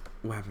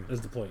 What happened?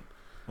 That's the point.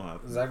 wow.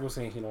 Zach was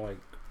saying he don't like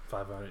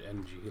 500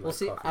 energy. He Well, likes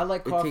see, coffee. I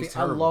like It coffee. tastes I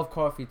terrible. love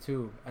coffee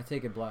too. I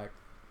take it black.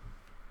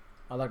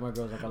 I like my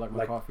girls like I like my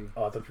Like- coffee.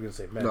 Oh, I thought you were gonna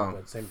say men, No.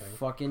 but same thing.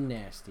 Fucking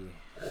nasty.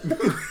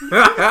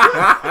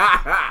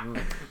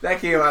 That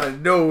came out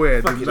of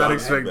nowhere. Did Fucking not John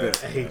expect is that.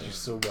 best. I hate you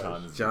so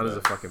much. John is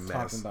a fucking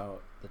Talking mess.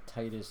 about the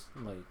tightest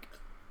like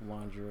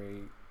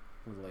lingerie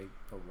with like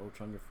a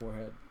roach on your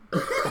forehead.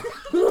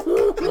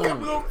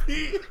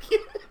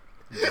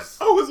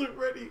 I wasn't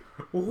ready.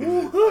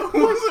 I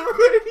wasn't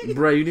ready.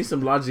 Bro, you need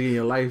some logic in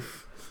your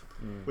life.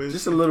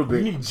 Just a little We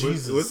bit. need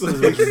Jesus. What's That's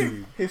the what you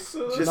need. Just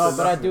No,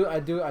 but I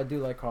do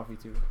like coffee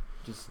too.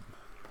 Just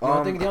the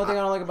only thing I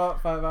don't like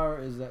about 5 hour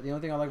is that the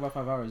only thing I like about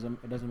 5 hours is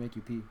it doesn't make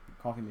you pee.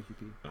 Coffee makes you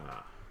pee.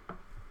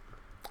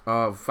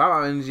 5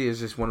 Hour Energy is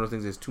just one of those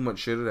things. There's too much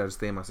sugar that'll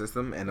stay in my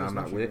system, and There's I'm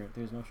no not with sugar. it.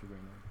 There's no sugar in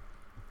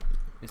there.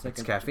 It's like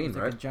It's caffeine, it's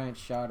like right? a giant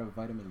shot of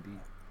vitamin B.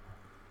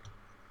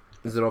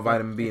 Is it all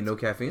vitamin B and no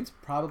caffeine? It's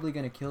probably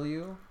gonna kill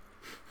you.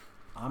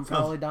 I'm Sounds-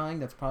 probably dying.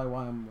 That's probably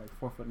why I'm like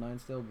 4'9"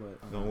 still.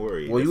 But Don't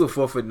worry. Well, you were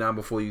 4'9"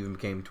 before you even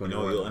became You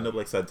 21. know, you'll end up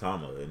like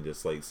Saitama and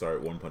just like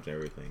start one punching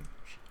everything.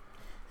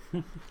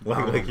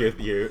 like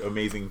your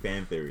amazing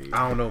fan theory.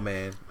 I don't know,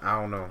 man. I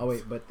don't know. Oh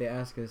wait, but they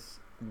ask us,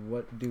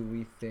 what do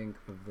we think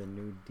of the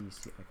new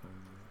DC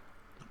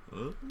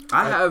icon?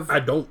 I have I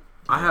don't.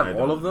 I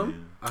all of don't, them.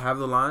 man. I have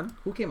the line.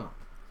 Who came out?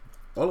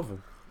 All of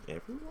them.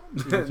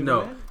 Everyone.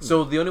 No. Superman?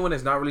 So the only one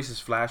that's not released is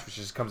Flash, which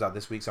just comes out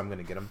this week, so I'm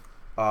gonna get him.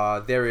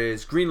 There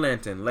is Green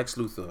Lantern, Lex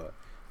Luthor.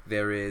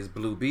 There is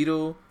Blue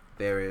Beetle.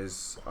 There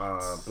is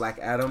Black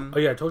Adam. Oh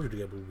yeah, I told you to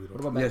get Blue Beetle.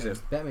 What about Yes, Batman?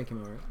 yes. Batman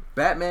came out, right?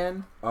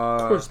 Batman,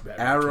 course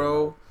Batman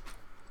Arrow,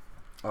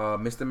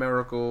 Mr.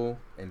 Miracle,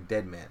 and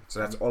Deadman. So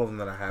that's all of them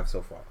that I have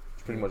so far.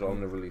 It's pretty much all of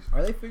them released.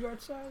 Are they figure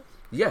art size?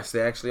 Yes,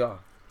 they actually are.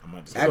 I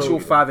might just Actual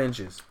go 5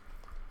 inches.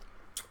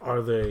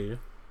 Are they?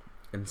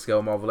 In scale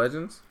of Marvel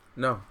Legends?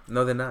 No,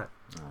 they're not.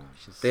 Oh,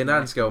 They're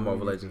not in scale of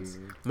Marvel Legends.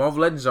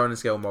 Marvel Legends aren't in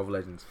scale with Marvel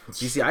Legends.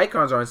 DC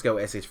Icons are in scale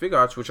with SH Figure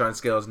Arts, which are in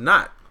scales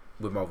not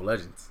with Marvel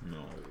Legends.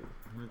 no.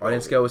 Are they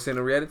in scale with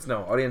Cinder Edits?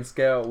 No. Are they in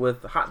scale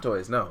with Hot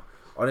Toys? No.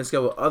 Are they in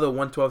scale with other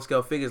 1/12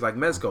 scale figures like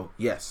Mezco?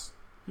 Yes.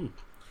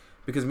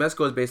 because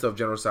Mezco is based off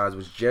General Zod,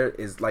 which Jared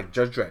is like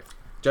Judge Dredd.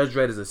 Judge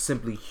Dredd is a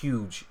simply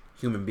huge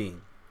human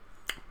being.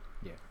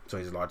 Yeah. So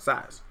he's a large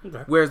size.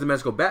 Okay. Whereas the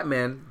Mezco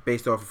Batman,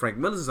 based off of Frank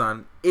Miller's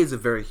design, is a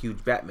very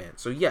huge Batman.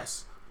 So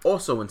yes,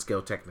 also in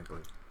scale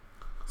technically.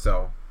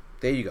 So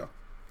there you go.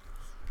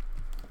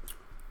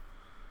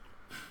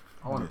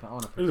 I want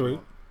to. Anyway,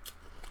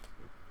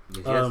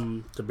 Yes.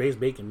 to Base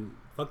Bacon,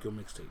 fuck your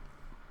mixtape.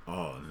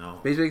 Oh no.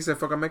 Basically, said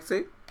fuck our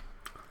mixtape.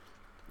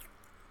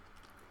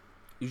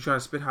 You trying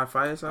to spit hot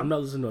fire, son? I'm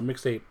not listening to a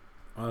mixtape.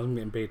 I'm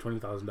getting paid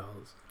 $20,000.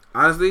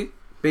 Honestly,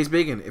 Base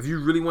Bacon, if you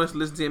really want us to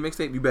listen to your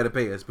mixtape, you better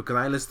pay us because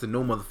I ain't listen to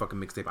no motherfucking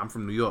mixtape. I'm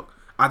from New York.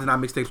 I deny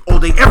mixtapes all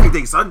day, every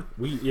day, son.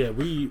 We mush.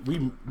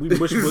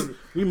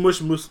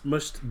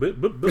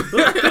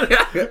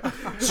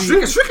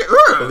 Shriek it.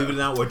 Believe it or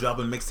not, we're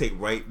dropping mixtape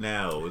right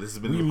now. This has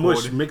been We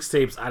mush recorded.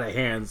 mixtapes out of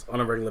hands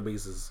on a regular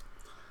basis.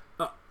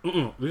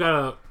 We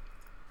gotta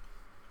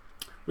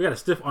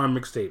stiff arm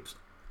mixtapes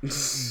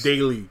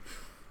daily.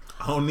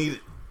 I don't need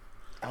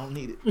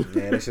it.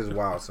 Yeah, that shit's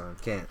wild, son.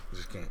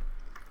 Just can't.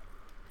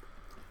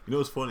 You know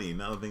what's funny?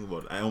 Now that I think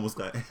about it, I almost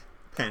got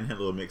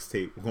Panhandle a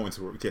mixtape going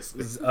to work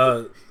yesterday.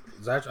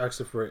 Zach asked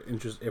if we're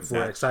we're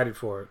Zach. excited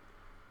for it.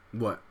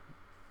 What?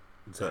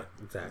 Zach.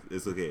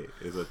 It's okay.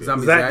 It's okay.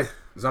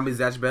 Zombie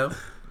Zach Bell?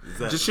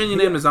 Zach- Just change your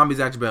name to Zombie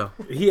Zach Bell.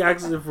 He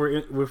asked if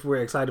we're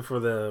excited for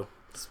the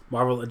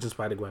Marvel Legends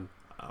Spider-Gwen.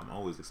 I'm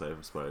always excited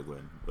for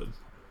Spider-Gwen, but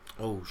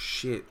Oh,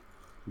 shit.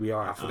 We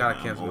are. I forgot I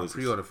I'm canceled my always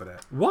pre-order for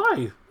that.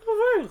 Why?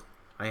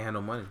 I ain't had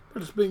no money.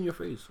 Put a spit in your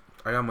face.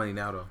 I got money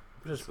now, though.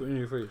 Put a spit in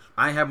your face.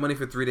 I ain't have money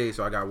for 3 days,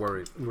 so I got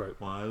worried. Right.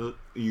 why look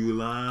you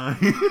lying?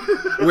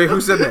 Wait, who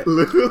said that?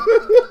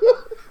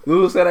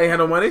 Lulu said I ain't had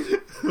no money?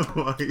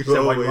 Why you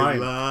said, why you always lying?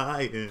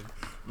 lying?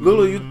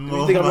 Lulu, you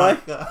think I'm lying?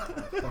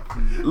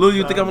 Lulu,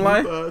 you think I'm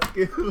lying?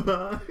 Fucking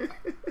lying.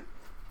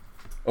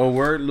 Oh,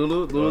 word?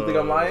 Lulu think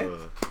I'm lying?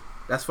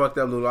 That's fucked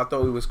up, Lulu. I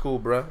thought we was cool,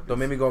 bruh. Don't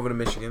make me go over to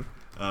Michigan.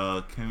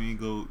 Can we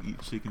go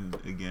eat chicken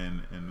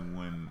again and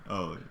when?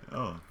 Oh.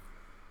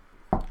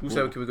 Who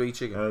said can we go eat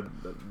chicken?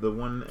 The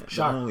one, the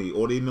Shark. only.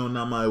 Or they know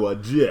not my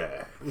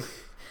wajah.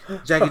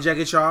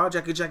 Jackie Shaw. I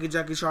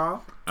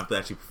have to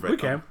actually perfect. We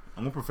can.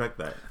 I'm gonna perfect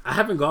that. I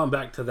haven't gone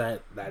back to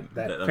that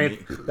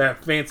That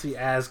fancy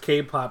ass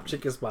K-pop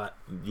chicken spot.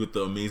 With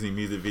the amazing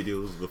music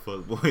videos, the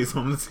fuck boys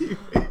on the TV.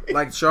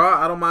 Like,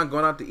 Shaw, I don't mind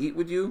going out to eat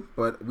with you,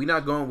 but we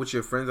not going with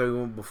your friends that we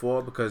went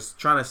before because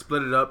trying to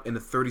split it up into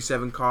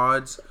 37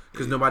 cards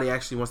because nobody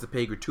actually wants to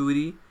pay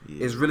gratuity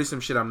is really some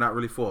shit I'm not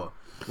really for.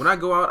 When I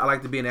go out, I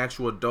like to be an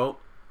actual adult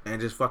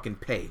and just fucking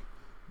pay.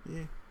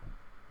 Yeah.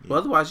 But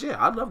otherwise, yeah,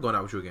 I'd love going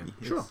out with you again.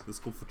 Yes, Sure. let's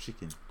go for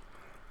chicken.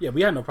 Yeah,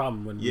 we had no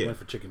problem when we Yeah. went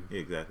for chicken. Yeah,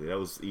 exactly. That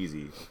was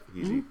easy.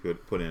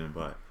 Good put in and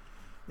buy.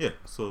 Yeah,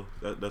 so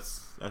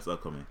that's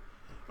upcoming.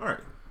 All right.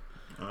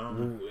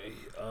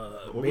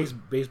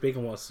 Base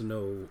Bacon wants to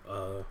know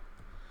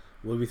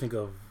what do we think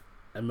of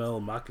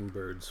ML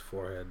Mockingbird's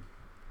forehead?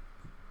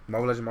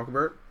 Marvel Legend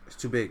Mockingbird, it's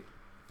too big.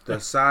 The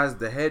size,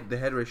 the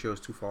head ratio is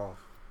too far off.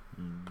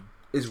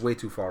 It's way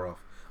too far off.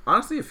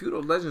 Honestly, a few of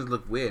those legends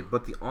look weird,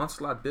 but the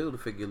Onslaught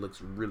Build-A-Figure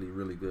looks really,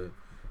 really good.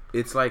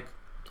 It's like,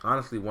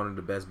 honestly, one of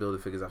the best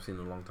Build-A-Figures I've seen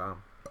in a long time.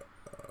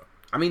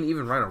 I mean,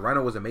 even Rhino.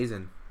 Rhino was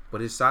amazing,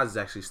 but his size is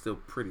actually still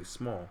pretty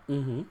small.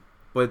 Mm-hmm.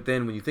 But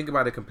then when you think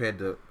about it compared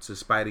to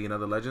Spidey and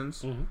other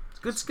legends, it's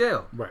good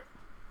scale. Right.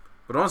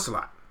 But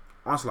Onslaught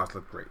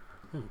look great.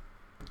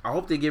 I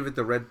hope they give it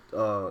the red,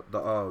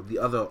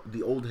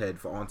 the old head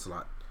for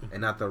Onslaught,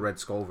 and not the Red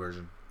Skull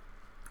version,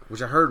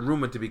 which I heard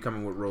rumored to be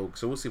coming with Rogue.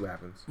 So we'll see what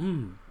happens.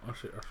 Oh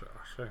shit.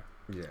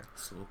 Yeah.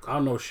 So I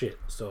don't know shit,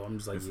 so I'm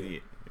just like, That's yeah.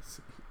 it.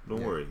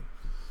 Don't worry.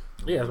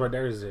 Yeah, that's why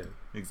Darius is in.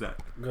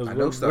 Exactly. Because I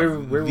know stuff.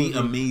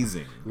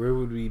 Amazing. Where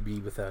would we be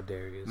without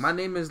Darius? My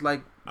name is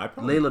like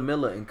Layla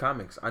Miller in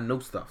comics. I know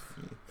stuff.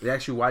 They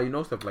ask you why you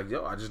know stuff. Like,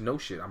 yo, I just know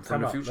shit. I'm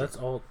from the future. Let's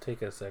all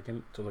take a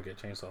second to look at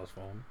Chainsaw's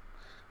phone.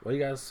 What you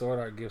guys Sword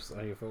Art gifts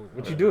on your phone?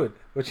 What you doing?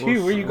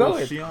 Where you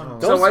going?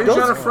 So why you don't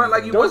trying to front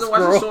like you don't wasn't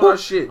watching Sword Art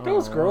shit?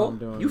 Don't scroll.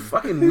 You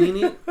fucking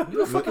weenie.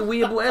 You a fucking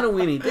weeaboo and a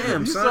weenie.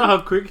 Damn, You son. saw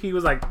how quick he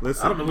was like,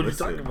 Listen, I don't know what you're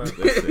talking about.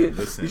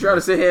 Listen. You try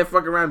to sit here and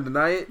fuck around and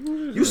deny it?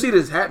 You see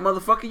this hat,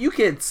 motherfucker? You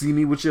can't see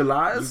me with your You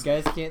lies.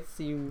 guys can't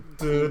see me.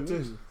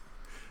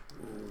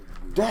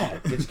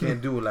 Dad, bitch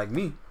can't do it like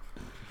me.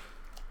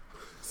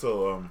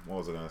 So, what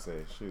was I gonna say?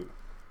 Shoot,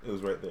 it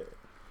was right there.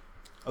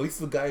 At least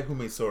the guy who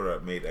made Sword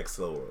Art made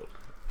XL World.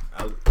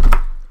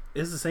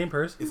 It's the same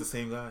person. It's the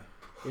same guy.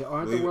 Yeah,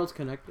 aren't the worlds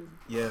connected?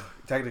 Yeah,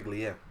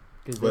 Technically, yeah.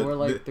 Because they were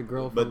like the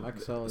girl from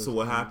XL. So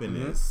what happened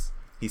is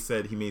he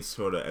said he made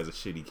Sword Art as a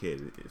shitty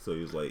kid. So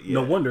he was like, yeah.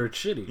 No wonder it's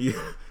shitty. Yeah.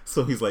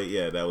 So he's like,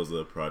 yeah, that was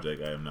a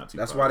project I am not too.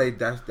 That's proud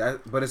why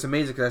of. but it's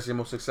amazing because that's your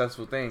most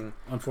successful thing.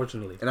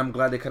 Unfortunately. And I'm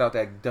glad they cut out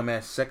that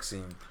dumbass sex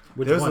scene.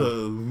 Which There's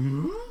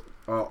one?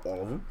 All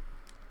of them.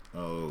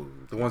 Oh.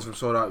 The ones from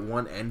Sword Art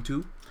 1 and 2.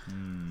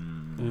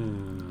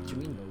 What you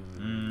mean?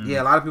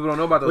 Yeah, a lot of people don't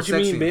know about those What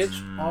you sex mean,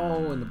 scenes. bitch?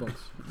 Oh, in the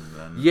books.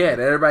 Yeah,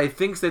 that everybody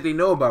thinks that they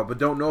know about, but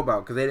don't know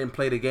about because they didn't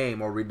play the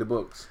game or read the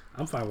books.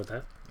 I'm fine with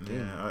that.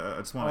 Yeah, I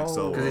just want Oh.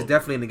 Excel. Because it's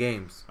definitely in the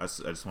games. I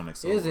just want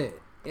Excel. Is it?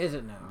 Is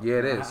it now? Yeah,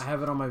 it is. I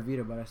have it on my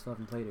Vita, but I still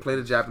haven't played it. Play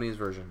the Japanese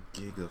version.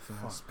 Giga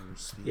fast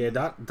speed. Yeah,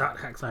 Dot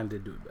Hacksign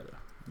did do it better.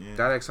 Yeah.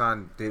 That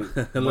Exxon did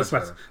much let's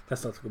better.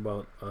 not talk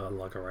about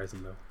Log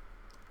Horizon though.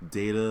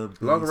 Data.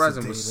 Log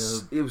Horizon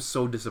Beast, was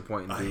so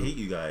disappointing. I Dude. hate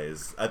you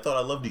guys. I thought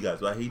I loved you guys,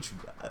 but I hate you.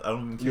 I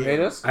don't even care. You hate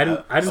us? I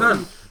didn't.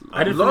 Son,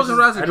 finish Log Horizon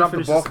I didn't dropped the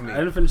finish ball this- for me. I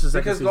didn't finish the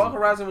second Because season. Log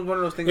Horizon was one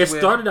of those things. It where,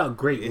 started out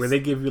great, where It's- they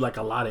give you like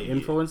a lot of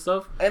info and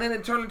stuff. and then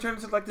it turned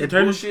into like this It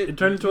turned bullshit.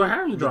 into a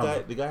Harlem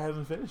drama. The guy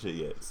hasn't finished it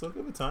yet, so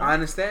give it time. I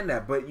understand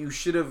that, but you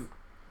should have.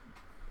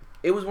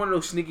 It was one of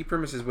those sneaky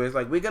premises where it's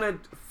like we're gonna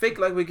fake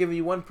like we're giving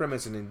you one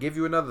premise and then give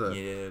you another,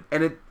 Yeah,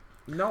 and it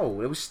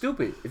was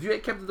stupid. If you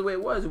had kept it the way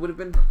it was, it would have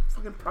been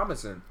fucking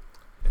promising.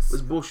 It it's,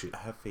 was bullshit. I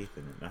have faith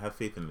in it. I have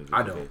faith in the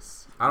I don't.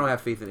 database. I don't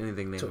have faith in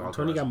anything named Log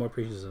Tony got Horizon. more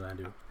patience than I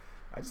do.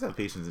 I just have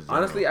patience in general.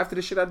 Honestly, after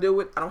the shit I deal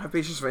with, I don't have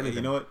patience for Hey, anything.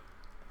 you know what?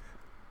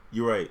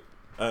 You're right.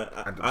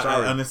 I'm I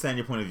sorry. understand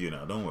your point of view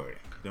now. Don't worry.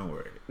 Don't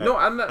worry. No,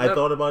 I'm not. I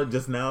thought about it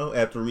just now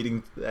after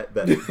reading that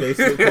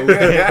Facebook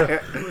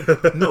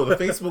post. No, the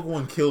Facebook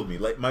one killed me.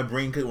 Like my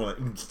brain could like,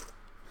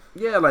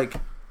 Yeah, like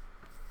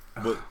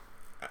but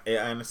I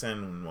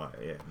understand why.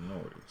 Yeah, no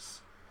worries.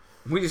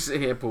 we just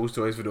sit here and post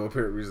toys for no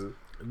apparent reason.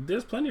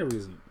 There's plenty of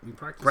reason. We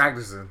practice.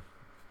 Practicing.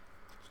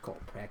 It's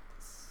called practice.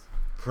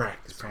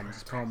 Practice.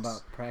 It's talking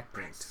about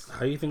practice.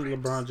 How you think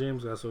LeBron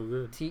James got so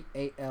good?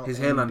 TAL. His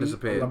hairline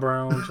disappeared.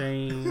 LeBron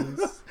James.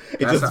 It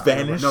That's just how-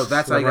 vanished. No,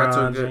 that's how you got so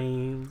LeBron good.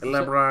 James.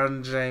 LeBron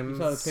You James.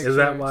 saw the picture? Is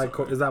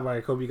that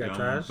why Kobe got Yo,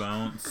 trashed?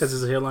 bounce. Because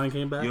his hairline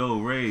came back. Yo,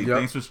 Ray, Yep.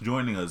 thanks for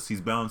joining us.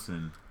 He's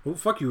bouncing. Well,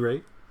 fuck you,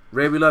 Ray.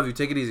 Ray, we love you.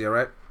 Take it easy, all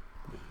right?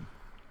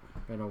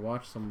 Gonna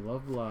watch some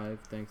Love Live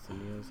thanks to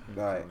Neo's.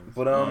 All right. influence.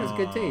 But It's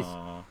good taste.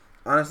 Aw.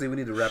 honestly, we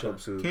need to wrap Sure. up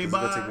soon. Okay, It's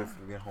gonna bye. take me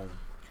to get home.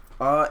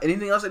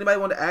 Anything else anybody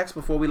want to ask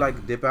before we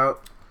like dip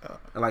out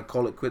and like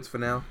call it quits for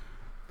now?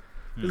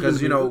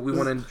 Because you know we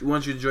want you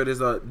to enjoy this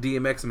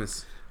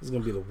DMXmas. This is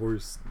gonna be the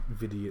worst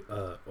video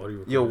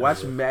audio. Yo, recording watch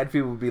ever. mad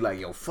people be like,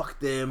 yo, fuck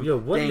them. Yo,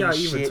 what they y'all ain't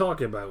even shit.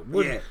 talking about?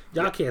 What, Yeah.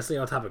 Y'all can't stay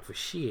on topic for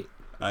shit.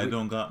 I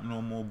don't got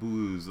no more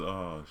booze.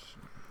 Oh,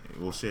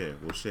 we'll share.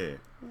 We'll share.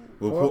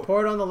 We'll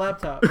Pour it on the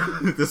laptop.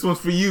 this one's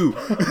for you.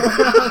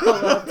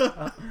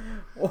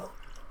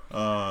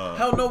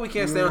 Hell no, we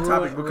can't stay on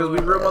topic because we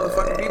real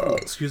motherfucking people.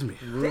 Excuse me.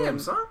 Damn,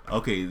 son.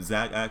 Okay,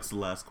 Zach asked the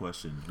last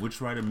question.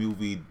 Which Rider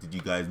movie did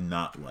you guys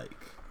not like?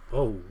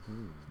 Oh,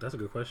 that's a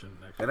good question.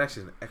 Actually. That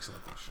actually is an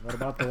excellent question. What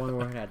about the one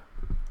where it had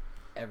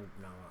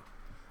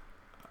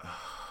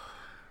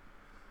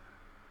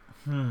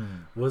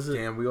Was it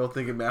Damn, we all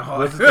thinking about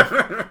Was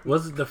hard.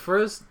 was it the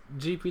first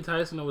GP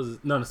Tyson or was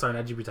it no sorry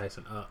not GP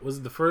Tyson? Was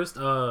it the first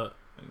Kamen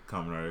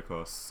Rider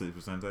Cross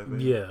 6%, I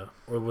think. yeah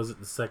or was it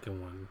the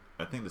second one?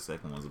 I think the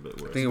second one's a bit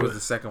worse. I think it was the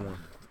second one.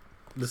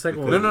 The second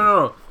No, one.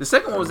 no. The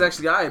second one was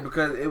actually alright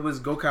because it was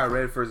Gokai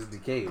Red versus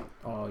Decade.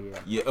 Oh yeah.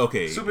 Yeah.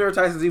 Okay. Superhero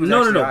Tyson Z was No,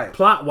 actually no. alright.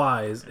 Plot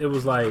wise, it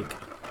was like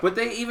But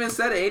they even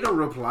said it ain't no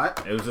real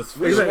plot. It was just.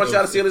 We just Exactly. want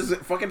y'all to see this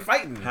fucking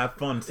fighting. Have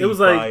fun. It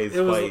was like- Fight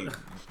it was-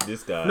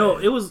 this guy. no,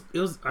 it was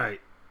all right.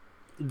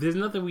 There's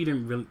nothing we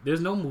didn't really. There's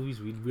no movies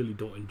we really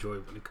don't enjoy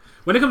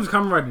when it comes to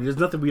Kamen Rider. There's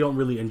nothing we don't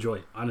really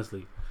enjoy.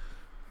 Honestly,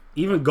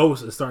 even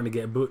Ghost is starting to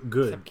get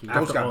good. Except Key. After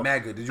Ghost got all-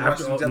 mad good. Did you watch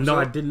after this all- episode? No,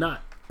 I did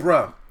not.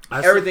 Bruh,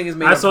 I everything saw, is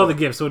made I up saw for. the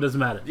gift, so it doesn't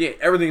matter. Yeah,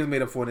 everything is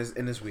made up for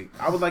in this week.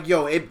 I was like,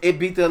 yo, it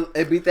beat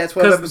that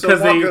 12 episode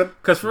Walker.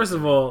 Because first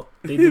of all,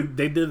 they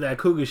did that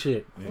cougar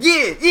shit,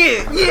 Yeah.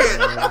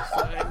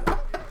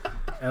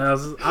 and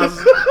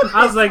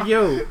I was like,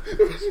 yo,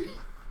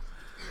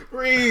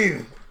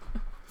 breathe.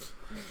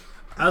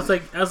 I was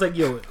like,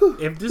 yo,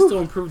 if this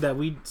don't prove that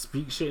we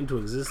speak shit into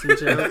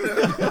existence, yo,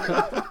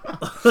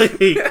 like,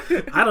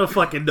 I don't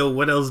fucking know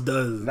what else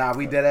does. Nah,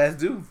 we dead ass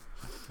do.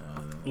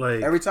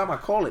 Like, Every time I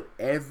call it,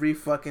 every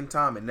fucking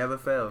time, it never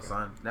fails,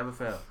 son. Never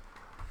fails.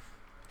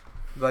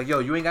 Like, yo,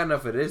 you ain't got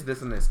enough of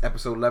this, and this.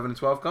 Episode 11 and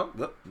 12 come.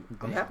 Look,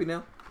 I'm happy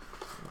now.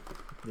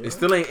 Yeah. It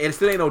still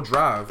ain't no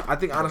drive. I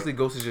think honestly,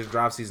 Ghost is just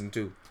drive season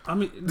 2. I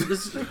mean,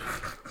 it's Damn.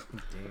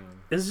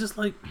 just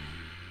like.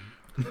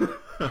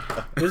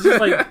 It's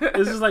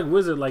just like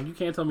Wizard. Like, you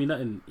can't tell me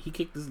nothing. He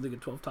kicked this nigga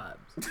 12 times.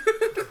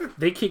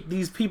 They kicked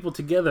these people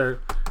together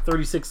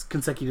 36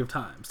 consecutive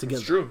times together.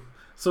 It's true.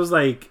 So it's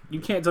like, you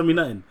can't tell me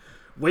nothing.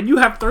 When you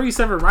have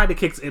 37 rider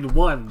kicks in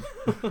one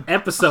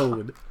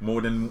episode,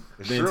 More than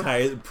the Sure.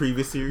 entire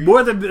previous series.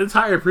 more than the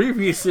entire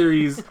previous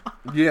series,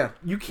 Yeah.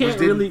 you can't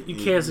didn't- really, you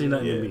can't say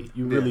nothing yeah. to me.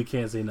 You Yeah. really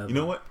can't say nothing.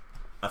 You know what?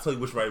 I'll tell you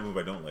which Rider movie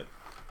I don't like.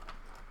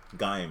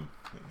 Gaim,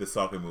 the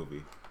soccer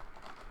movie.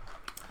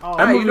 Oh,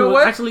 That Hey, movie you know was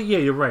what? actually, yeah,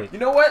 you're right. You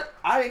know what?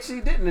 I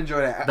actually didn't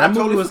enjoy that. I That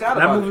totally movie was forgot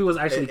about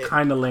actually It-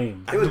 kind of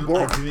lame. It was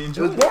boring. I didn't It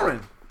enjoy was it. boring.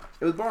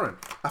 It was boring.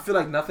 I feel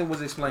like nothing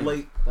was explained.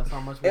 Like That's how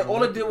much. And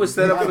all it did was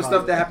set up for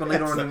stuff that happened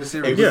later on in the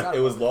series. it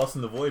was lost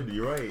in the void.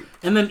 You're right.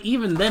 And then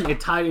even then, it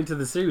tied into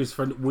the series,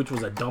 which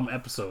was a dumb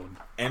episode.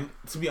 And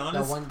to be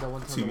honest,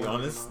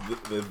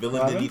 the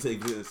villain didn't need to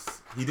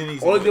exist. He didn't. Need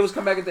to All it did was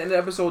come back at the end of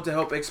the episode to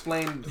help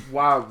explain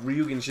why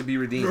Ryugen should be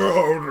redeemed.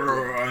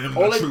 I am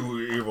All the it-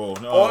 true evil.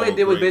 No, All they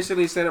did was great.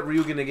 basically set up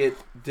Ryugen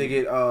to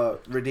get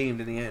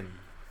redeemed in the end.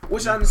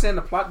 Which I understand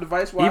the plot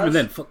device wise. Even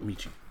then, fuck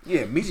Michi.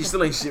 Yeah, Michi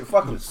still ain't shit.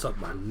 Fuck him. Suck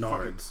my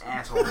nards.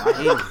 Asshole. I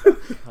hate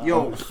him.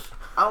 Yo,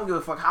 I don't give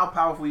a fuck how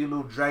powerful your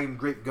little dragon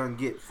grape gun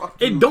get. Fuck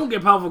you. It don't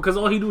get powerful because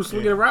all he do is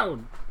swing it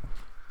around.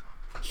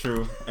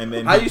 True. And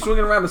then How you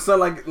swinging around with son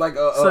like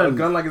a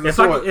gun like it's a if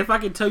sword? if I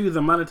could tell you the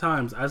amount of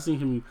times I've seen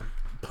him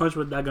punch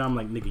with that gun, I'm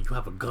like, nigga, you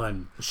have a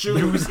gun. shoot.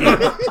 Use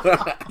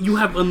it. You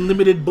have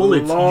unlimited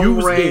bullets. Long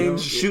Use range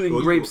it. shooting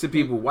grapes at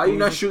people. Why you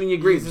not shooting your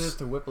grapes? Uses it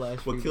to whiplash.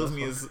 What people, kills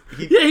that's me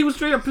fine. is he. Yeah, he was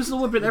straight up pistol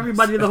whipping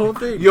everybody in the whole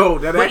thing. Yo,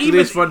 that But actually even,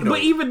 is fun though. But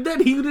even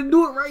then, he didn't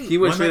do it right. He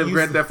went Why straight not up use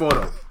Grand the- Theft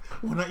Auto.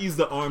 Why not use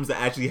the arms that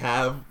actually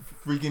have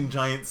freaking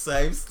giant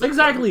scythes?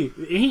 Exactly.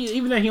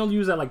 Even then, he only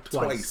used that like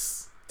twice.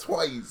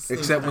 Twice.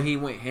 Except when he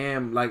went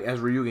ham like as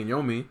Ryugen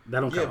Yomi. That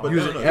don't Yeah, count. but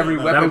Using no, every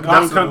no, weapon that don't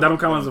possible. count. That don't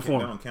count as a That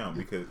form. don't count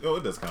because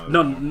it does count. As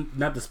No, a form.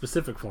 not the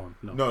specific form.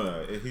 No.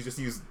 No, he just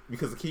used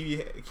because the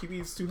kiwi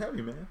is too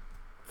heavy, man.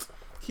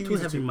 Too Kiwis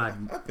are heavy, my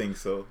I think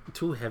so.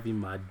 too heavy.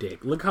 My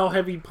dick. Look how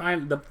heavy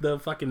the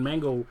fucking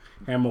mango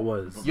hammer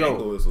was. Yo,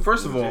 Mango is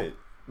first of all, legit.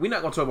 we're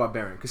not gonna talk about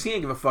Baron because he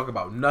ain't give a fuck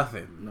about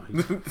nothing. No,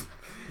 he-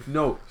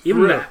 No,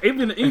 even for that,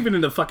 even in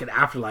the fucking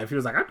afterlife, he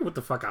was like, I do what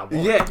the fuck I want.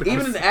 yeah,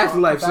 even in the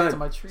afterlife, Back to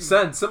my tree.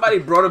 son, somebody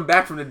brought him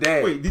back from the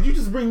dead. Wait, did you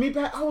just bring me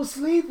back? I was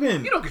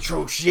sleeping. You don't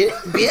control shit,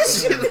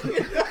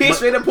 bitch. He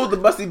straight up pulled the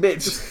musty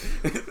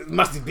bitch.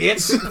 Musty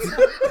bitch.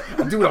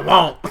 I do what I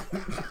want.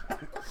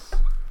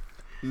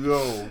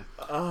 Yo.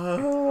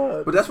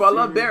 But that's why I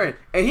love Baron.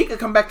 And he can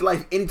come back to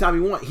life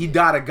anytime he wants. He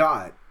died a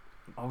god.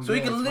 Oh, So he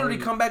yeah, can it's literally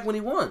right. come back when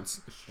he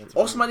wants. That's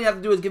All right. somebody have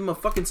to do is give him a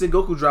fucking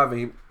Sengoku drive and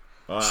he,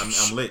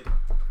 I'm lit.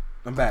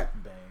 I'm back.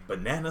 Bang.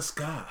 Banana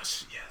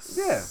scotch. Yes.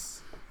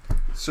 Yeah.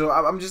 So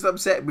I'm just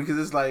upset because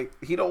it's like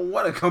he don't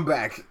want to come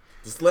back.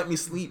 Just let me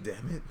sleep,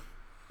 damn it.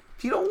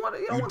 He don't want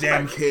to. You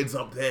damn kids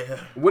up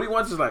there. What he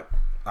wants is like,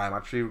 alright, my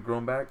tree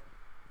grown back.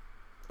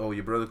 Oh,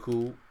 your brother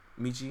cool,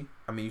 Michi.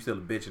 I mean, you still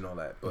a bitch and all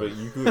that, but But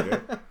you good,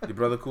 right? your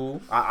brother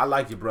cool. I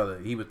like your brother.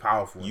 He was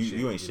powerful. And you shit,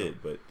 you ain't know.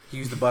 shit, but He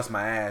used to bust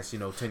my ass,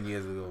 10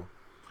 years ago.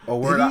 Oh,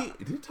 word up.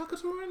 did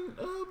Takasura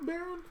and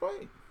Baron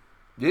fight?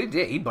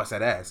 Yeah, he bust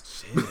that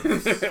ass.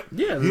 Shit.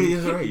 Yeah,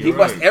 You're right. He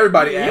bust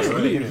everybody ass. Yeah,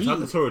 Right. he-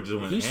 Takasura just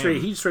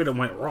went he straight up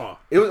went raw.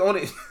 It was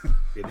only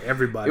And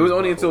everybody. it was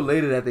only raw. until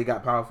later that they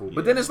got powerful.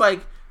 But then Yeah. it's like,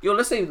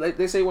 let's say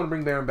they say you want to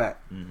bring Baron back.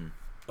 Mm-hmm.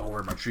 Oh,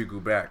 word, my tree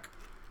grew back.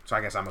 So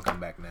I guess I'm gonna come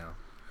back now.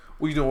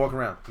 What you doing walking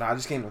around? Nah, I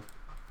just came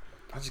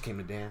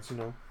to dance,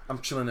 I'm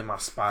chilling in my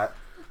spot.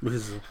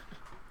 His-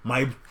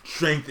 My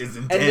strength is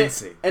in And then,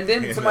 dancing. and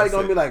then Yeah, somebody that's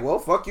gonna it. be like, well,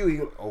 fuck you.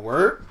 You a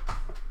word?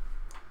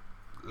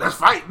 Let's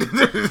fight.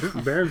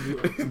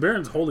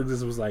 Baron's whole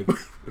existence was like,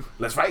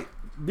 Let's fight.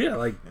 yeah,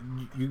 like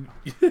you.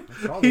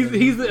 all he's they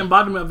he's the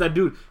embodiment of that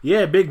dude.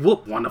 Yeah, big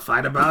whoop. Want to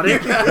fight about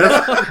it?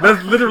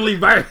 That's literally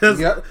Byron.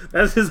 Yep.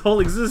 That's his whole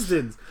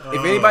existence.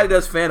 If anybody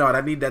does fan art,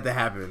 I need that to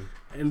happen.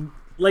 And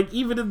like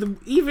even in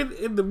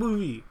the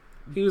movie,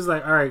 he was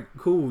like, all right,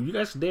 cool. You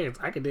guys should dance.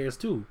 I can dance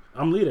too.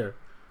 I'm leader.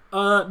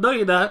 No,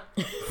 you're not.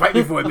 Fight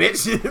me for it,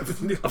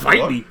 bitch.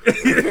 Fight me.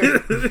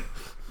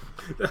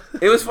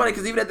 It was funny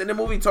because even at the end of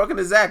the movie, talking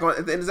to Zach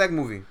at the end of Zach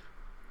movie,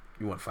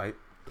 you want to fight?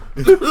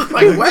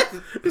 Like what?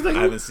 He's like,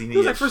 I haven't seen it He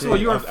was yet. like, first of all,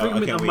 Shit. you're I a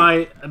figment can't of wait.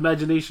 my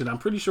imagination. I'm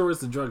pretty sure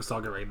it's the drugs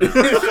talking right now.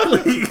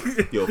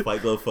 Yo,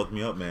 Fight Club fucked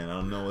me up, man. I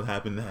don't know what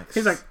happened next.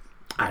 He's like,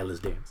 all right, let's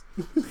dance.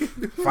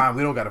 Fine,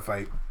 we don't gotta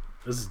fight.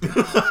 Let's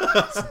dance.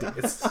 Let's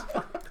dance.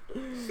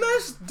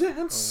 Let's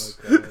dance.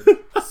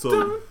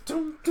 Oh my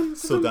god.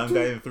 so Gaim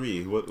Gaiden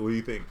 3. What do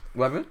you think?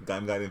 Weapon?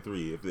 Gaim Gaiden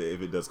 3, if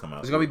it does come out.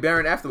 It's gonna be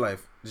Baron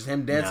Afterlife. Just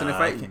him dancing and I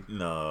fighting. can't-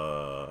 No.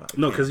 I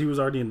No, can't. because he was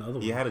already in the other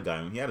one. he had a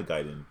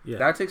Gaiden. Yeah.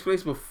 That takes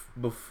place before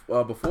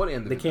the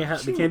end of They it.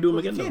 can't do him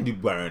again. You can't though. do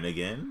Baron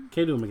again.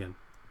 Can't do him again.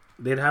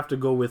 They'd have to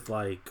go with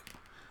like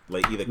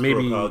Like either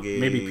Maybe- Kurokage,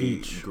 maybe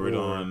Peach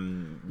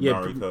Gridon, yeah,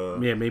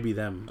 Narika. yeah, maybe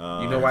them.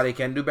 You know why they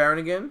can do Baron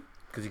again?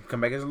 Because he can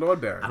come back as Lord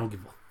Baron. I don't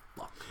give a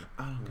fuck.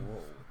 I don't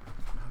know.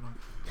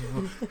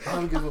 I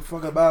don't give a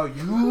fuck about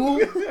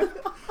you.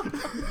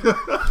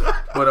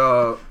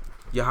 But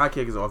your high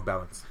kick is off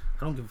balance.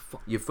 I don't give a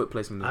fuck. Your foot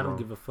placement is I don't wrong.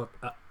 give a fuck.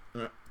 That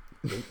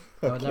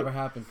would never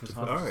happen because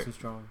Hans Alright. is too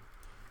strong.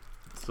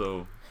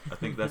 So I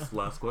think that's the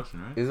last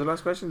question, right? Is the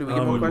last question? Do we Um,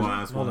 get Or more do you want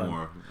questions? to ask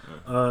one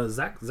Hold more?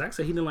 Zach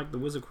said he didn't like the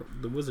wizard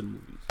movies.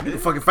 You can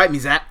fucking fight me,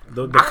 Zach.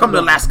 The, I come to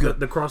Alaska.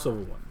 The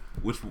crossover one.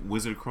 Which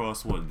Wizard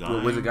Cross? What guy?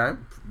 What Wizard guy? Or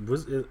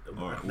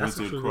That's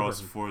Wizard actually Cross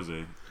good.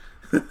 Forza?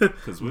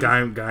 Because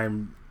Guy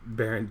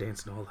Baron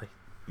dancing all night.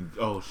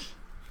 Oh,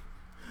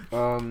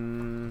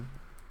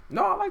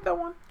 No, I like that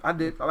one. I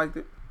liked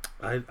it.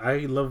 I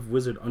love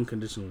Wizard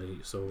unconditionally,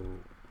 so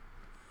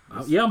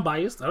yeah, I'm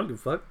biased. I don't give a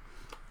fuck.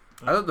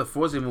 I thought the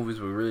Forza movies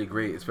were really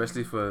great,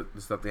 especially for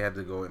the stuff they had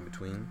to go in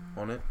between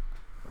on it.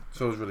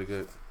 So it was really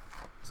good.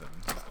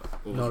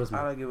 No, that's I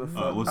me. don't give a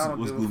fuck. what's I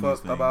don't give a Gloomi's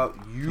fuck thing?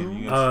 about Can you.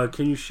 you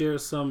Can you share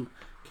some?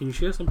 Can you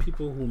share some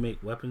people who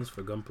make weapons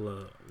for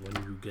Gunpla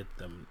when you get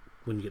them?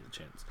 When you get the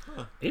chance?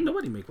 Huh. Ain't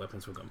nobody make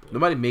weapons for Gunpla.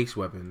 Nobody makes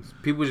weapons.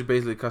 People just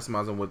basically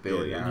customize on what they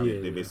already have.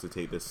 Yeah. They basically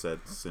take the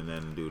sets and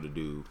then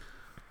do.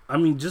 I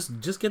mean,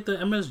 just get the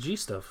MSG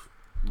stuff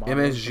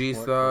MSG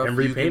stuff. and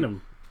you repaint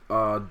can-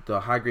 them. The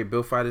high grade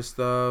build fighter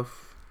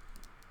stuff.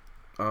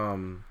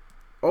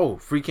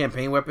 Free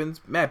campaign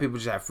weapons. Mad people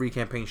just have free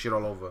campaign shit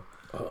all over.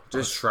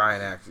 Just try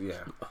and act. Yeah.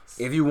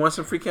 If you want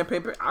some free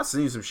campaign, I'll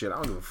send you some shit. I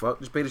don't give a fuck.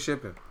 Just pay the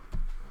shipping.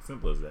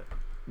 Simple as that.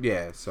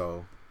 Yeah.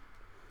 So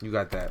you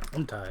got that.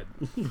 I'm tired.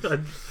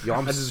 Yo,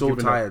 I'm I just so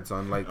given up. tired,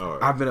 son. Like All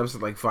right. I've been up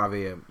since like 5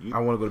 a.m. I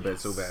want to go to bed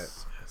so bad.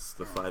 Yes,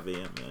 the 5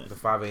 a.m. man. The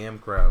 5 a.m.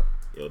 crowd.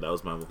 Yo, that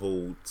was my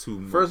whole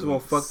 2 First of all,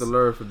 weeks. fuck the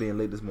lure for being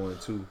late this morning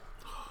too.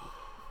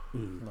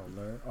 No,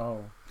 Larry.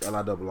 Oh, LIRR. I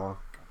don't know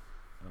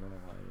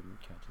why I didn't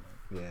catch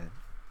that. Yeah.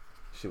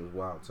 Shit was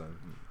wild, son.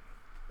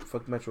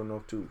 Fuck Metro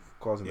North too,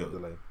 causing Yo, that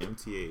delay.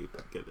 MTA,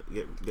 get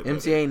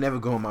MTA ain't never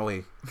going my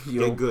way.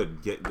 Yo, Get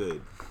good, get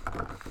good.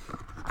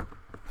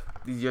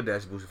 these your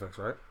dad's boost effects,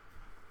 right?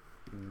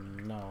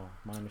 No,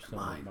 mine are still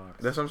in the box.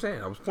 That's what I'm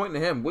saying. I was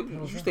pointing to him. What,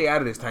 you stay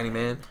out of this, tiny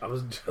man. I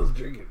was just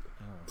drinking.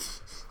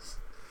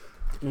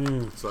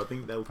 So I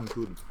think that will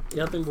conclude.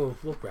 Yeah, I think we'll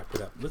wrap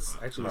it up. Let's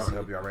actually I'll see.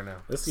 help you out right now.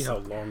 Let's see how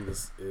long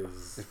this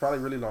is. It's probably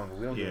really long, but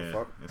we don't give a Yeah,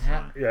 fuck. it's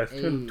fine. Yeah, it's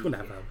Hey.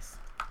 2.5 hours.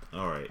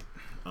 All right.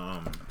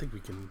 I think we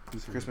can.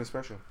 It's a Christmas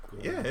special.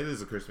 Yeah, it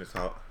is a Christmas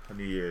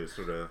New Year's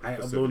sort of. I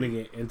am uploading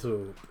it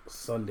into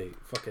Sunday.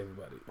 Fuck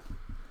everybody.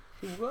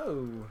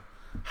 Whoa.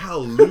 How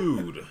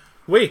lewd!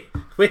 Wait.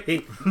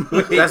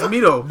 That's me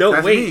though. No,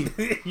 That's wait.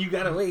 me. You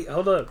gotta wait.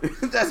 Hold on.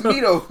 That's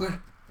me though.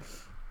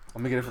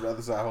 I'm gonna get it from the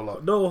other side. Hold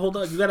up. No, hold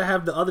on. You gotta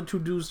have the other two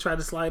dudes try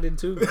to slide in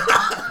too.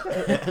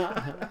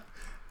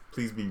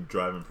 Please be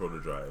driving pro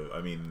to drive.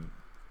 I mean,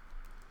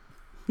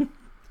 I'm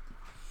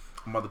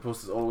about to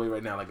post this all the way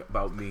right now, like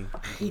about me.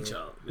 I hate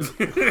y'all.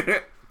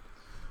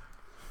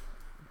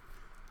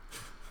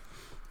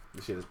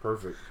 This shit is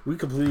perfect. We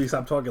completely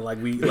stopped talking like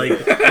we we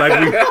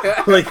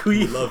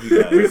love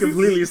you guys. we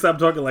completely stopped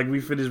talking like we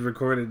finished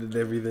recording and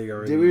everything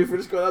already. Did we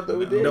finish going out though?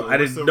 We did. No, I We're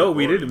didn't. still No,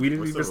 we recording. didn't. We didn't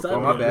We're even still stop.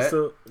 recording. My We're bad.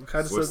 still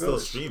kind of We're still still going.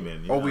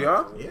 streaming. Oh, we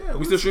are? Yeah,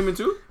 We still streaming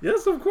too?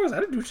 Yes, of course.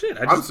 I didn't do shit.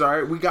 I'm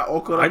sorry. We got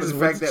all caught I up in just the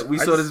fact went- that we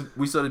I saw just- this.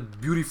 We saw the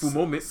beautiful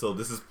moment. So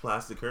this is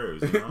plastic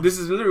curves. You know? This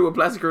is literally what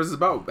Plastic Curse is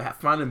about.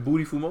 Finding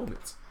beautiful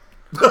moments.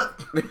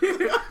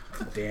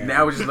 Damn.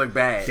 Now it just look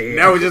bad. Damn.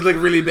 Now it just look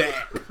really bad.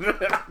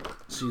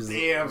 She's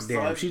Damn,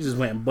 son. She just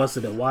went and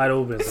busted it wide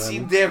open. She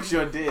Son. damn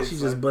sure did. She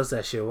son. just bust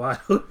that shit wide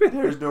open.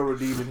 There's no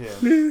redeeming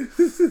him.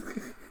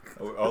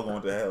 We're all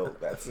going to hell.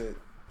 That's it.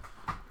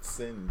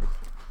 Sin.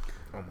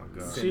 Oh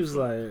my god. She was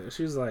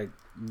like,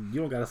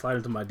 you don't gotta slide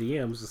into my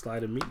DMs, just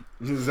slide in me.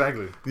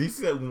 Exactly. Did you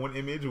see that one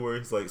image where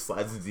he's like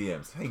slides in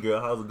DMs? Hey girl,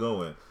 how's it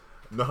going?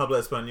 No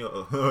habla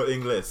español,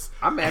 English.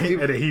 I'm mad.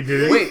 People, And then he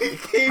did it.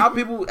 wait, how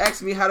people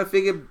ask me how to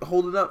figure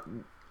holding up?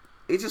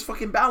 It's just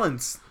fucking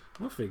balance.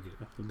 What figure?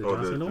 The Oh,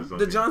 John Cena one?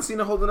 The John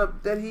Cena holding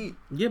up that heat.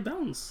 Yeah,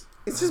 balance.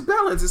 It's just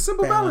balance. It's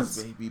simple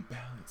balance. baby,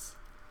 balance.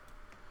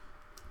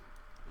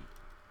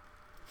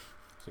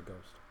 It's a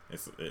ghost.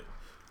 It's it.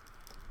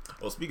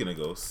 Oh, speaking of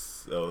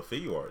ghosts,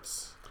 figure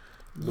arts.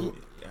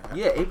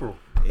 Yeah, April.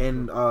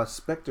 And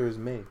Spectre is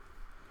May.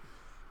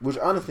 Which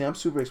honestly, I'm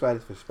super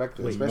excited for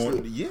Spectre. Wait,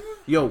 especially, Yeah.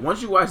 yo,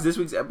 once you watch this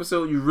week's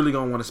episode, you're really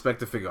gonna want to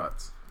Spectre figure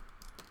arts.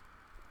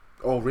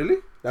 Oh, really?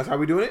 That's how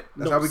we doing it?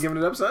 That's No, how we giving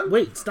it up, son?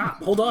 Wait,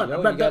 stop. Hold on. Yo, I'm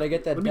you not gotta done.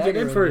 get that Let me dagger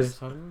get in in first.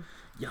 there, son.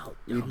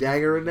 You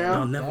daggering Y'all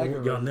now? never,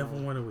 Dagger y'all right never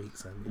now. want to wait,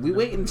 son. Y'all We never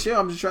waiting, wanna- chill.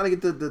 I'm just trying to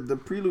get the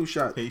prelude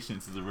shot.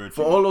 Patience is a virtue.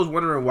 For all those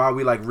wondering why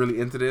we like really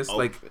into this, Oh.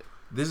 like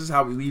this is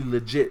how we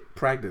legit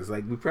practice.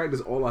 Like we practice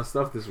all our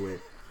stuff this way.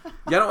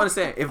 Y'all don't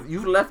understand. If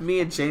you left me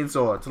and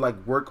Chainsaw to like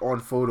work on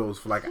photos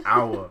for like an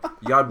hour,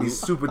 y'all be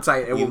super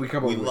tight at what we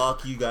come up we with.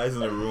 lock you guys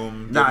in a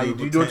room. Nah, give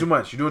you you doing 10 too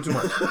much. You doing too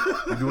much.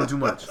 You doing too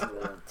much.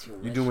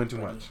 You doing too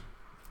much.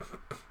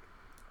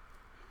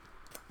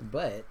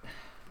 But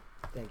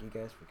thank you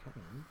guys for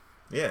coming.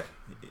 Yeah.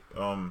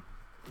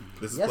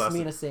 This is Yes, plastic.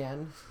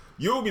 Mina-san.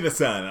 Yo,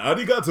 Mina-san.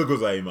 Arigato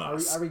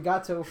gozaimasu.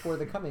 Arigato for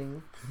the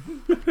coming.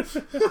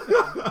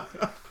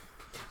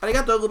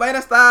 Arigato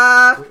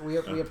gozaimashita.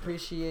 We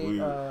appreciate.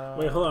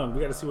 Wait, hold on.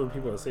 We gotta see what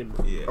people are saying.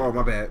 Yeah. Oh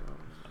my bad.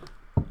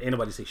 Ain't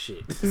nobody say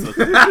shit.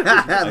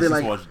 I They're just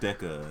like, watched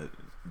Deca.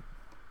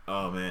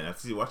 Oh man, I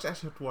actually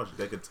have to watch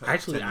Deca.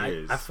 Actually, 10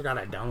 years. I forgot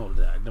I downloaded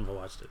that. I never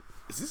watched it.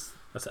 Is this?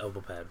 That's the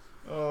elbow pad.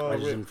 Oh, I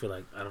just wait. didn't feel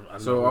like I don't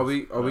so know. are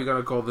we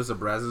gonna call this a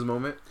Brazzers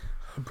moment?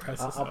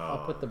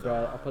 I'll put the Oh,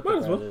 bread. I'll put Might the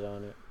as well. bread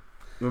on it.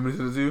 You want me to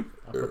send it to you?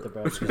 I'll put the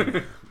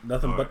bread.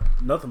 nothing Alright.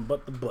 but nothing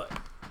but the butt.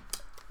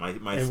 My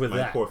And with my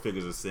that- core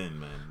figures of sin,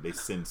 man. They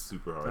sin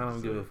super hard. I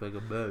don't give a fuck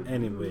about.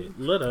 Anyway,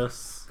 let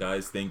us.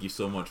 Guys, thank you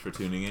so much for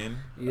tuning in.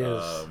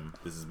 Yes.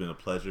 This has been a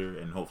pleasure,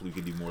 and hopefully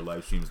we can do more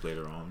live streams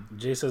later on.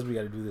 Jay says we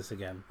got to do this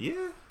again.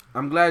 Yeah.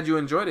 I'm glad you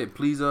enjoyed it.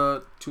 Please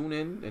tune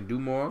in and do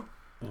more.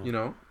 You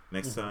know.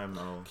 Next time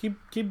I'll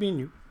Keep being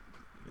you.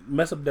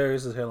 Mess up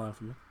Darius's hairline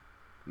for me.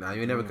 Nah,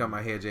 you ain't never cut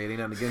my hair, Jay. It ain't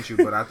nothing against you,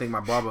 but I think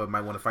my barber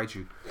might want to fight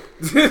you.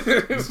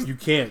 You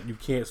can't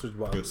switch Yo,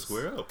 barbers.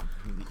 swear up.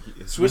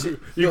 Switch it.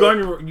 You go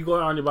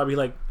on your barber. He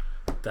like,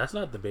 that's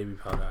not the baby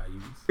powder I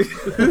use.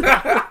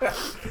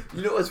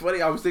 You know what's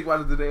funny? I was thinking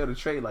about it today on the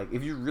train. Like,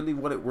 if you really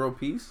wanted world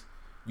peace,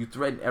 you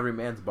threaten every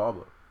man's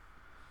barber.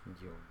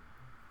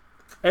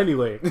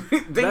 Anyway,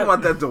 Think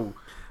about that though.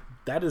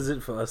 that is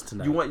it for us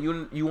tonight. You want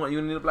unity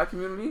in the black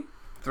community?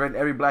 Threaten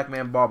every black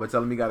man barber.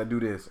 Tell him he got to do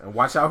this, and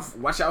watch out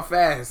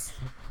fast.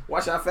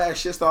 Watch how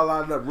fast shit start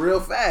lining up real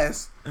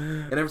fast.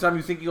 And every time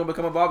you think you're gonna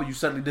become a barber, you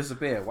suddenly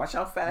disappear. Watch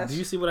how fast. Do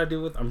you see what I did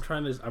with? I'm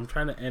trying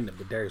to end it,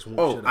 but Darius won't.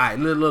 Oh, shut up. alright.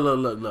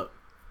 Look.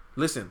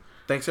 Listen.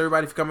 Thanks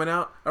everybody for coming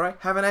out. All right.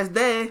 Have a nice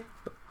day.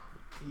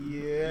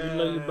 Yeah.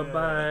 We love you. Bye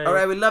bye. All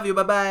right. We love you.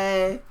 Bye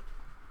bye.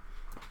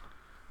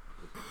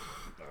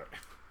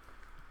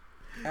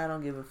 I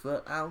don't give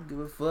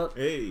a fuck.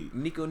 Hey.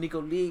 Nico Lee.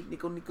 Nico Lee.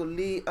 Nico Lee. Nico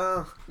Lee.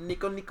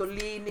 Nico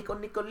Lee, Nico Lee, Nico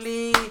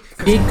Lee,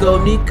 Nico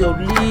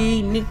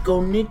Lee, Nico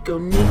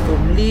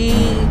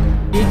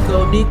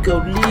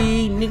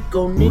Lee, Nico Lee, Nico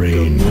Lee,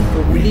 Nico Lee, Nico Lee,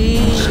 Nico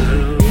Lee,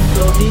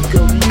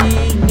 Nico Lee, Nico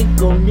Lee,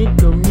 Nico Lee,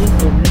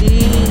 Nico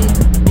Lee.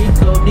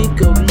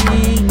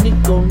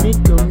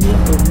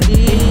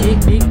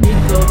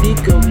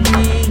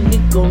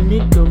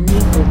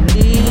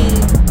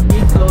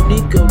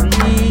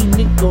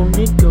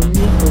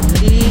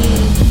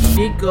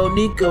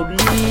 Nico Lee, Nico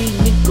Lee,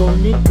 Nico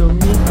Lee, Nico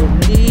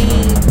Lee,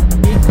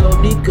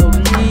 Nico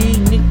Lee,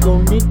 Nico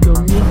Lee,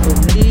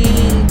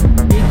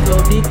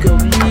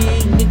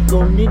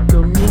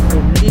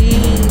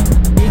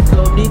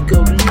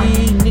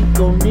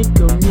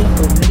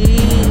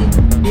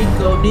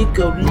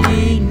 Nico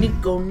Lee,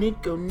 Nico Lee, Nico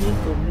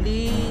Lee,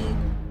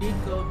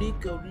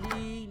 Nico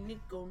Lee,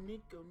 Nico Lee,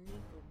 Nico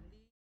Lee.